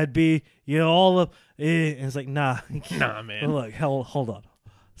 I'd be, all of, and it's like, nah. Nah, man. Look, hold on.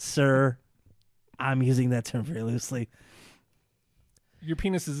 Sir, I'm using that term very loosely. Your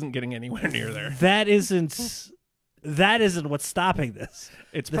penis isn't getting anywhere near there. That isn't what's stopping this.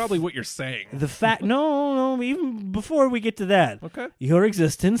 It's probably what you're saying. The fact, no, even before we get to that, Okay. your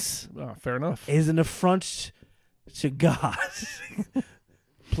existence Oh, fair enough. is an affront to God.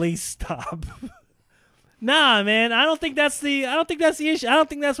 Please stop. Nah, man. I don't think that's the issue. I don't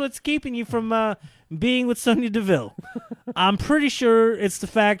think that's what's keeping you from being with Sonya Deville. I'm pretty sure it's the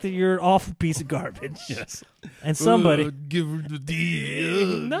fact that you're an awful piece of garbage. Yes. And somebody give her the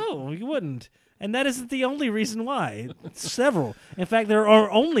D. No, you wouldn't. And that isn't the only reason why. Several. In fact, there are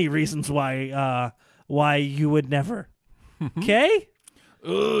only reasons why you would never. Okay?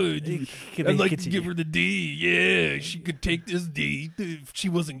 I'd like to give her the D. Yeah, she could take this D. If she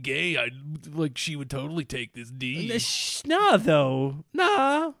wasn't gay, she would totally take this D. Nah, though.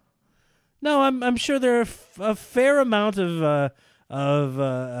 Nah. No, I'm sure there are a fair amount of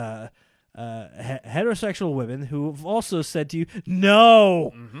heterosexual women who have also said to you,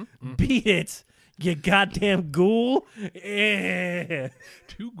 "No, beat it, you goddamn ghoul." Too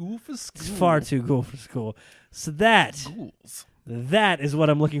ghoul for school. It's far too ghoul for school. So Ghouls. that is what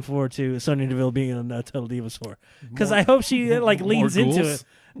I'm looking forward to Sonya Deville being in Total Divas for, because I hope she leans more into ghouls? it.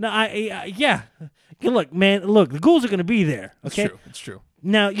 No, yeah. Look, man. Look, the ghouls are going to be there. Okay, It's true.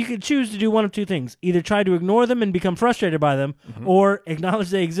 Now, you can choose to do one of two things. Either try to ignore them and become frustrated by them, or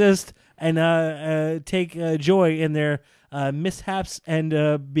acknowledge they exist and take joy in their mishaps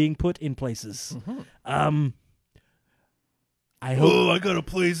and being put in places. I hope I got a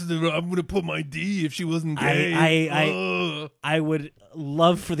place that I'm going to put my D if she wasn't gay. I would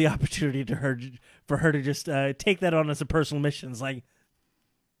love for the opportunity for her to just take that on as a personal mission. It's like,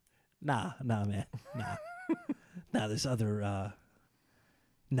 nah, man. Nah, there's other...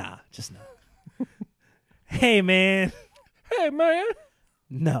 Nah, just no. Hey, man. Hey, man.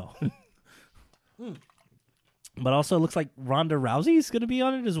 No. But also, it looks like Ronda Rousey's going to be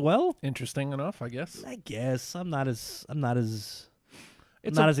on it as well. Interesting enough, I guess. I guess I'm not as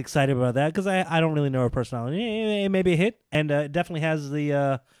excited about that because I don't really know her personality. It may be a hit, and it definitely has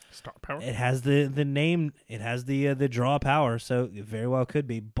the Star power. it has the name, it has the draw power, so it very well could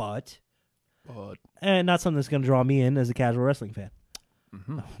be, but not something that's going to draw me in as a casual wrestling fan.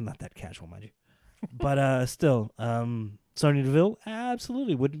 Oh, not that casual, mind you. But still, Sonya Deville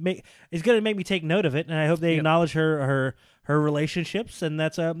absolutely it's going to make me take note of it, and I hope they acknowledge her relationships, and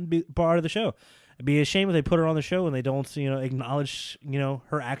that's be part of the show. It'd be a shame if they put her on the show and they don't, acknowledge,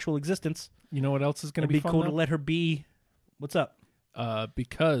 her actual existence. You know what else is going to It'd be fun, cool though? to let her be. What's up?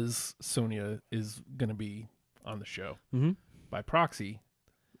 because Sonya is going to be on the show. Mm-hmm. By proxy,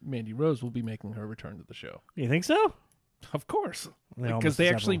 Mandy Rose will be making her return to the show. You think so? Of course. They're Because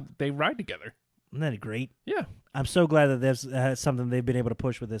almost they ride together. Isn't that great? Yeah. I'm so glad that there's something they've been able to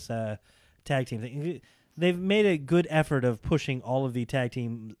push with this tag team thing. They've made a good effort of pushing all of the tag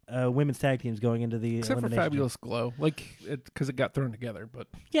team, women's tag teams going into the Except for elimination Fabulous Glow. Because it got thrown together. But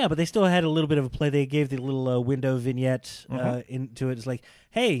yeah, but they still had a little bit of a play. They gave the little window vignette into it. It's like,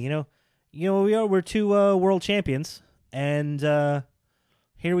 hey, you know what we are? We're two world champions, and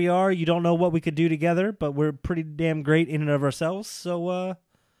here we are. You don't know what we could do together, but we're pretty damn great in and of ourselves. So,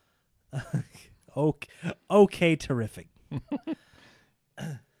 okay, terrific.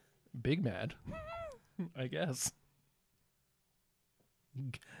 Big Mad, I guess.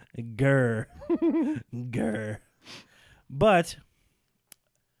 Grr. But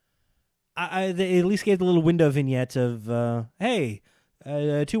they at least gave the little window vignette of, hey,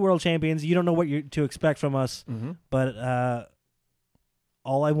 two world champions. You don't know what you're to expect from us, but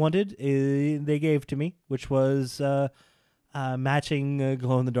all I wanted they gave to me, which was matching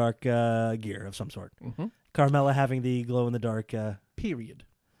glow-in-the-dark gear of some sort. Carmella having the glow-in-the-dark Period.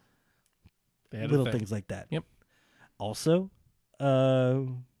 little things like that. Yep. Also,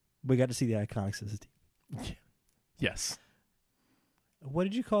 we got to see the Iconics as a team. Yes. What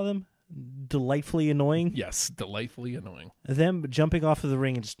did you call them? Delightfully annoying? Yes, delightfully annoying. Them jumping off of the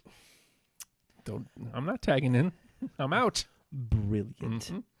ring and just... I'm not tagging in. I'm out.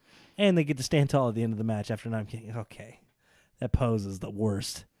 Brilliant. And they get to stand tall at the end of the match after 9 King. Okay. That pose is the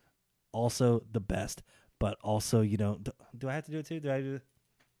worst. Also the best. But also, do I have to do it too? Do I do it?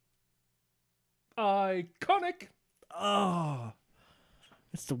 Iconic. Oh.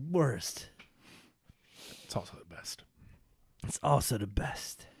 It's the worst. It's also the best. It's also the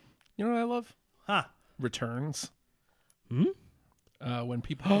best. You know what I love? Huh. Returns. Hmm? When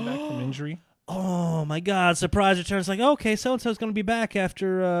people come back from injury. Oh my God! Surprise returns. Like, okay, so and so's going to be back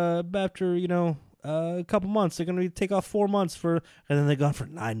after a couple months. They're going to take off 4 months and then they're gone for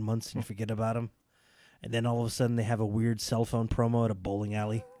 9 months, and you forget about them. And then all of a sudden they have a weird cell phone promo at a bowling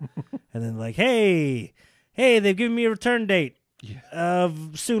alley, and then like, hey, they've given me a return date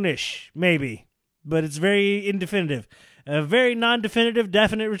of soonish, maybe, but it's very indefinitive, a very non-definitive,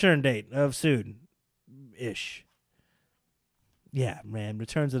 definite return date of soon-ish. Yeah, man,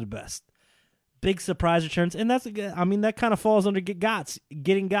 returns are the best. Big surprise returns, and that kind of falls under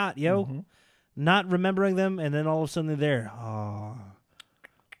getting got, yo. Not remembering them, and then all of a sudden they're there. Oh,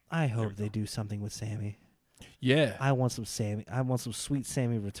 I hope they do something with Sammy. Yeah. I want some Sammy. I want some sweet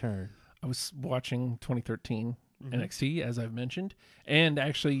Sammy return. I was watching 2013 NXT, as I've mentioned, and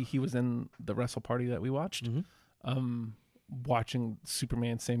actually he was in the Wrestle Party that we watched. Watching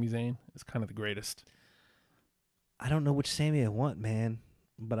Superman Sami Zayn is kind of the greatest. I don't know which Sammy I want, man.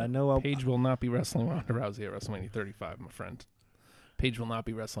 But I know Paige will not be wrestling Ronda Rousey at WrestleMania 35, my friend. Paige will not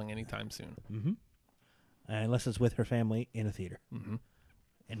be wrestling anytime soon. Unless it's with her family in a theater.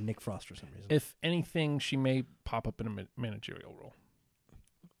 And Nick Frost for some reason. If anything, she may pop up in a managerial role.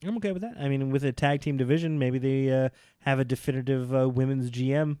 I'm okay with that. I mean, with a tag team division, maybe they have a definitive women's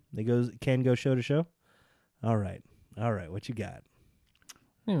GM. They can go show to show. All right. What you got?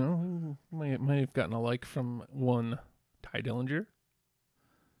 Might have gotten a like from one Ty Dillinger.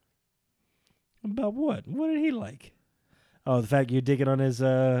 About what? What did he like? Oh, the fact you're digging on his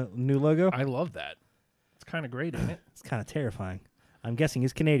new logo? I love that. It's kind of great, isn't it? It's kind of terrifying. I'm guessing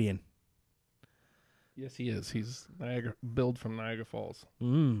he's Canadian. Yes, he is. He's billed from Niagara Falls.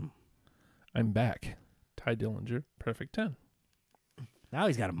 I'm back. Ty Dillinger, Perfect 10. Now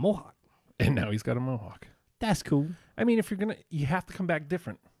he's got a mohawk. And now he's got a mohawk. That's cool. I mean, you have to come back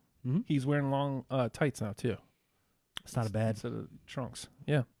different. He's wearing long tights now, too. It's not a bad. Instead of trunks.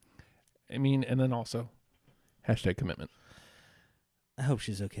 Yeah. I mean, and then also, #commitment. I hope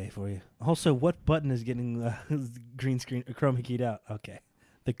she's okay for you. Also, what button is getting green screen chroma keyed out? Okay.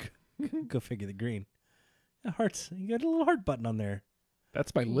 Go figure the green. Hearts. You got a little heart button on there.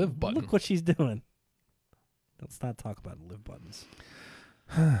 That's my live button. Look what she's doing. Let's not talk about live buttons.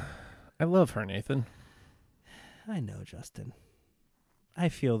 I love her, Nathan. I know, Justin. I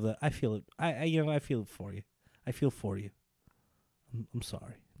feel it. I feel it for you. I feel for you. I'm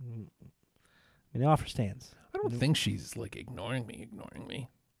sorry. I mean, the offer stands. I don't think she's like ignoring me.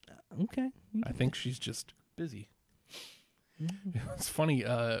 Okay. I think she's just busy. It's funny.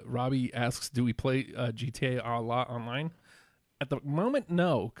 Robbie asks, "Do we play GTA a lot online?" At the moment,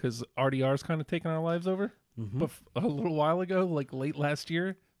 no, because RDR's kind of taken our lives over. But a little while ago, like late last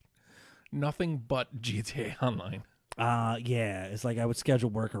year, nothing but GTA Online. Yeah. It's like I would schedule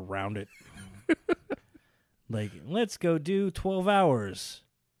work around it. Like, let's go do 12 hours.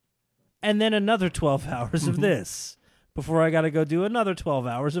 And then another 12 hours of this before I got to go do another 12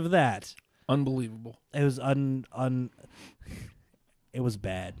 hours of that. Unbelievable. It was it was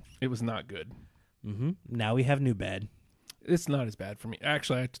bad. It was not good. Mm-hmm. Now we have new bad. It's not as bad for me.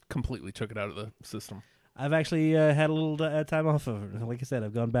 Actually, I completely took it out of the system. I've actually had a little time off of it. Like I said,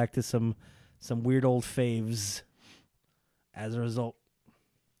 I've gone back to some weird old faves as a result.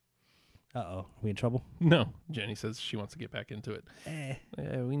 Uh-oh. Are we in trouble? No. Jenny says she wants to get back into it. Eh.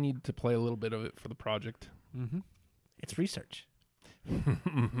 We need to play a little bit of it for the project. Mm-hmm. It's research.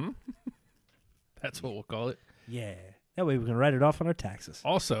 Mm-hmm. That's what we'll call it. Yeah. That way we can write it off on our taxes.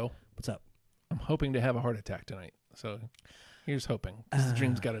 Also, What's up? I'm hoping to have a heart attack tonight. So here's hoping. 'Cause the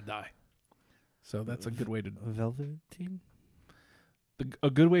dream's got to die. So that's a good way to... Velveteen? A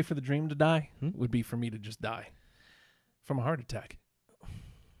good way for the dream to die would be for me to just die from a heart attack.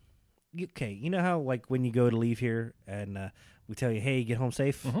 Okay, you know how like when you go to leave here and we tell you, hey, get home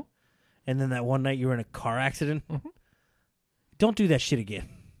safe? Mm-hmm. And then that one night you were in a car accident? Mm-hmm. Don't do that shit again,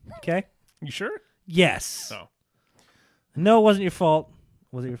 okay? You sure? Yes. No. No, it wasn't your fault.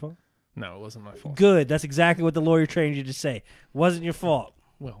 Was it your fault? No, it wasn't my fault. Good. That's exactly what the lawyer trained you to say. Wasn't your fault.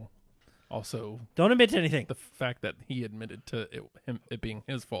 Well, also... Don't admit to anything. The fact that he admitted to it being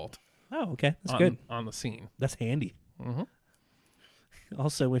his fault. Oh, okay. That's good. On the scene. That's handy. Mm-hmm.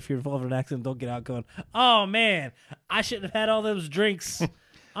 Also, if you're involved in an accident, don't get out going, oh, man, I shouldn't have had all those drinks.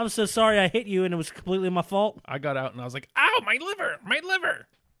 I'm so sorry I hit you and it was completely my fault. I got out and I was like, ow, my liver, my liver.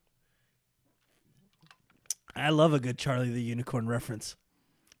 I love a good Charlie the Unicorn reference.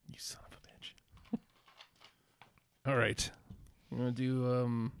 You son of a bitch. All right. You want to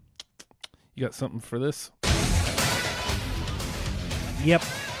do, you got something for this? Yep.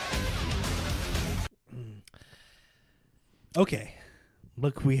 Okay.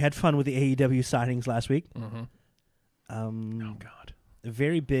 Look, we had fun with the AEW signings last week. Mm-hmm. Oh, God. A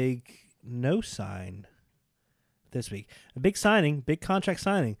very big no sign this week. A big signing, big contract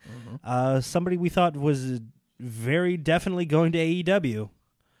signing. Mm-hmm. Somebody we thought was very definitely going to AEW.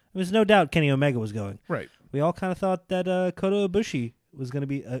 There was no doubt Kenny Omega was going. Right. We all kind of thought that Kota Ibushi was going to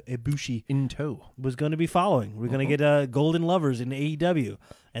be Ibushi in tow. Was going to be following. We're going to get Golden Lovers in AEW,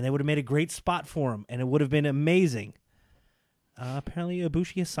 and they would have made a great spot for him, and it would have been amazing. Apparently,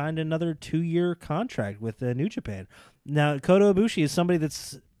 Ibushi has signed another 2-year contract with New Japan. Now, Kota Ibushi is somebody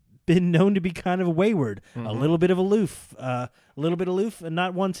that's been known to be kind of wayward, a little bit aloof, and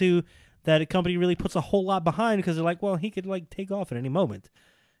not one that a company really puts a whole lot behind because they're like, well, he could like take off at any moment.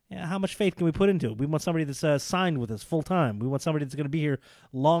 Yeah, how much faith can we put into it? We want somebody that's signed with us full time. We want somebody that's going to be here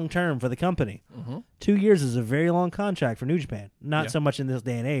long term for the company. 2 years is a very long contract for New Japan. Not so much in this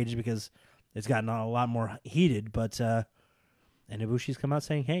day and age because it's gotten a lot more heated, but. And Ibushi's come out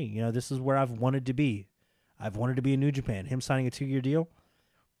saying, hey, this is where I've wanted to be. I've wanted to be in New Japan. Him signing a 2-year deal,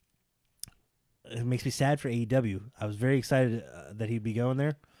 it makes me sad for AEW. I was very excited that he'd be going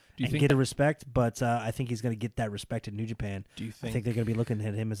there and get the respect, but I think he's going to get that respect in New Japan. I think they're going to be looking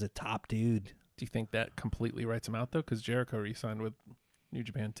at him as a top dude. Do you think that completely writes him out, though? Because Jericho re-signed with New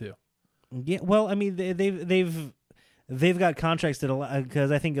Japan, too. Yeah, well, I mean, they've got contracts that because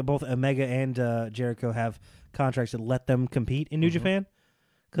I think both Omega and Jericho have contracts that let them compete in New Japan.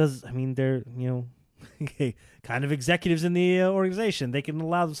 Because I mean, they're kind of executives in the organization. They can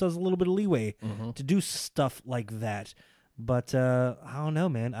allow themselves a little bit of leeway to do stuff like that. But I don't know,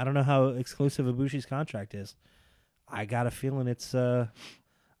 man. I don't know how exclusive Ibushi's contract is. I got a feeling it's. I've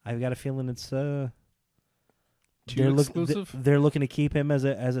got a feeling it's. Too exclusive. They're looking to keep him as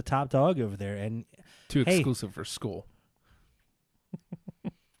a top dog over there, and too exclusive for school.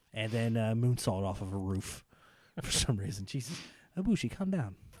 And then moonsault off of a roof for some reason. Jesus, Ibushi, calm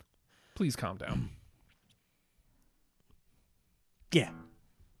down. Please calm down. Yeah.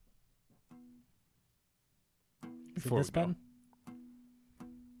 Before this button.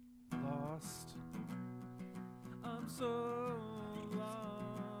 Lost. I'm so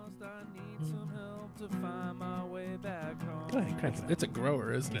lost. I need some help to find my way back home. Go ahead, crank it up. It's a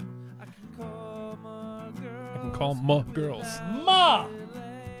grower, isn't it? I can call my girls. I can call Ma girls. Ma!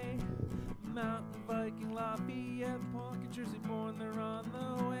 Mountain Viking, Lafayette, Punk, Jersey born, they're on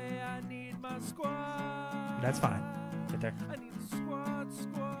the way. I need my squad. That's fine. Get there. I need the squad.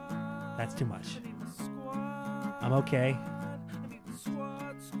 That's too much. I need the squad. I'm okay. I need the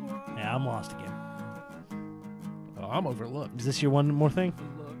squad. Yeah, I'm lost again. Oh, I'm overlooked. Is this your one more thing?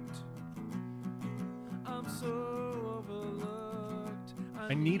 I'm so overlooked.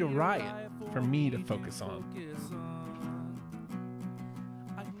 I need a riot for me to focus on.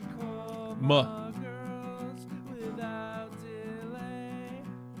 Ma.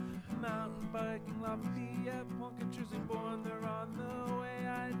 Viking Lafayette, Punk and Jersey born, they're on the way.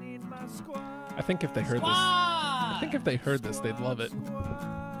 I need my squad. I think if they heard this, I think if they heard this, they'd love it.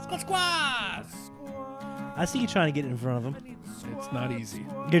 Squad. I see you trying to get in front of them. It's not easy.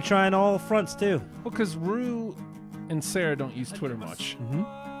 You're trying all fronts too. Well, because Rue and Sarah don't use Twitter much,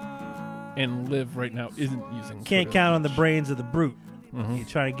 and Liv right now isn't using. Can't Twitter count on the much. brains of the brute. You're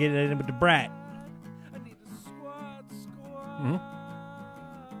trying to get it in with the brat.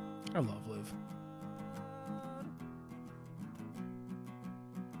 I love Liv.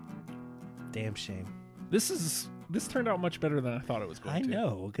 Damn shame. This turned out much better than I thought it was going I to.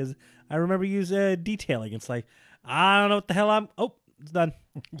 know, because I remember you detailing. It's like, I don't know what the hell I'm... Oh, it's done.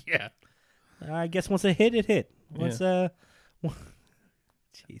 Yeah. I guess once it hit, it hit. Once,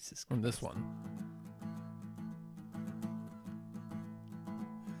 Jesus. On this one.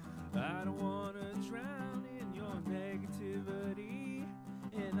 I don't want to drown in your negativity,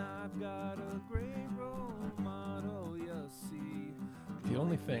 and I've got a great role model, you'll see. The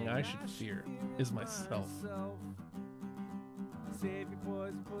only thing I should fear is myself. Save your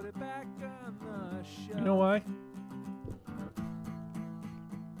boys, put it back on the shelf. You know why?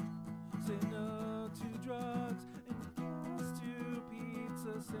 Say no to drugs and yes to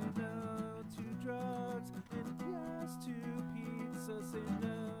pizza. Say no to drugs and yes to pizza. Say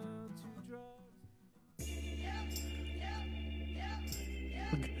no to drugs.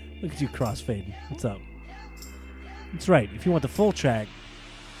 Look at you crossfading. What's up? That's right. If you want the full track,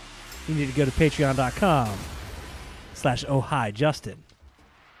 you need to go to patreon.com/ohhijustin.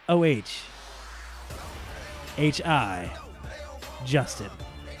 OHHI Justin.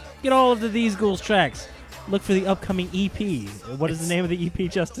 Get all of These Ghouls tracks. Look for the upcoming EP. What is the name of the EP,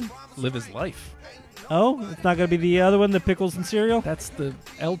 Justin? Live his life. Oh, it's not going to be the other one, the Pickles and Cereal? That's the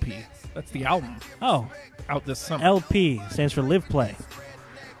LP. That's the album. Oh, Out this summer. LP stands for Live Play.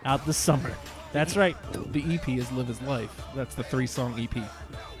 Out this summer. That's right. The EP is Live His Life. That's the 3-song EP.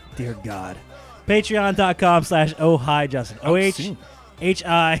 Dear God. Patreon.com/ohhijustin.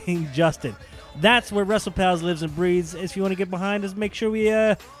 OHHI Justin. That's where WrestlePals lives and breathes. If you want to get behind us, make sure we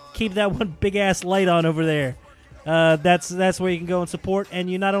keep that one big ass light on over there. That's where you can go and support. And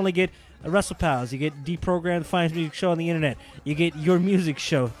you not only get WrestlePals, you get Deprogrammed, the finest music show on the internet. You get your music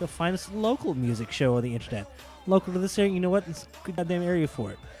show, the finest local music show on the internet. Local to this area, you know what? It's a good goddamn area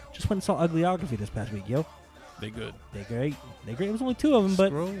for it. Just went and saw Uglyography this past week, yo. They good. They great. They great. It was only 2 of them, but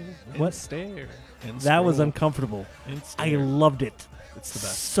Scroll what? and stare. And that was scroll uncomfortable. and I stare. loved it. It's the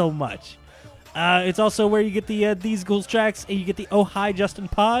best. So much. It's also where you get the These Ghouls tracks, and you get the Oh Hi Justin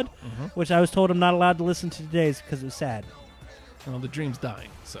pod, which I was told I'm not allowed to listen to today's because it was sad. Well, the dream's dying,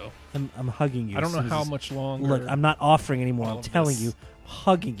 so I'm hugging you. I don't know how Susan. much longer. Look, I'm not offering anymore. all I'm of telling this. you, I'm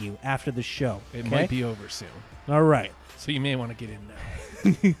hugging you after the show. It okay? might be over soon, All right. so you may want to get in now.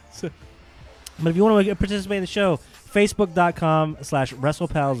 But if you want to participate in the show,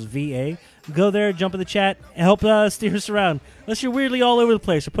 Facebook.com/WrestlePalsVA. Go there, jump in the chat, and help steer us around. Unless you're weirdly all over the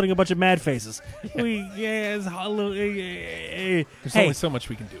place or putting a bunch of mad faces. There's Hey, only so much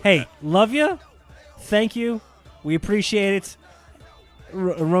we can do. with hey, that. love you. Thank you. We appreciate it.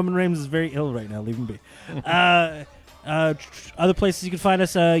 Roman Reigns is very ill right now. Leave him be. Other places you can find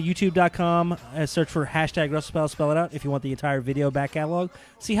us, youtube.com. Search for #WrestlePals, spell it out, if you want the entire video back catalog.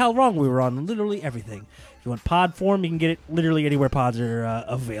 See how wrong we were on literally everything. If you want pod form, you can get it literally anywhere pods are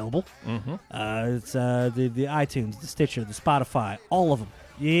available. It's the iTunes, the Stitcher, the Spotify, all of them.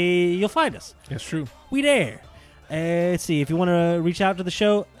 You'll find us. That's true. We there. Let's see. If you want to reach out to the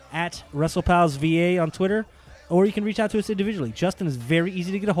show, at WrestlePalsVA on Twitter, or you can reach out to us individually. Justin is very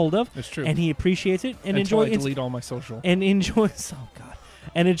easy to get a hold of. That's true. And he appreciates it and Until I enjoys delete all my social. and enjoys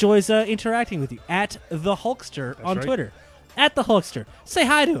interacting with you at the Hulkster on right. Twitter. At the Hulkster. Say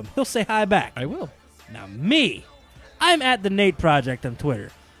hi to him. He'll say hi back. I will. Now me, I'm at the Nate Project on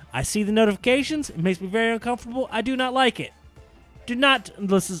Twitter. I see the notifications. It makes me very uncomfortable. I do not like it. Do not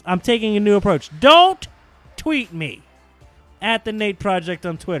listen. I'm taking a new approach. Don't tweet me at the Nate Project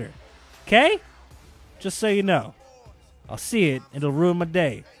on Twitter. Okay? Just so you know. I'll see it. It'll ruin my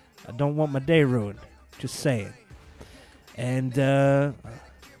day. I don't want my day ruined. Just saying. And I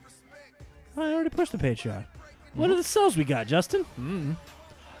already pushed the Patreon. What are the subs we got, Justin? Do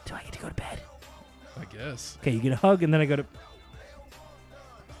I get to go to bed? I guess. Okay, you get a hug, and then I go to...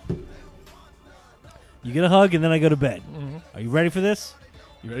 You get a hug, and then I go to bed. Are you ready for this?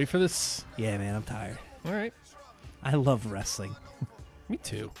 You ready for this? Yeah, man, I'm tired. All right. I love wrestling. Me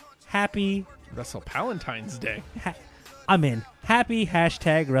too. Happy... WrestlePalentine's Day. I'm in. Happy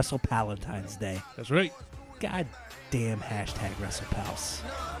 #WrestlePalentine's Day. That's right. God damn #WrestlePals.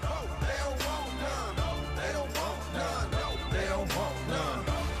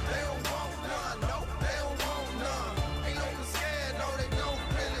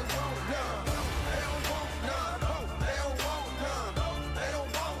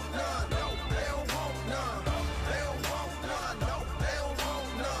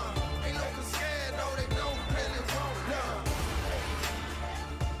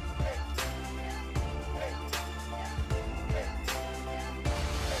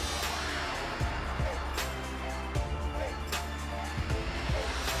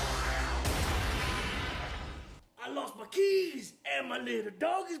 little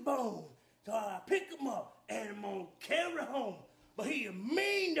doggy's bone. So I pick him up and I'm gonna carry home. But he a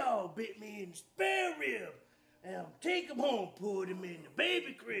mean dog, bit me in the spare rib. And I'm take him home, put him in the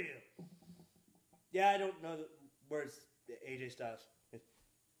baby crib. Yeah, I don't know the words, AJ Styles.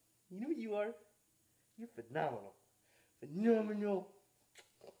 You know what you are? You're phenomenal. Phenomenal.